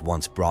ecstasy it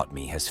once brought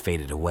me has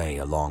faded away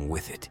along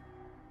with it.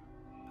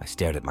 I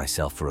stared at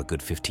myself for a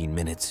good 15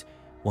 minutes,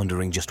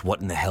 wondering just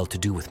what in the hell to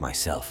do with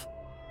myself.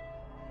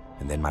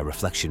 And then my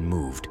reflection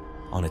moved,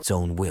 on its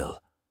own will.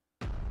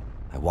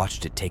 I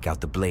watched it take out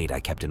the blade I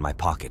kept in my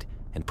pocket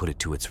and put it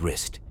to its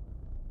wrist.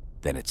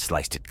 Then it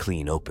sliced it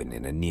clean open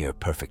in a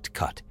near-perfect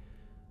cut.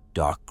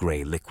 Dark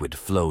gray liquid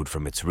flowed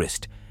from its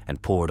wrist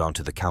and poured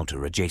onto the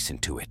counter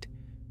adjacent to it.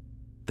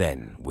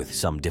 Then, with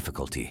some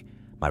difficulty,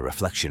 my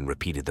reflection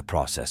repeated the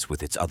process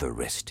with its other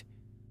wrist.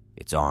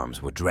 Its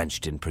arms were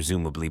drenched in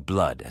presumably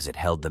blood as it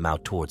held them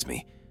out towards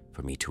me,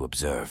 for me to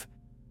observe.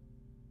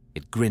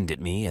 It grinned at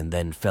me and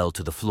then fell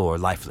to the floor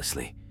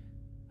lifelessly.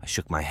 I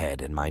shook my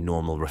head and my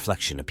normal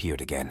reflection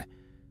appeared again.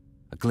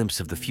 A glimpse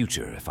of the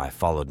future if I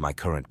followed my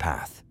current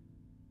path.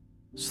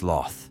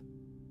 Sloth.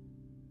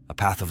 A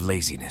path of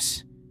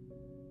laziness.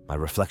 My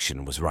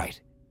reflection was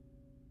right.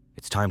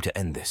 It's time to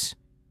end this.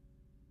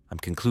 I'm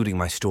concluding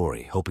my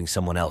story, hoping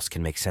someone else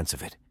can make sense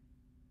of it.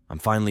 I'm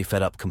finally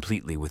fed up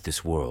completely with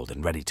this world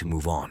and ready to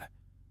move on.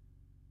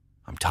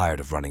 I'm tired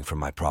of running from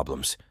my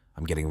problems.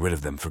 I'm getting rid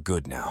of them for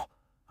good now.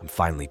 I'm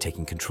finally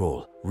taking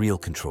control, real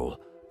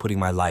control, putting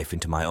my life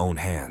into my own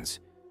hands,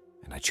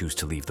 and I choose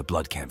to leave the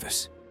blood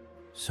canvas.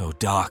 So,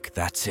 Doc,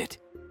 that's it.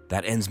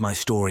 That ends my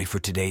story for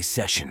today's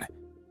session.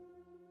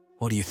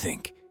 What do you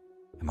think?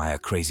 Am I a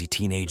crazy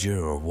teenager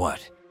or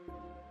what?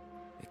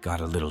 It got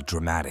a little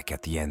dramatic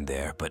at the end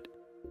there, but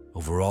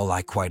overall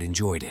I quite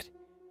enjoyed it.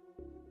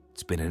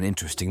 It's been an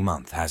interesting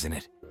month, hasn't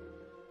it?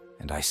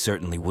 And I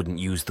certainly wouldn't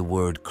use the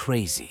word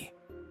crazy.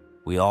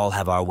 We all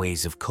have our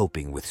ways of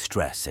coping with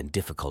stress and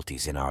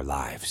difficulties in our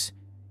lives.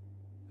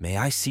 May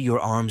I see your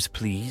arms,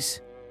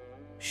 please?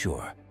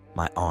 Sure,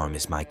 my arm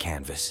is my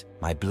canvas,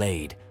 my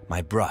blade,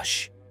 my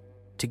brush.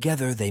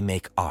 Together they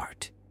make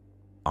art.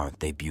 Aren't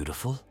they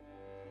beautiful?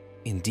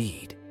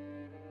 Indeed.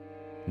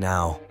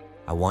 Now,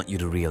 I want you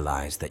to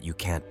realize that you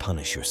can't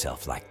punish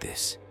yourself like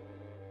this.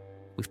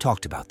 We've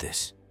talked about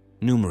this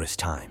numerous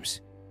times.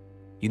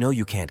 You know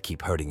you can't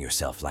keep hurting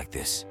yourself like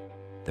this.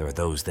 There are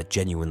those that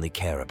genuinely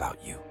care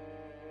about you.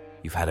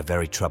 You've had a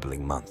very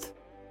troubling month.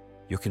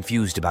 You're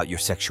confused about your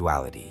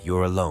sexuality,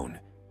 you're alone,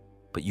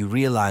 but you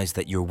realize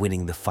that you're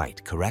winning the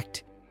fight,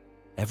 correct?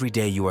 Every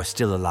day you are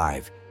still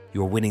alive,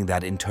 you're winning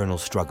that internal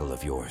struggle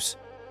of yours.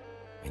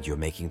 And you're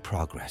making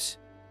progress.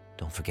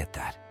 Don't forget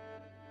that.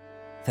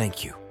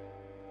 Thank you.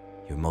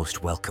 You're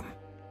most welcome.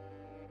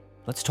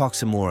 Let's talk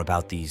some more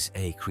about these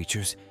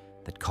creatures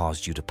that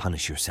caused you to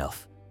punish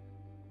yourself.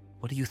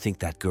 What do you think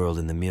that girl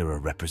in the mirror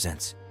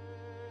represents?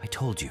 I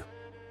told you,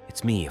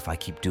 it's me if I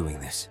keep doing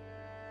this.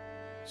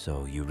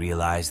 So you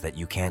realize that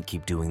you can't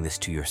keep doing this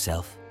to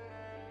yourself?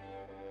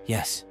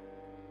 Yes,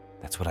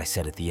 that's what I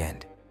said at the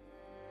end.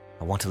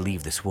 I want to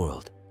leave this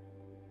world.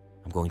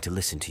 I'm going to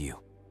listen to you.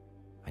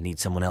 I need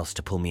someone else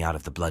to pull me out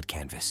of the blood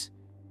canvas.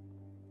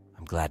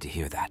 I'm glad to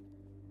hear that.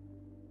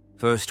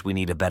 First, we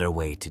need a better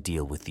way to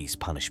deal with these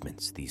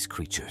punishments, these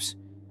creatures.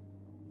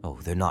 Oh,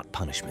 they're not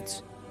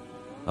punishments.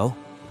 Oh?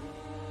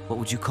 What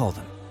would you call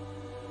them?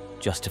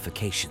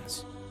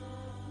 Justifications.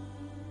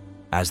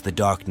 As the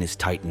darkness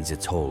tightens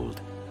its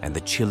hold and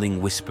the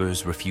chilling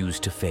whispers refuse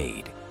to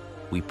fade,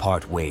 we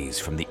part ways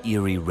from the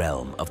eerie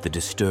realm of the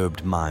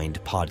Disturbed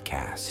Mind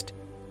podcast.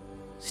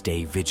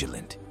 Stay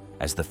vigilant,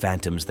 as the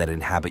phantoms that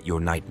inhabit your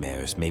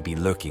nightmares may be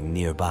lurking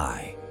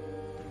nearby.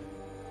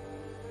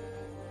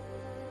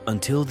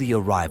 Until the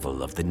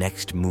arrival of the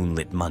next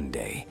moonlit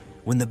Monday,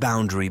 when the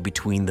boundary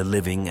between the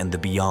living and the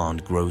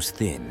beyond grows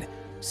thin,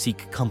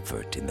 seek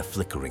comfort in the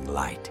flickering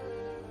light.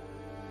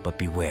 But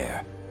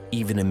beware,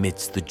 even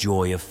amidst the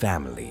joy of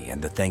family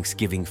and the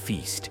Thanksgiving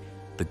feast,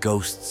 the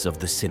ghosts of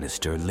the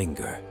sinister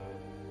linger.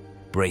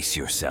 Brace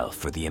yourself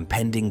for the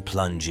impending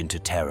plunge into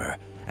terror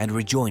and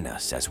rejoin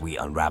us as we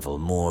unravel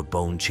more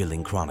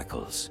bone-chilling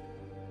chronicles.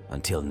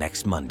 Until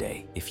next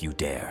Monday, if you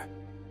dare.